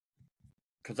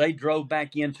 because they drove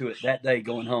back into it that day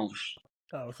going home.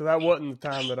 Oh, so that wasn't the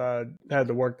time that I had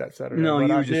to work that Saturday. No,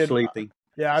 you were just sleeping.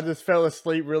 Yeah, I just fell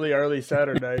asleep really early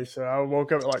Saturday, so I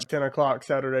woke up at like 10 o'clock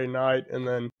Saturday night, and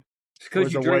then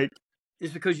was awake.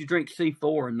 It's because you drink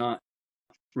C4 and not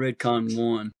Redcon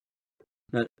 1.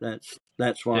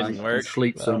 That's why I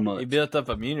sleep so much. You built up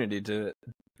immunity to it.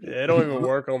 Yeah, it don't even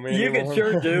work on me anymore. You can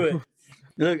sure do it.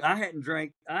 Look, I hadn't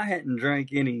drank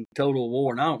any Total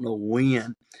War, and I don't know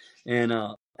when. And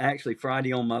actually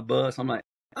Friday on my bus, I'm like,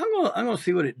 I'm gonna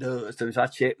see what it does. So I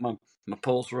checked my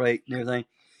pulse rate and everything.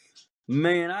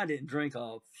 Man, I didn't drink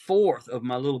a fourth of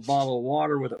my little bottle of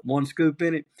water with one scoop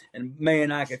in it, and man,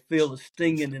 I could feel the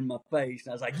stinging in my face.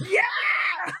 And I was like, yeah.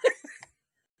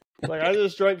 Like, I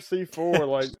just drank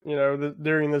C4,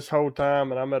 during this whole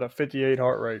time, and I'm at a 58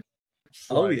 heart rate.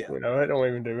 It don't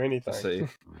even do anything. Let's see.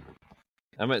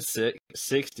 I'm at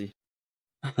 60.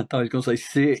 I thought he was going to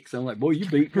say 6. I'm like, boy, you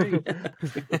beat me.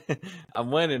 I'm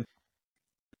winning.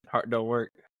 Heart don't work.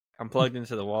 I'm plugged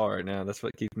into the wall right now. That's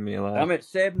what keeping me alive. I'm at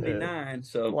 79,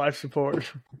 so. Life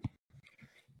support.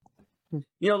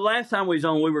 Last time we was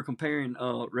on, we were comparing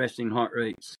resting heart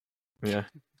rates. Yeah.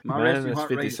 My resting heart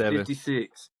rate is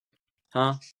 56.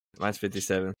 Huh? Mine's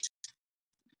 57.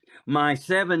 My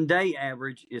 7-day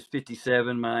average is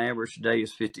 57. My average day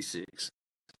is 56.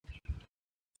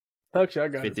 Actually, I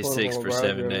got 56 for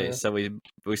 7 days. So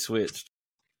we switched.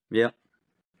 Yep.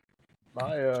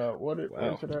 When's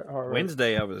that heart rate?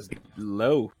 Wednesday I was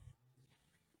low.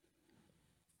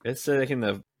 It's like in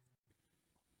the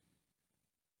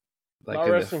my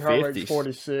resting heart rate's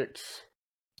 46.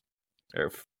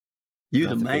 Or you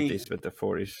the man, 50s, but the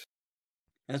 40s.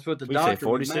 That's what the doctor,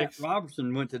 Matt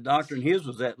Robertson, went to the doctor, and his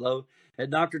was that low.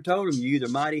 That doctor told him, you're either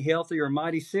mighty healthy or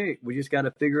mighty sick. We just got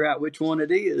to figure out which one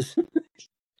it is.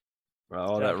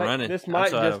 All that running. This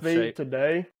might just be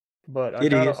today, but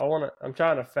I'm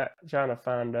trying to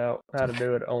find out how to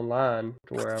do it online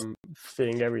to where I'm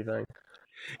seeing everything.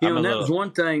 And that was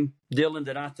one thing, Dylan,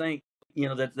 that I think,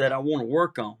 that I want to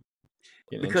work on.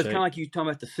 Because kind of like you talking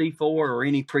about the C4 or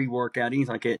any pre-workout, anything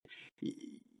like that,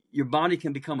 your body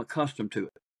can become accustomed to it.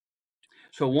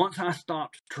 So once I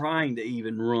stopped trying to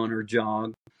even run or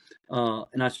jog,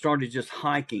 and I started just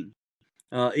hiking,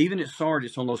 even at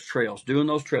Sardis on those trails, doing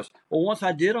those trails. Well, once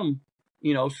I did them,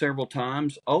 several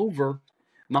times over,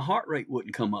 my heart rate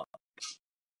wouldn't come up.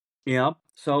 Yeah.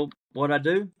 So what I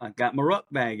do, I got my ruck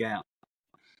bag out.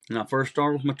 And I first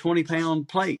started with my 20-pound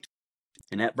plate,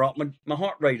 and that brought my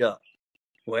heart rate up.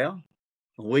 Well,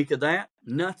 a week of that,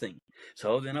 nothing.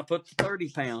 So then I put the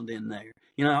 30-pound in there.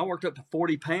 I worked up to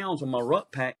 40 pounds on my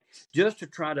ruck pack just to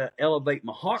try to elevate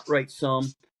my heart rate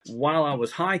some while I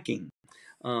was hiking.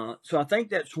 So I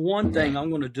think that's one thing I'm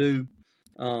going to do,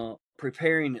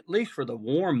 preparing at least for the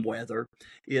warm weather,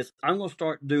 is I'm going to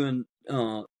start doing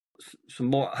some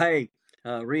more. Hey,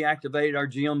 reactivated our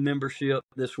gym membership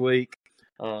this week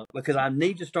because I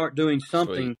need to start doing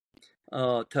something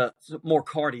to more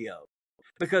cardio.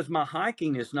 because my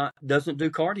hiking doesn't do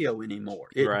cardio anymore.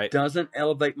 It doesn't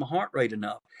elevate my heart rate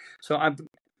enough. So I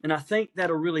think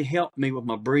that'll really help me with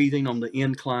my breathing on the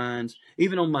inclines,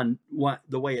 even on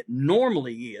the way it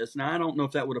normally is. Now I don't know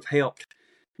if that would have helped,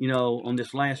 on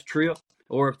this last trip,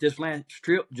 or if this last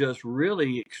trip just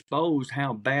really exposed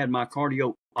how bad my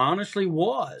cardio honestly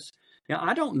was. Now,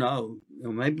 I don't know.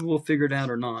 Maybe we'll figure it out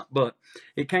or not. But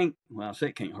it can't. Well, I say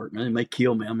it can't hurt me. It may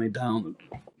kill me. I may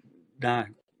die.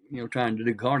 Trying to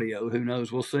do cardio. Who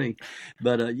knows? We'll see.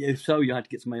 But if so, you'll have to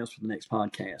get somebody else for the next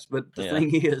podcast. But the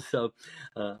thing is,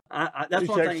 that's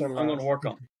one thing I'm going to work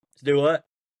on. Do what?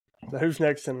 Who's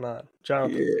next in line?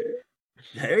 Jonathan.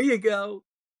 Yeah. There you go.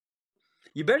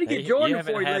 You better get Jordan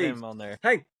before he leaves. Him on there.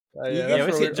 Hey,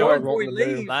 let's get Jordan before he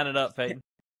leaves. Line it up, Peyton.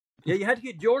 Yeah, you have to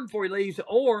get Jordan before he leaves,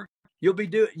 or you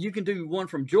can do one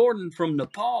from Jordan from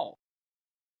Nepal.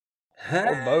 Hey,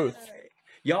 or both.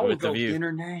 Y'all will go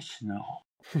international.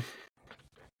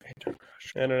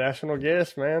 International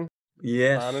guest, man.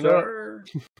 Yes, sir.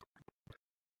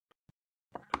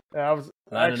 I was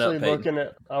actually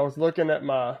looking at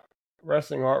my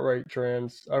resting heart rate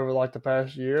trends over like the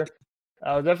past year.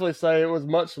 I would definitely say it was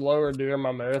much lower during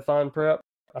my marathon prep.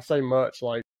 I say much,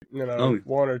 like, 1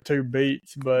 or 2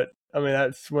 beats, but I mean,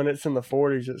 that's when it's in the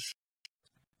 40s.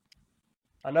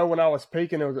 I know when I was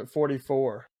peaking, it was at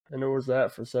 44, and it was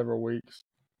that for several weeks.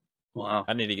 Wow.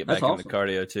 I need to get back into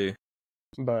cardio too.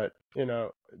 But,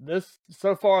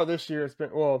 so far this year,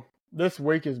 this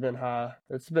week has been high.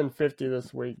 It's been 50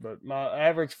 this week, but my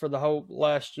average for the whole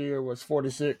last year was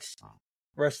 46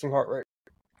 resting heart rate.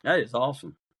 That is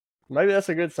awesome. Maybe that's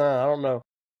a good sign. I don't know.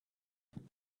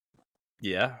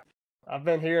 Yeah. I've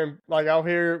been hearing, I'll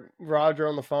hear Roger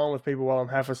on the phone with people while I'm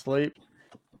half asleep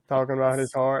talking about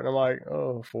his heart, and I'm like,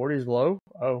 oh, 40's low?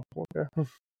 Oh, okay.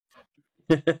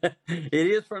 It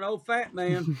is for an old fat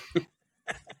man.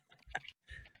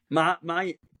 My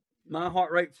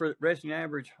heart rate for resting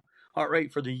average heart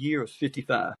rate for the year was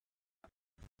 55.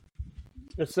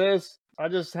 It says, I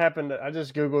just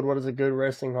Googled what is a good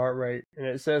resting heart rate, and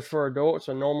it says for adults,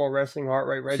 a normal resting heart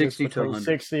rate ranges between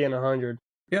 60 and 100.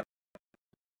 Yep.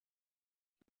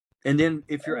 And then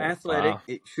if you're athletic,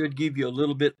 it should give you a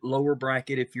little bit lower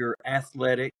bracket if you're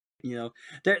athletic.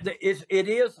 It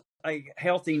is a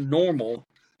healthy normal,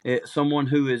 someone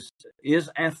who is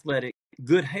athletic,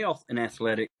 good health and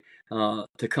athletic,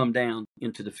 to come down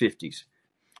into the 50s.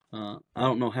 I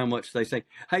don't know how much they say.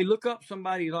 Hey, look up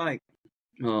somebody like,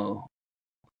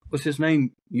 what's his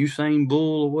name? Usain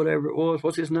Bull or whatever it was.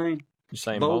 What's his name?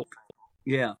 Usain Bolt.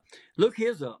 Yeah. Look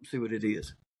his up and see what it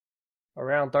is.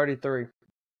 Around 33.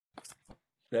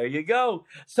 There you go.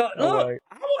 So, look,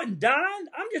 I wasn't dying.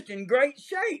 I'm just in great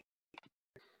shape.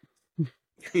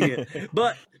 Yeah.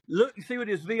 But look and see what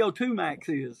his VO2 max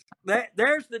is.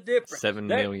 There's the difference. 7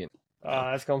 million.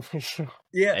 That's going to be sure.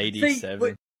 Yeah. 87.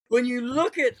 See, when you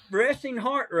look at resting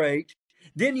heart rate,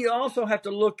 then you also have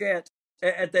to look at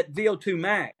that VO2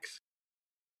 max.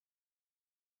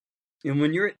 And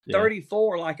when you're at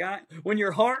 34, when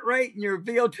your heart rate and your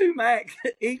VO2 max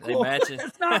equal, that's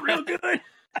not real good.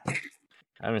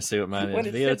 I'm going to see what mine is.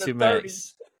 VO2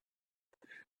 max.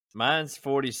 Mine's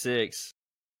 46.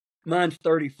 Mine's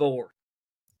 34.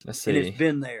 Let's see. And it's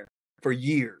been there for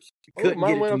years. Couldn't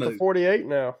mine get it went to up move. to 48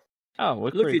 now. Oh,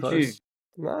 we're Look pretty at close. you.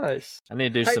 Nice. I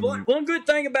need to do some. One good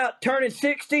thing about turning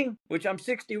 60, which I'm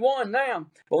 61 now,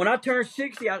 but when I turned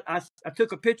 60, I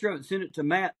took a picture of it and sent it to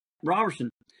Matt Robertson.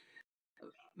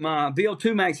 My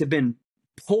VO2 max had been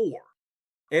poor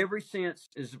ever since,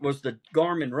 was the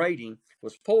Garmin rating,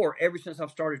 was poor ever since I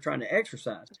started trying to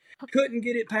exercise. Couldn't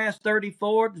get it past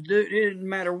 34. It didn't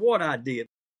matter what I did.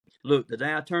 Look, the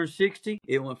day I turned 60,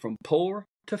 it went from poor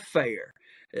to fair.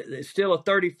 It's still a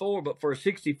 34, but for a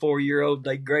 64-year-old,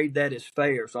 they grade that as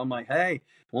fair. So I'm like, hey,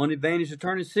 one advantage of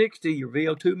turning 60, your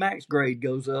VO2 max grade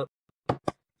goes up.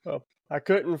 Well, I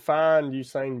couldn't find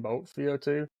Usain Bolt's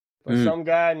VO2, but some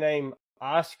guy named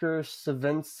Oscar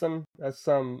Svensson, that's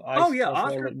some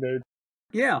Oscar dude.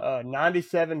 Yeah.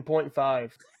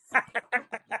 97.5.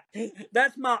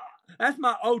 That's my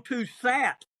O2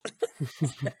 sat.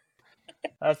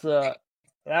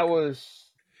 That was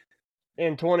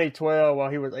in 2012 while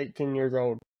he was 18 years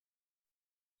old.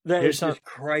 That is just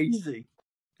crazy.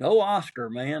 Oh, Oscar,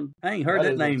 man. I ain't heard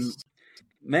that name.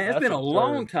 Man, it's been a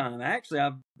long time. Actually,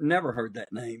 I've never heard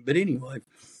that name. But anyway.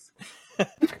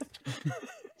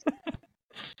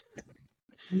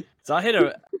 So I hit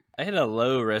a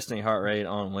low resting heart rate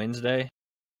on Wednesday.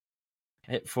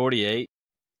 I hit 48.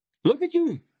 Look at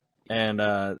you. And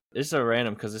it's so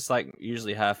random because it's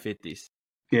usually high 50s.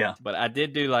 Yeah. But I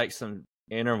did do some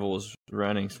intervals,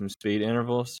 running some speed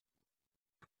intervals.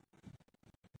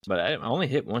 but I only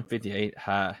hit 158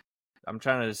 high. I'm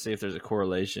trying to see if there's a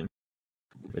correlation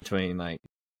between like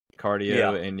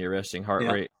cardio and your resting heart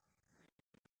rate.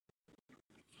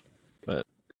 But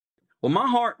my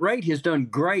heart rate has done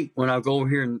great when I go over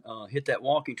here and hit that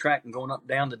walking track and going up and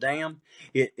down the dam.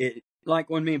 It like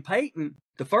when me and Peyton,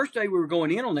 the first day we were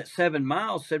going in on that 7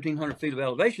 miles, 1,700 feet of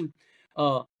elevation,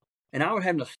 and I was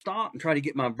having to stop and try to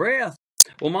get my breath.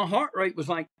 Well, my heart rate was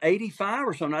like 85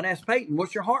 or something. I'd ask Peyton,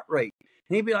 "What's your heart rate?"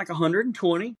 And he'd be like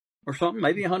 120 or something,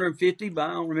 maybe 150, but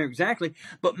I don't remember exactly.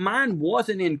 But mine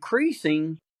wasn't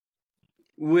increasing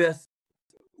with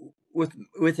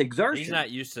exertion. He's not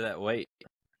used to that weight.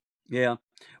 Yeah.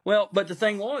 Well, but the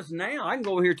thing was, now I can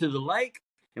go over here to the lake,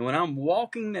 and when I'm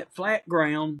walking that flat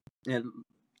ground at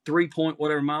 3 point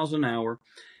whatever miles an hour,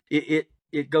 it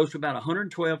goes to about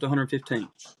 112 to 115.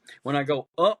 When I go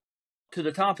up to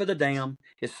the top of the dam,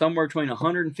 it's somewhere between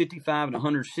 155 and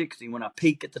 160 when I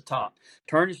peak at the top.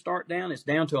 Turn and start down, it's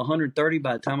down to 130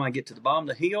 by the time I get to the bottom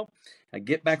of the hill. I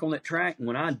get back on that track, and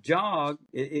when I jog,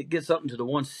 it gets up into the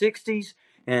 160s,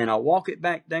 and I walk it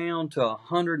back down to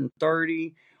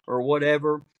 130 or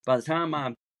whatever. By the time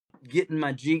I get in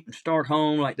my Jeep and start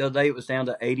home, like the other day, it was down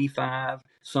to 85,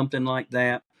 something like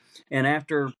that. And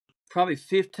after probably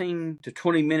 15 to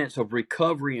 20 minutes of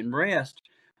recovery and rest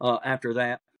after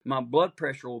that, my blood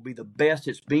pressure will be the best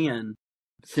it's been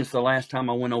since the last time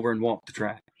I went over and walked the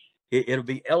track. It'll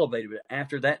be elevated. But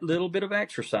after that little bit of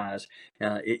exercise,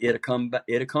 it'll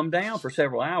come down for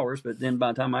several hours. But then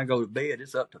by the time I go to bed,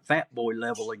 it's up to fat boy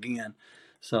level again.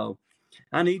 So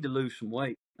I need to lose some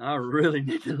weight. I really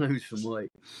need to lose some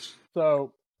weight.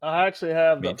 So I actually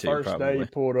have the first day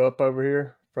pulled up over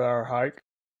here for our hike.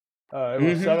 It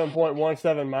was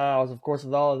 7.17 miles. Of course, a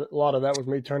lot of that was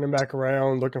me turning back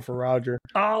around, looking for Roger.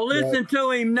 Oh, listen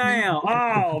to him now.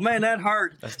 Oh, man, that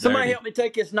hurt. Somebody help me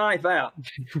take this knife out.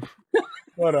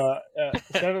 But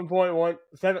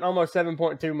 7.17, almost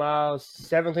 7.2 miles,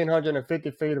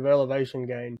 1,750 feet of elevation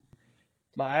gain.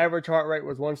 My average heart rate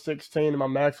was 116 and my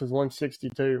max was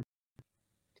 162.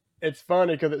 It's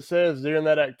funny because it says during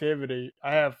that activity,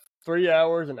 I have 3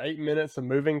 hours and 8 minutes of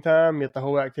moving time, yet the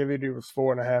whole activity was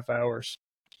 4.5 hours.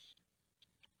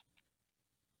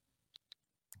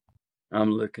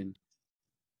 I'm looking.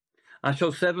 I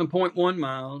show 7.1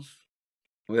 miles.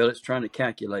 Well, it's trying to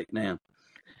calculate now.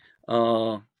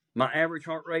 My average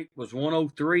heart rate was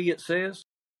 103, it says.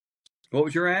 What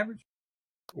was your average?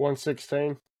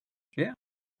 116. Yeah.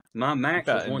 My max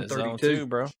was 132. Too,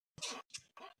 bro.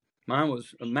 Mine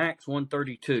was a max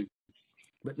 132.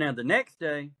 But now the next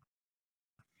day,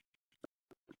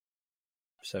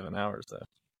 7 hours though.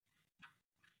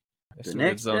 The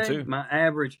next day, my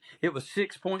average, it was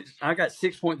I got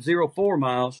 6.04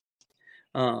 miles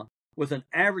with an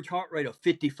average heart rate of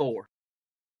 54.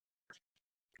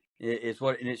 And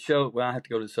it showed, well, I have to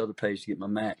go to this other page to get my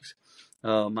max.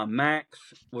 My max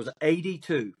was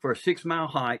 82 for a 6 mile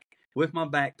hike with my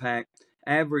backpack,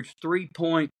 average 3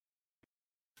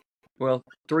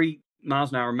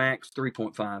 miles an hour max,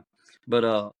 3.5.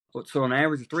 But, so an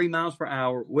average of 3 miles per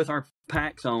hour with our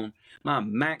packs on, my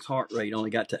max heart rate only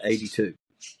got to 82.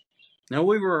 Now,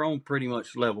 we were on pretty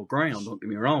much level ground, don't get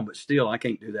me wrong, but still, I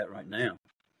can't do that right now.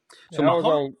 So I was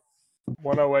on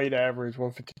 108 average,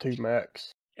 152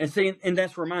 max. And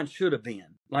that's where mine should have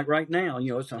been. Like right now,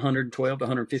 it's 112 to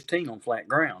 115 on flat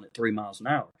ground at 3 miles an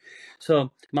hour.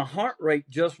 So my heart rate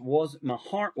my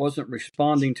heart wasn't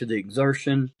responding to the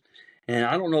exertion. And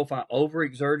I don't know if I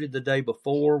overexerted the day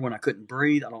before when I couldn't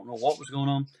breathe. I don't know what was going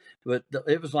on. But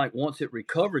it was like once it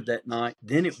recovered that night,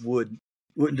 then it wouldn't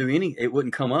do it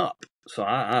wouldn't come up. So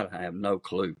I have no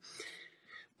clue.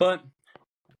 But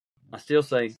I still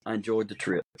say I enjoyed the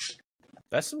trip.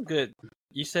 That's some good.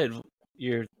 You said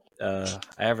your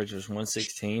average was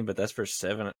 116, but that's for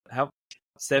 7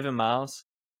 miles.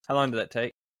 How long did that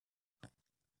take?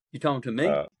 You talking to me?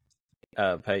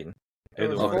 Peyton. It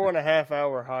was a 4.5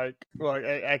 hour hike, like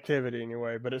activity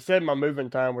anyway. But it said my moving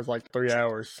time was like 3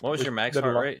 hours. What was your max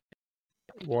heart rate?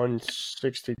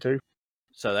 162.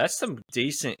 So that's some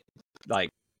decent, like,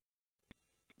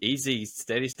 easy,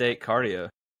 steady state cardio.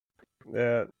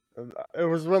 Yeah, it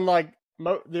was when like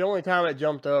the only time it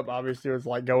jumped up, obviously, was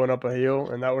like going up a hill,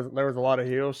 and there was a lot of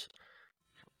hills.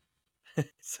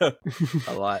 So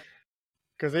a lot.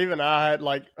 Because even I had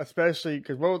like, especially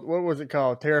because what was it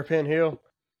called? Terrapin Hill.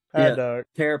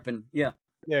 Terrapin. Yeah.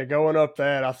 Yeah, going up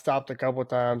that, I stopped a couple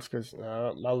times because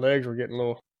my legs were getting a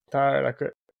little tired.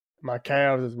 My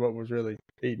calves is what was really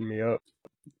eating me up.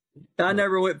 I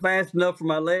never went fast enough for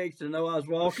my legs to know I was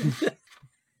walking.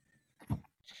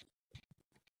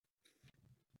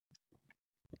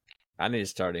 I need to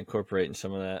start incorporating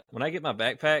some of that. When I get my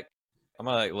backpack I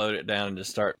might like load it down and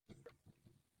just start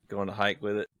going to hike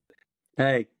with it.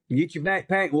 Hey, you get your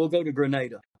backpack. We'll go to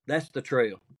Grenada. That's the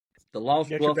trail. The Lost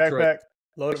Get Bluff your trail. backpack,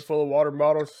 load it full of water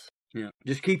bottles. Yeah.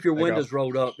 Just keep your windows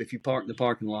rolled up if you park in the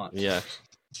parking lot. Yeah.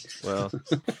 Well.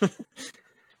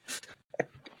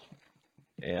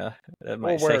 Yeah, that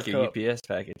might shake your UPS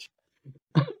package.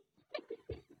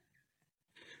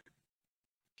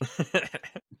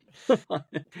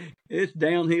 It's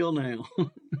downhill now.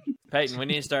 Peyton, we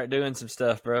need to start doing some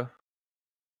stuff, bro.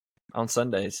 On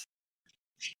Sundays.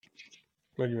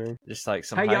 What do you mean? Just like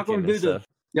some y'all gonna do stuff.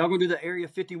 Y'all gonna do the Area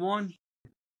 51?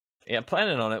 Yeah, I'm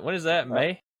planning on it. When is that?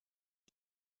 May?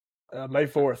 May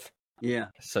 4th. Yeah.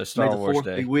 So Star Wars May the 4th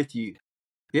Day. be with you.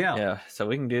 Yeah. Yeah. So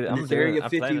we can do that. I'm doing Area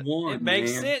 51. It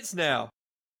makes sense now.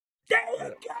 There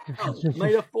you go.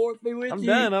 May the 4th be with you. I'm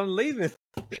done. I'm leaving.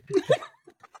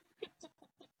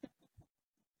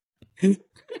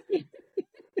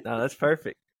 No, that's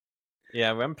perfect.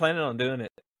 Yeah, I'm planning on doing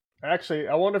it. Actually,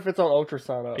 I wonder if it's on Ultra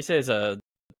Sign Up. He says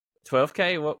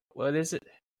 12K. What is it?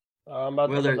 I'm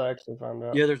about to actually find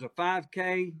out. Yeah, there's a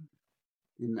 5K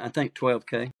and I think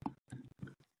 12K.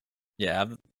 Yeah,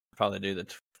 I'll probably do the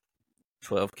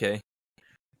 12K.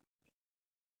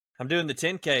 I'm doing the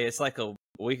 10K. It's like a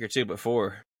week or two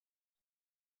before.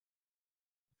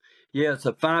 Yeah, it's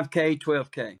a 5K,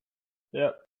 12K.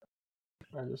 Yep.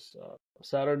 I just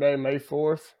Saturday, May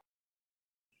 4th.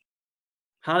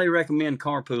 Highly recommend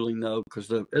carpooling though,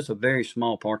 because it's a very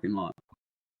small parking lot.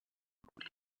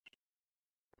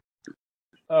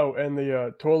 Oh, and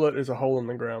the toilet is a hole in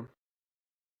the ground.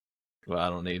 Well,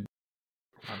 I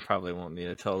probably won't need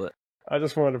a toilet. I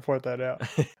just wanted to point that out.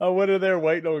 I went in there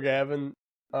waiting on Gavin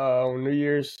on New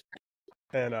Year's,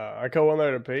 and I go in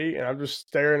there to pee, and I'm just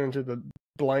staring into the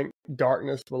blank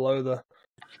darkness below the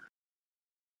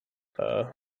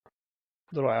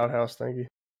little outhouse thingy.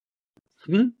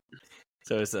 Hmm?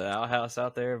 So it's an outhouse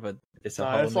out there, but it's a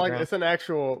hole in the ground? It's an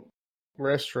actual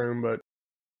restroom, but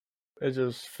it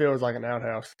just feels like an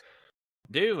outhouse.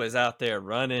 Dude was out there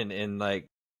running in like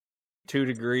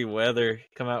 2-degree weather,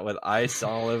 come out with ice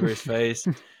all over his face.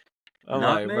 I'm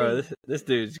like, bro, this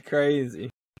dude's crazy.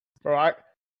 Bro,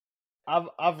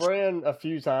 I've ran a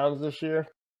few times this year,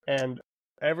 and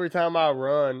every time I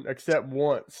run, except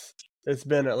once, it's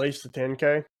been at least a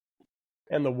 10K.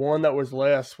 And the one that was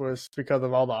less was because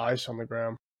of all the ice on the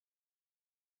ground.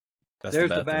 There's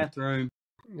the bathroom.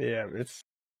 Yeah,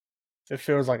 it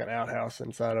feels like an outhouse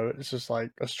inside of it. It's just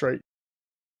like a straight,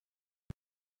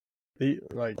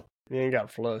 like you ain't got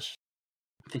to flush.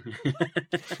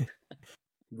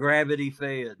 Gravity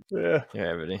fed. Yeah,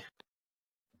 gravity.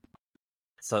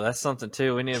 So that's something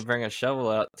too. We need to bring a shovel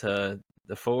out to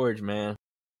the forge, man.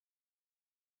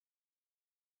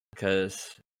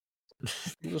 Because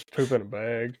just poop in a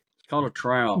bag. It's called a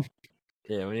trowel.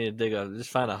 Yeah, we need to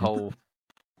just find a hole.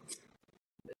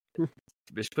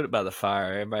 Just put it by the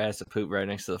fire. Everybody has to poop right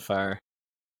next to the fire.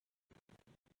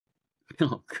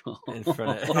 Oh, God. In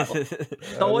front of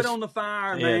throw it on the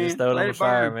fire, man. Yeah, just throw it on the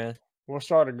fire, man. We'll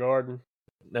start a garden.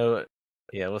 No,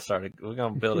 yeah, we're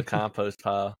going to build a compost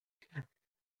pile.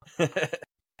 Yeah,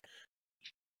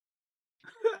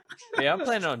 I'm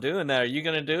planning on doing that. Are you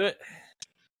going to do it?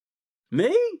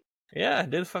 Me? Yeah,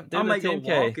 do I may the 10K.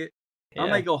 go walk it. Yeah. I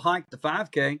may go hike the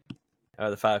 5K. Oh,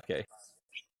 the 5K.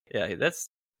 Yeah, that's...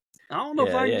 I don't know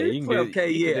if I can do 12K yet.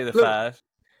 You can do the 5.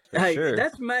 Hey, sure.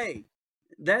 That's May.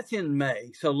 That's in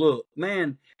May. So look,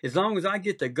 man, as long as I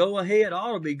get the go ahead, I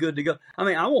ought to be good to go. I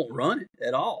mean, I won't run it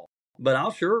at all, but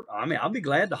I'll be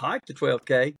glad to hike the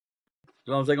 12K as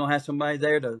long as they're gonna have somebody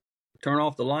there to turn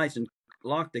off the lights and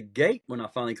lock the gate when I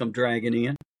finally come dragging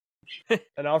in.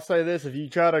 And I'll say this: if you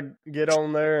try to get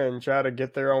on there and try to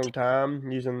get there on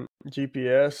time using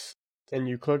GPS, and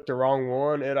you click the wrong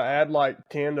one, it'll add like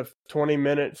 10 to 20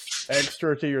 minutes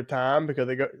extra to your time because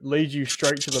it leads you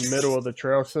straight to the middle of the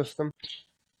trail system.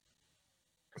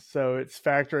 So it's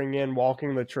factoring in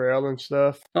walking the trail and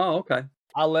stuff. Oh, okay.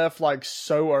 I left like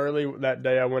so early that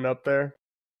day I went up there,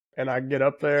 and I get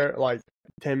up there like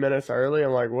 10 minutes early.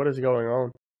 I'm like, what is going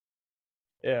on?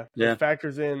 Yeah. It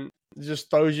factors in, just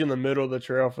throws you in the middle of the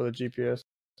trail for the GPS.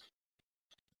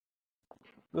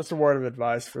 That's a word of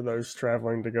advice for those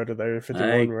traveling to go to the Area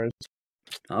 51 race.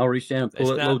 I'll reach down and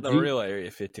pull it. It's not the real Area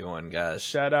 51, guys.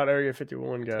 Shout out Area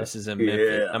 51, guys. This is in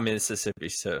Memphis. I'm in Mississippi,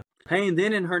 so. Hey, and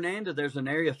then in Hernando, there's an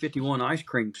Area 51 ice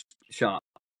cream shop.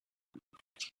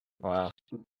 Wow.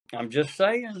 I'm just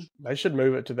saying. They should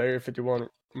move it to the Area 51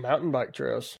 mountain bike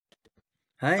trails.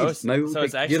 Hey, so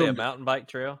it's actually a mountain bike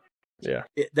trail? Yeah.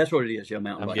 That's what it is, mountain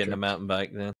bike I'm getting trail. a mountain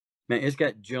bike then. Man, it's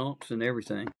got jumps and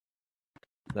everything.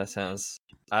 That's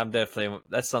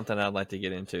something I'd like to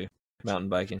get into, mountain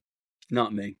biking.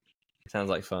 Not me. Sounds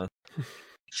like fun.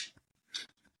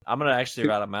 I'm gonna actually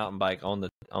ride a mountain bike on the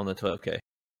 12K.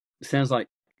 Sounds like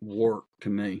work to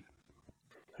me.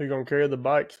 Who's gonna carry the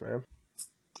bikes, man?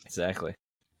 Exactly.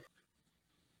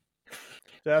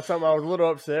 That's something I was a little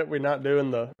upset we're not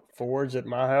doing the forge at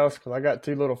my house because I got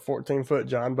 2 little 14-foot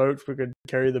John boats. We could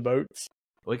carry the boats.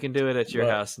 We can do it at your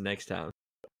house next time.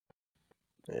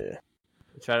 Yeah.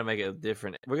 Try to make it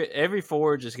different. Every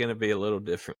forge is going to be a little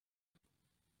different.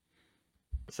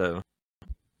 So,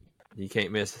 you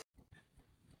can't miss.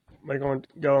 We're going to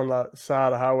go on the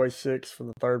side of Highway 6 for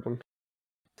the third one.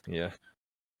 Yeah.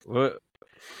 Well,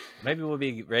 maybe we'll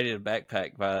be ready to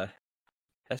backpack by...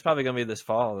 That's probably going to be this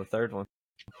fall, the third one.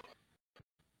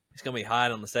 It's going to be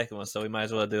hot on the second one, so we might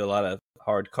as well do a lot of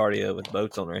hard cardio with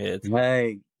boats on our heads.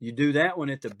 Hey, you do that one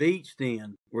at the beach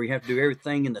then, where you have to do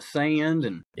everything in the sand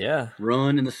and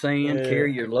run in the sand,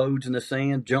 carry your loads in the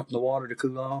sand, jump in the water to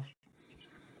cool off.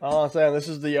 All I'm saying, this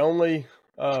is the only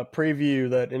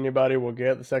preview that anybody will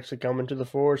get that's actually coming to the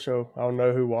forge, so I don't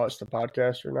know who watched the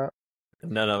podcast or not.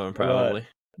 None of them, probably.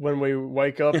 But when we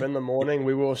wake up in the morning,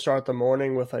 we will start the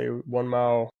morning with a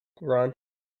 1-mile run.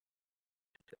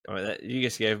 I mean, you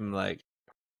just gave them like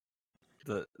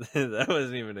that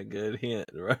wasn't even a good hint,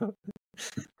 bro. Oh,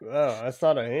 that's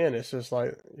not a hint. It's just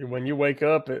like when you wake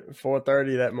up at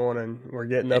 4:30 that morning, we're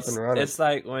getting up and running. It's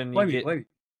like when you wait.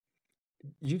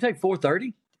 You take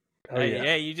 4:30? Oh,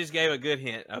 yeah, you just gave a good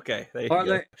hint. Okay, there you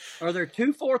go. Are there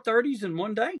 2 4:30s in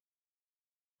one day?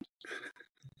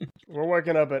 We're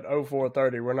waking up at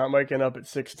 04:30. We're not waking up at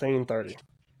 16:30.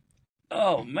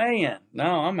 Oh man,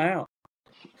 no, I'm out.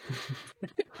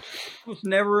 Was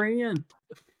never in.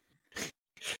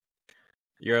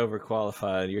 You're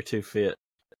overqualified. You're too fit.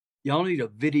 Y'all need a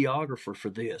videographer for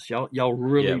this. Y'all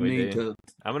really need to.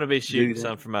 I'm gonna be shooting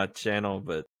some for my channel,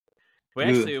 but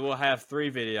we'll have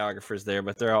 3 videographers there,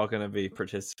 but they're all gonna be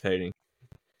participating.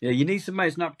 Yeah, you need somebody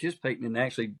that's not participating and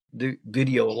actually do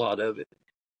video a lot of it.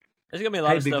 There's gonna be a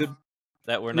lot of stuff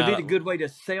that we're not. It'd be a good way to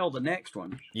sell the next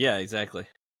one. Yeah, exactly.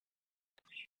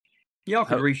 Y'all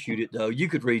could reshoot it though. You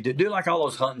could redo it. Do like all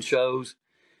those hunting shows.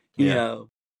 You know,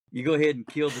 you go ahead and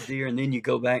kill the deer, and then you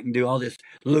go back and do all this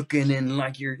looking and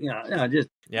like you're, to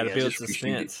build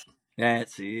suspense.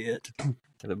 That's it.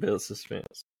 To build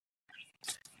suspense.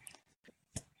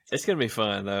 It's gonna be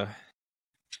fun though,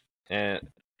 and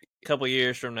a couple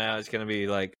years from now, it's gonna be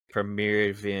like premiere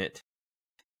event.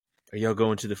 Are y'all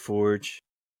going to the forge?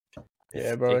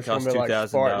 Yeah, bro. It costs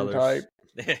 $2,000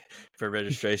 for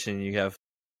registration. You have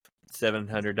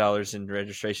 $700 in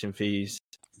registration fees.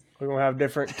 We're gonna have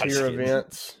different tier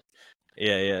events.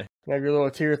 Yeah. You have your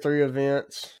little tier 3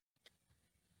 events.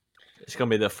 It's gonna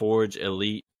be the Forge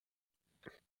Elite.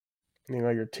 You know,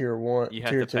 your tier 1, you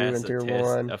have tier to 2, pass and tier test,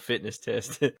 1. a fitness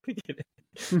test.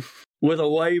 With a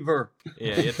waiver.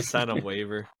 Yeah, you have to sign a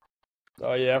waiver.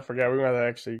 Oh yeah, I forgot. We're gonna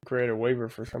actually create a waiver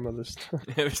for some of this stuff.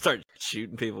 We start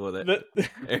shooting people with it.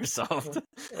 Airsoft.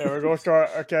 Yeah, we're gonna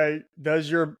start. Okay,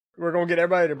 we're gonna get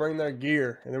everybody to bring their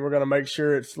gear, and then we're gonna make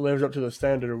sure it lives up to the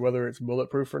standard of whether it's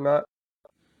bulletproof or not.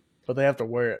 But they have to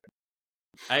wear it.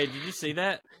 Hey, did you see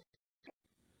that?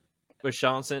 What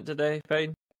Sean sent today,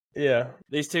 Peyton? Yeah.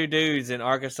 These 2 dudes in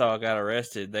Arkansas got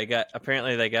arrested.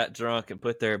 Apparently they got drunk and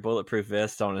put their bulletproof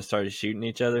vests on and started shooting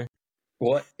each other.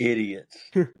 What idiots.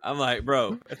 I'm like,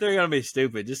 bro, if they're going to be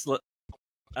stupid, just look.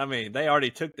 I mean, they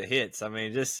already took the hits. I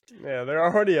mean, just. Yeah, they're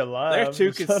already alive.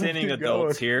 They're 2 consenting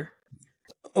adults here.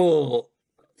 Oh.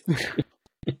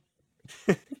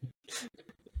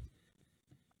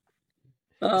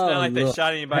 It's not like they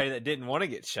shot anybody that didn't want to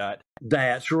get shot.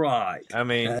 That's right. I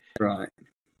mean. That's right.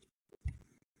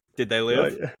 Did they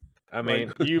live? I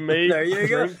mean. You, me, there you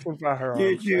go.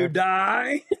 Did you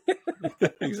die?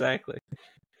 Exactly.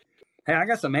 Hey, I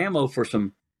got some ammo for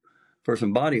some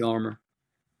body armor.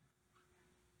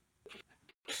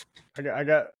 I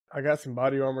got some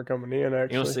body armor coming in.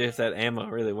 Actually, you'll see if that ammo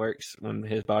really works when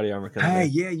his body armor comes in. Hey,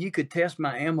 yeah, you could test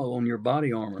my ammo on your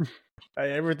body armor.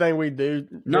 Hey, everything we do,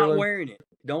 not wearing it.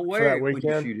 Don't wear it when you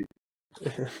shoot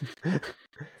it.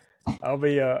 I'll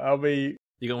be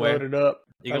you gonna loaded up.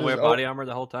 You gonna wear body armor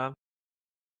the whole time?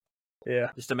 Yeah,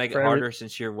 just to make it harder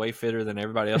since you're way fitter than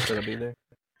everybody else that'll be there.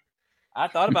 I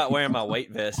thought about wearing my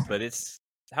weight vest, but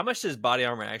how much does body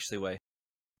armor actually weigh?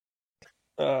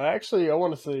 Actually, I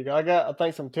want to see. I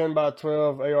think some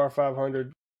 10x12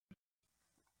 AR-500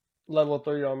 level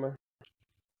 3 armor.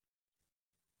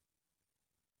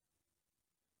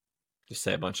 Just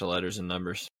say a bunch of letters and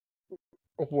numbers.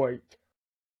 Weight.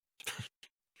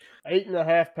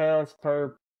 8.5 pounds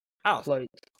per plate.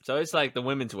 So it's like the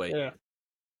women's weight. Yeah.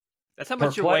 That's how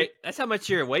much your weight. That's how much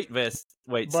your weight vest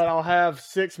weighs. But I'll have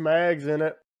 6 mags in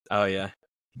it, Oh yeah.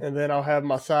 And then I'll have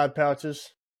my side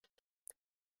pouches.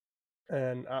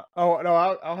 And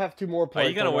I'll have 2 more plates. Are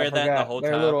you gonna wear that the whole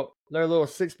time? They're little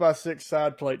 6x6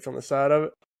 side plates on the side of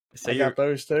it. So I got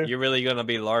those too. You're really gonna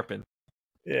be LARPing.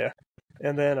 Yeah.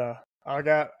 And then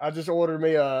I just ordered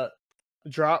me a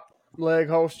drop leg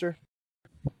holster.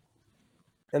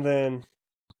 And then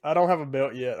I don't have a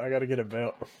belt yet. I got to get a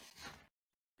belt.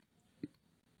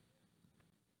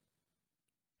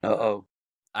 Uh-oh.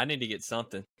 I need to get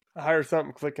something. I heard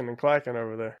something clicking and clacking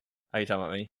over there. Are you talking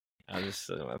about me? I'm just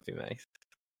talking about Max.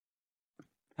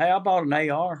 Hey, I bought an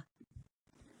AR.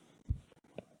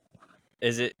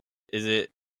 Is it?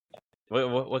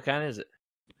 What kind is it?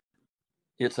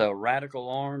 It's a Radical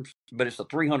Arms, but it's a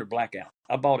 300 Blackout.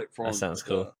 I bought it That sounds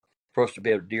cool. For us to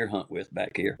be able to deer hunt with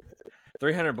back here.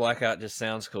 300 Blackout just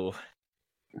sounds cool.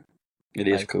 It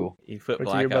is cool. You put What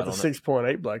Blackout you about on the it.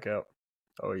 6.8 Blackout?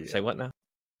 Oh yeah. Say what now?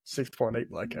 6.8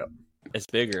 Blackout. It's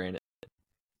bigger, ain't it?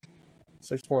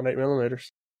 6.8 millimeters.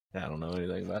 I don't know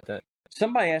anything about that.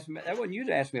 Somebody asked me. That wasn't you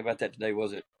that asked me about that today,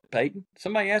 was it, Peyton?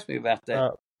 Somebody asked me about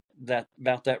that.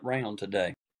 About that round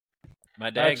today. My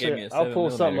dad gave me a 7 I'll pull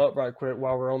something millimeter. up right quick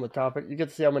while we're on the topic. You get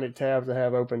to see how many tabs I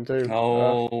have open too.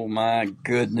 Oh my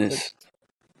goodness!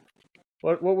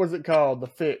 What was it called? The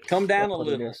fix. Come down a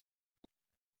little.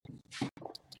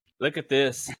 Look at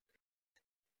this.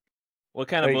 What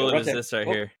kind of bullet is this right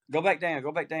here? Go back down.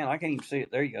 Go back down. I can't even see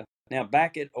it. There you go. Now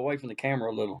back it away from the camera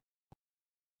a little.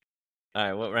 All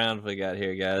right, what round we got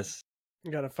here, guys?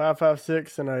 You got a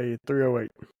 5.56 and a 308.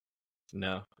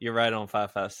 No, you're right on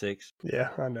 5.56. Yeah,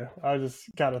 I know. I was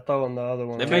just kind of throwing the other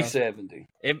one. It makes 70.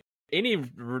 Any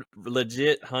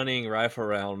legit hunting rifle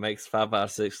round makes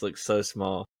 5.56 look so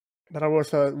small. But I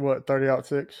was what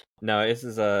 30-06. No, this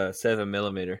is a 7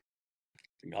 millimeter.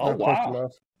 Oh wow!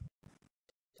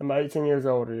 I'm 18 years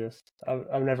older. Yes,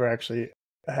 I've never actually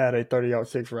had a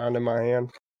 30-06 round in my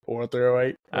hand or a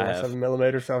 308 or a 7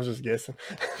 millimeter. So I was just guessing.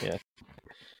 Yeah.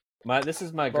 This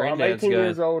is my I'm granddad's 18 gun.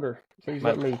 years older. Please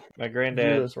let me my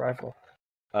granddad view this rifle.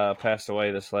 Passed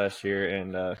away this last year,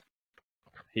 and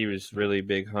he was really a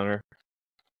big hunter.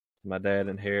 My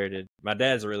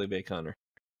dad's a really big hunter,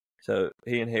 so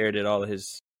he inherited all of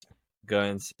his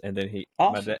guns, and then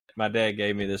my dad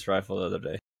gave me this rifle the other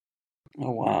day.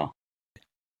 Oh wow!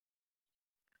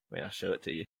 Wait, I'll show it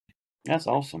to you. That's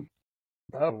awesome.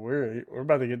 Oh, we're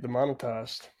about to get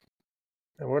demonetized,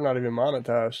 and we're not even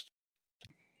monetized.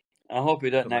 I hope he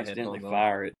doesn't accidentally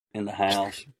fire it in the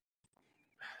house.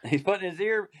 He's putting his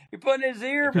ear put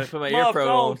my ear probe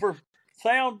on for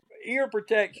sound ear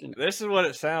protection. This is what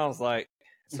it sounds like.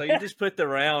 So you just put the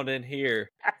round in here,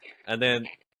 and then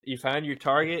you find your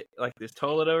target, like this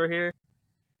toilet over here.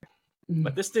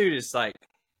 But this dude is like,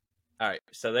 all right.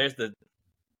 So there's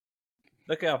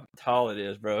look how tall it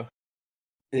is, bro.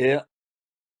 Yeah,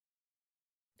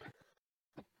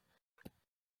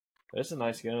 That's a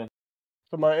nice gun.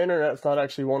 So my internet's not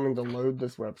actually wanting to load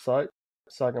this website,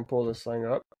 so I can pull this thing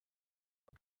up.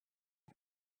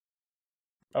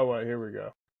 Oh wait, here we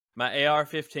go. My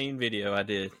AR-15 video I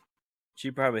did.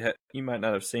 You might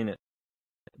not have seen it,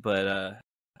 but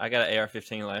I got an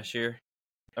AR-15 last year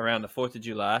around the 4th of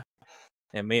July,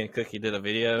 and me and Cookie did a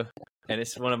video, and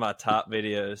it's one of my top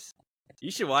videos.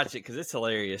 You should watch it because it's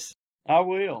hilarious. I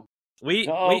will. We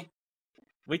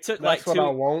took That's what I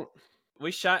want.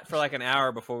 We shot for like an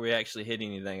hour before we actually hit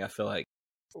anything, I feel like.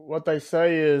 What they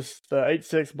say is the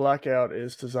 8.6 Blackout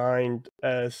is designed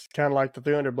as kind of like the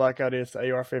 300 Blackout is to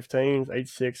AR-15s,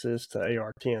 8.6 is to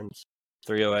AR-10s.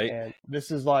 308. And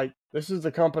this is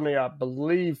the company, I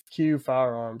believe Q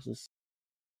Firearms is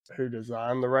who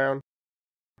designed the round.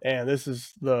 And this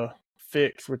is the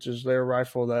Fix, which is their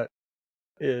rifle that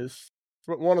is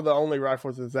one of the only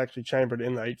rifles that's actually chambered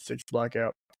in the 8.6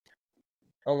 Blackout.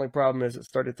 Only problem is it's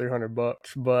 $3,300,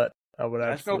 but I would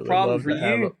absolutely love to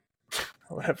have it.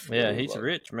 Yeah, he's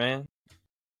rich, man.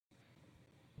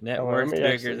 Net worth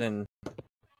bigger than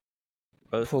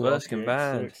both of us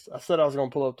combined. I said I was going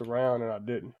to pull up the round, and I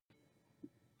didn't.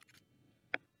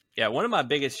 Yeah, one of my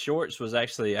biggest shorts was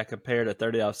actually I compared a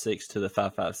 30-06 to the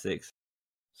 5.56. See,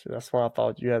 that's why I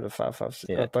thought you had the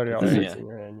 5.56, 30-06 in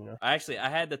your hand. You know, I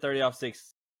had the 30-06.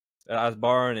 I was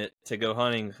borrowing it to go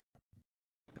hunting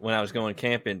when I was going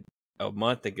camping a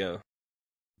month ago,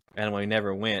 and we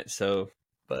never went. So,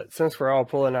 but since we're all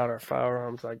pulling out our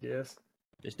firearms, I guess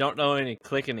just don't know any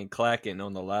clicking and clacking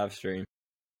on the live stream.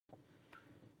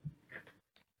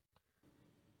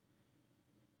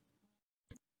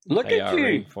 Look at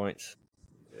you. Points.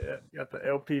 Yeah, got the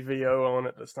LPVO on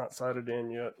it that's not sighted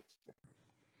in yet.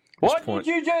 What did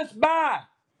you just buy?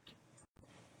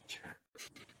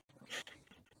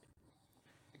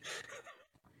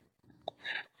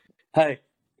 Hey,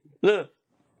 look.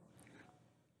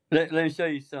 Let me show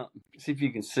you something. See if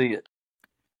you can see it.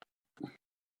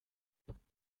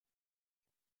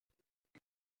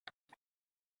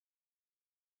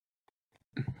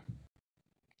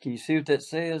 Can you see what that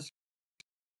says?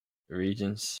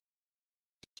 Regions.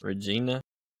 Regina.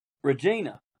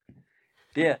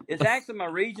 Yeah, it's actually my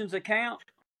Regions account.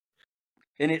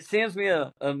 And it sends me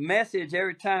a message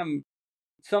every time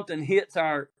something hits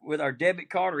with our debit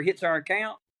card or hits our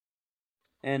account.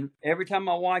 And every time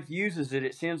my wife uses it,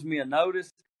 it sends me a notice.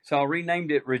 So I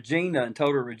renamed it Regina and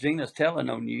told her Regina's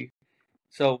telling on you.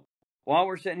 So while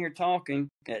we're sitting here talking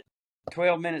at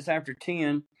 12 minutes after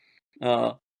 10,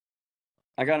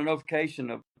 I got a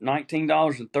notification of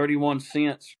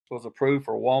 $19.31 was approved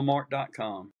for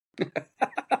Walmart.com.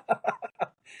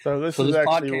 So this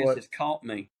podcast what has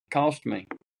cost me.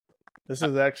 This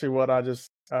is actually what I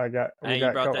got. Hey,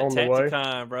 you brought that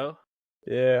Tacticon, bro.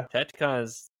 Yeah,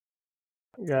 Tacticon's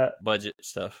got budget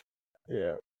stuff.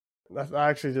 Yeah, I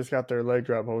actually just got their leg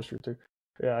drop holster too.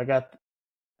 Yeah, I got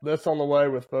this on the way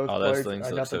with both plates.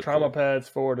 I got the trauma pads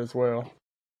for it as well.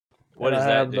 What does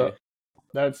that do?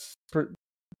 That's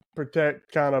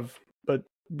protect kind of, but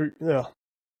yeah,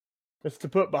 it's to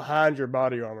put behind your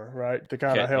body armor, right? To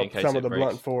kind of help some of the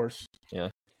blunt force. Yeah.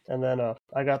 And then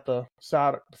I got the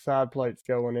side plates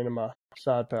going into my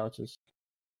side pouches.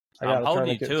 I'm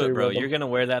holding you to it, bro. You're gonna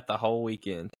wear that the whole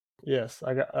weekend. Yes,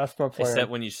 that's my plan. Except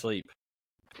when you sleep.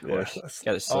 Of course,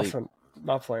 gotta sleep. Also,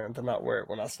 my plan to not wear it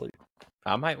when I sleep.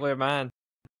 I might wear mine.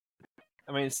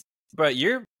 I mean, but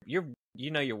your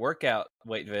workout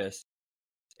weight vest.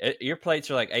 Your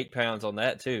plates are like 8 pounds on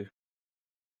that too.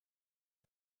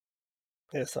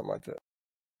 Yeah, something like that.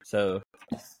 So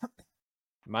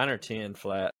mine are 10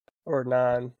 flat or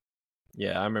 9.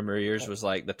 Yeah, I remember yours was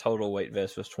like the total weight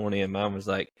vest was 20, and mine was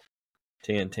like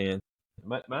 10.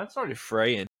 Mine started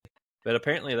fraying, but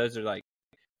apparently those are like.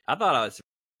 I thought I was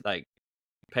like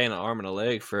paying an arm and a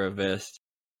leg for a vest,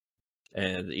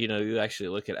 and you actually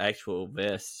look at actual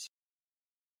vests,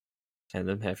 and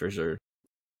them heifers are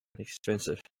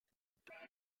expensive.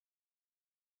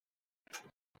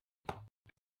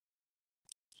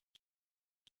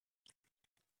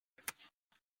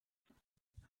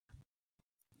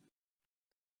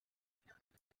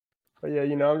 But yeah,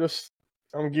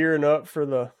 I'm gearing up for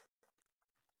the.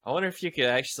 I wonder if you could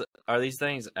actually. Are these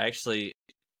things actually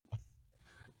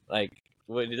like?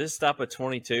 Did this stop at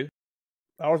 22?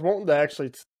 I was wanting to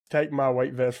actually take my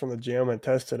weight vest from the gym and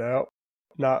test it out.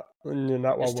 Not while wearing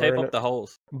it. Just tape up the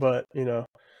holes. But I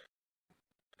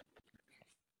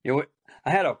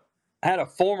had a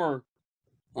former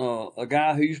a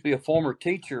guy who used to be a former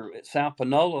teacher at South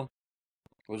Panola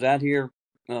was out here.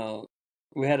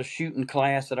 We had a shooting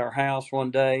class at our house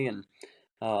one day, and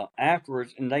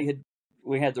afterwards, and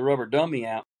we had the rubber dummy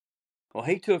out. Well,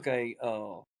 he took a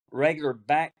regular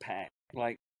backpack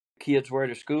like kids wear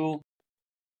to school,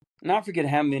 and I forget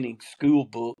how many school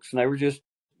books, and they were just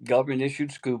government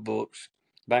issued school books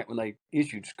back when they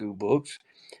issued school books.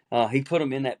 He put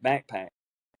them in that backpack,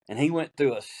 and he went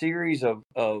through a series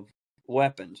of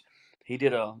weapons. He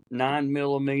did a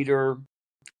 9mm,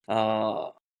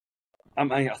 a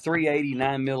 380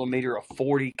 9mm, a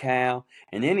 40 cal,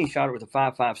 and then he shot it with a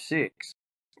 5.56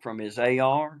 from his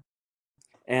AR,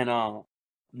 and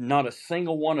not a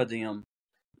single one of them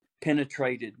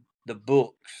penetrated the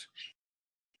books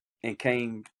and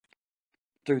came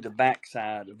through the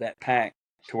backside of that pack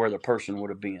to where the person would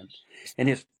have been. And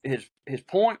his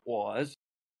point was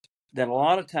that a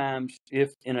lot of times,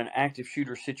 if in an active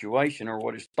shooter situation, or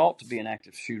what is thought to be an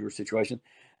active shooter situation,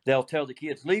 they'll tell the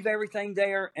kids, leave everything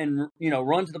there and,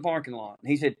 run to the parking lot. And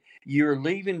he said, you're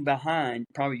leaving behind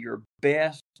probably your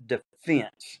best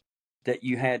defense that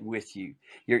you had with you.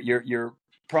 You're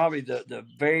probably the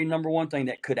very number one thing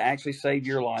that could actually save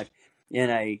your life in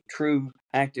a true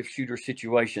active shooter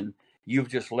situation. You've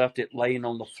just left it laying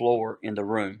on the floor in the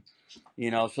room.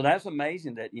 So that's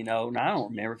amazing that, and I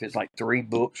don't remember if it's like 3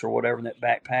 books or whatever in that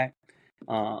backpack.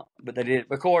 But they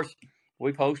did. Of course,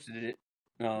 we posted it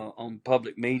on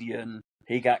public media, and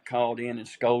he got called in and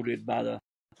scolded by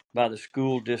the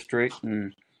school district,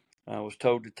 and was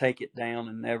told to take it down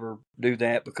and never do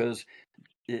that because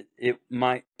people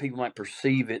might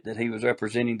perceive it that he was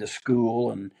representing the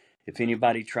school, and if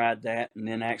anybody tried that and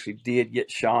then actually did get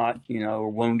shot, or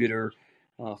wounded or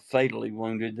fatally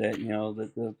wounded, that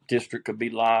that the district could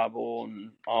be liable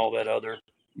and all that other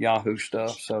Yahoo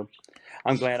stuff. So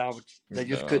I'm glad they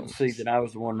just couldn't see that I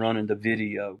was the one running the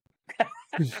video.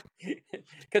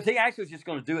 Because he actually was just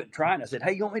going to do it and try, and I said,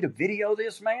 hey, you want me to video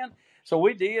this, man? So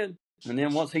we did, and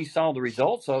then once he saw the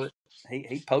results of it,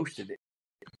 he posted it.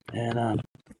 And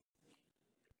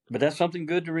But that's something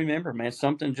good to remember, man.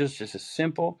 Something just as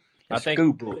simple as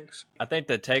school books. I think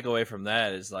the takeaway from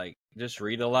that is like just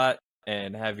read a lot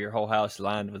and have your whole house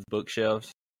lined with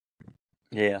bookshelves.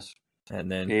 Yes.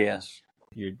 And then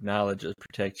your knowledge will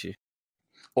protect you.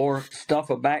 Or stuff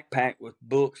a backpack with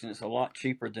books, and it's a lot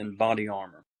cheaper than body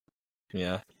armor.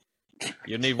 Yeah.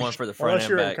 You'll need one for the front Unless and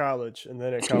you're back. in college, and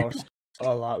then it costs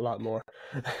a lot more.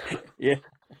 Yeah.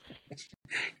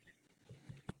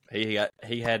 He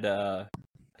had to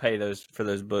pay for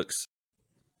those books.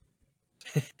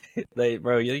 You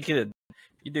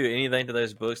do anything to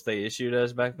those books they issued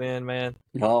us back then, man.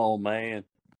 Oh man, it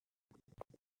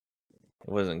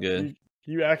wasn't good.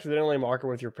 You accidentally mark it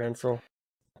with your pencil,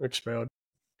 expelled.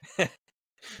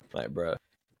 Like, bro,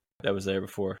 that was there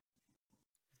before.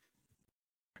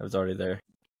 I was already there.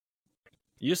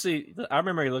 You see, I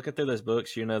remember looking through those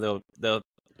books. You know, they'll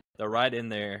write in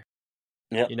there.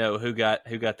 Yep. You know who got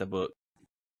the book.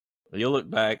 You'll look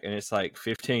back and it's like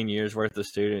 15 years worth of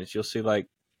students. You'll see like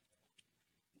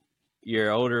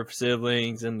your older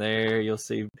siblings in there. You'll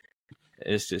see,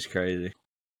 it's just crazy.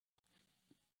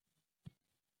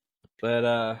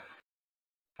 But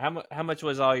how much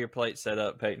was all your plates set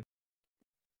up, Peyton?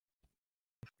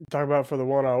 Talk about for the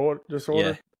one I just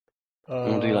ordered. Yeah.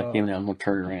 I'm gonna do like him now. I'm gonna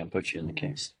turn around and put you in the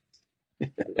case. I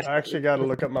actually got to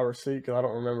look up my receipt because I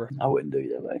don't remember. I wouldn't do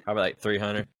that, mate. Probably like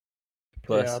 300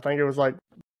 plus. Yeah, I think it was like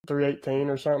 318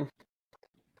 or something.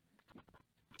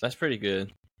 That's pretty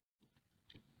good.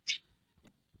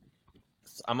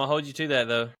 I'm gonna hold you to that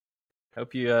though.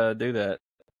 Hope you do that.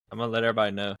 I'm gonna let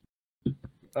everybody know.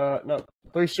 No,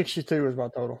 362 is my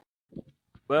total.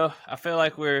 Well, I feel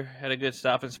like we're at a good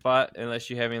stopping spot. Unless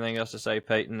you have anything else to say,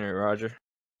 Peyton or Roger.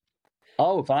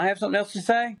 Oh, if I have something else to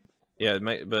say. Yeah,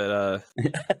 but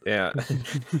yeah.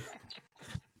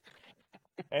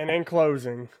 And in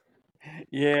closing.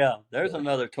 Yeah, there's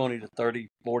another 20 to 30,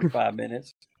 45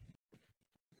 minutes.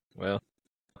 Well,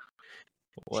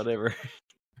 whatever.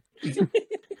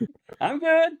 I'm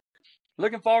good.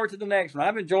 Looking forward to the next one.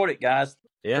 I've enjoyed it, guys.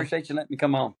 Yeah. Appreciate you letting me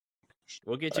come on.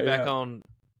 We'll get you back on.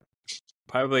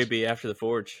 Probably be after the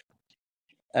Forge.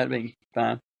 That'd be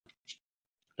fine.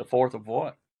 The 4th of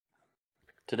what?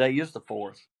 Today is the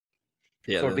 4th.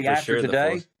 Yeah, so it'll be after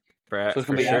today. So it's going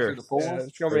to be after the 4th. Yeah,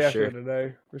 it's going to be after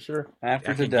today, for sure.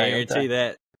 After I can today, guarantee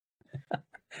that.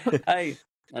 Hey,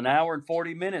 an hour and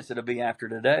 40 minutes. It'll be after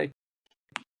today.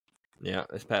 Yeah,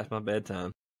 it's past my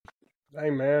bedtime. Hey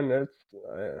man,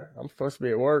 I'm supposed to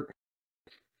be at work.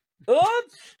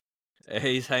 Oops.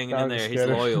 He's hanging in there. He's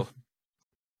loyal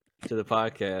to the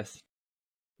podcast.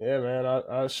 Yeah, man,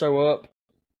 I show up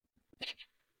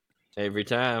every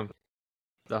time,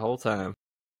 the whole time.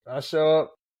 I show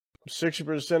up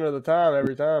 60% of the time,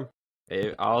 every time.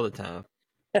 All the time.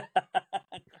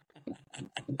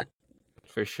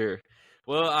 For sure.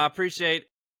 Well, I appreciate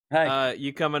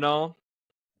you coming on.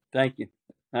 Thank you.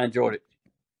 I enjoyed it.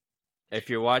 If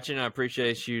you're watching, I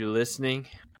appreciate you listening.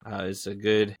 It's a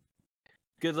good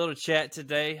little chat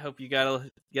today. Hope you got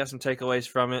some takeaways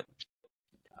from it.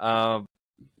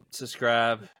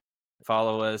 Subscribe,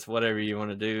 follow us, whatever you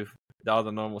want to do. All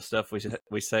the normal stuff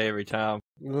we say every time.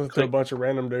 Listen to a bunch of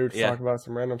random dudes talk about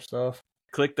some random stuff.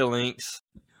 Click the links.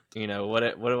 You know what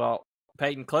about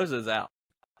Peyton closes out.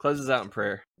 Closes out in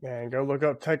prayer. Man, go look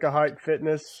up Take a Hike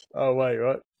Fitness. Oh wait,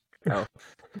 what? Oh.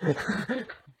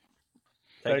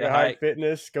 Take a Hike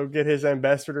Fitness. Go get his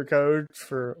ambassador codes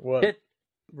for what?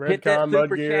 Redcon Mud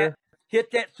Gear.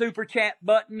 Hit that super chat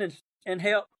button and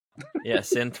help. Yeah,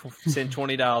 send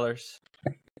 $20.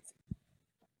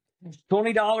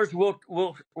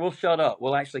 $20. We'll shut up.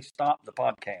 We'll actually stop the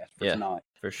podcast for tonight.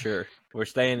 For sure. We're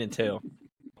staying until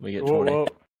we get 20.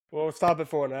 We'll stop it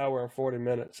for an hour and 40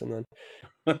 minutes and then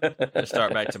we'll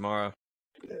start back tomorrow.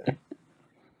 Yeah.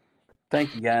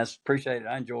 Thank you, guys. Appreciate it.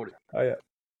 I enjoyed it. Oh yeah.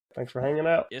 Thanks for hanging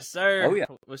out. Yes, sir. Oh yeah.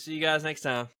 We'll see you guys next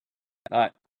time. All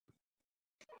right.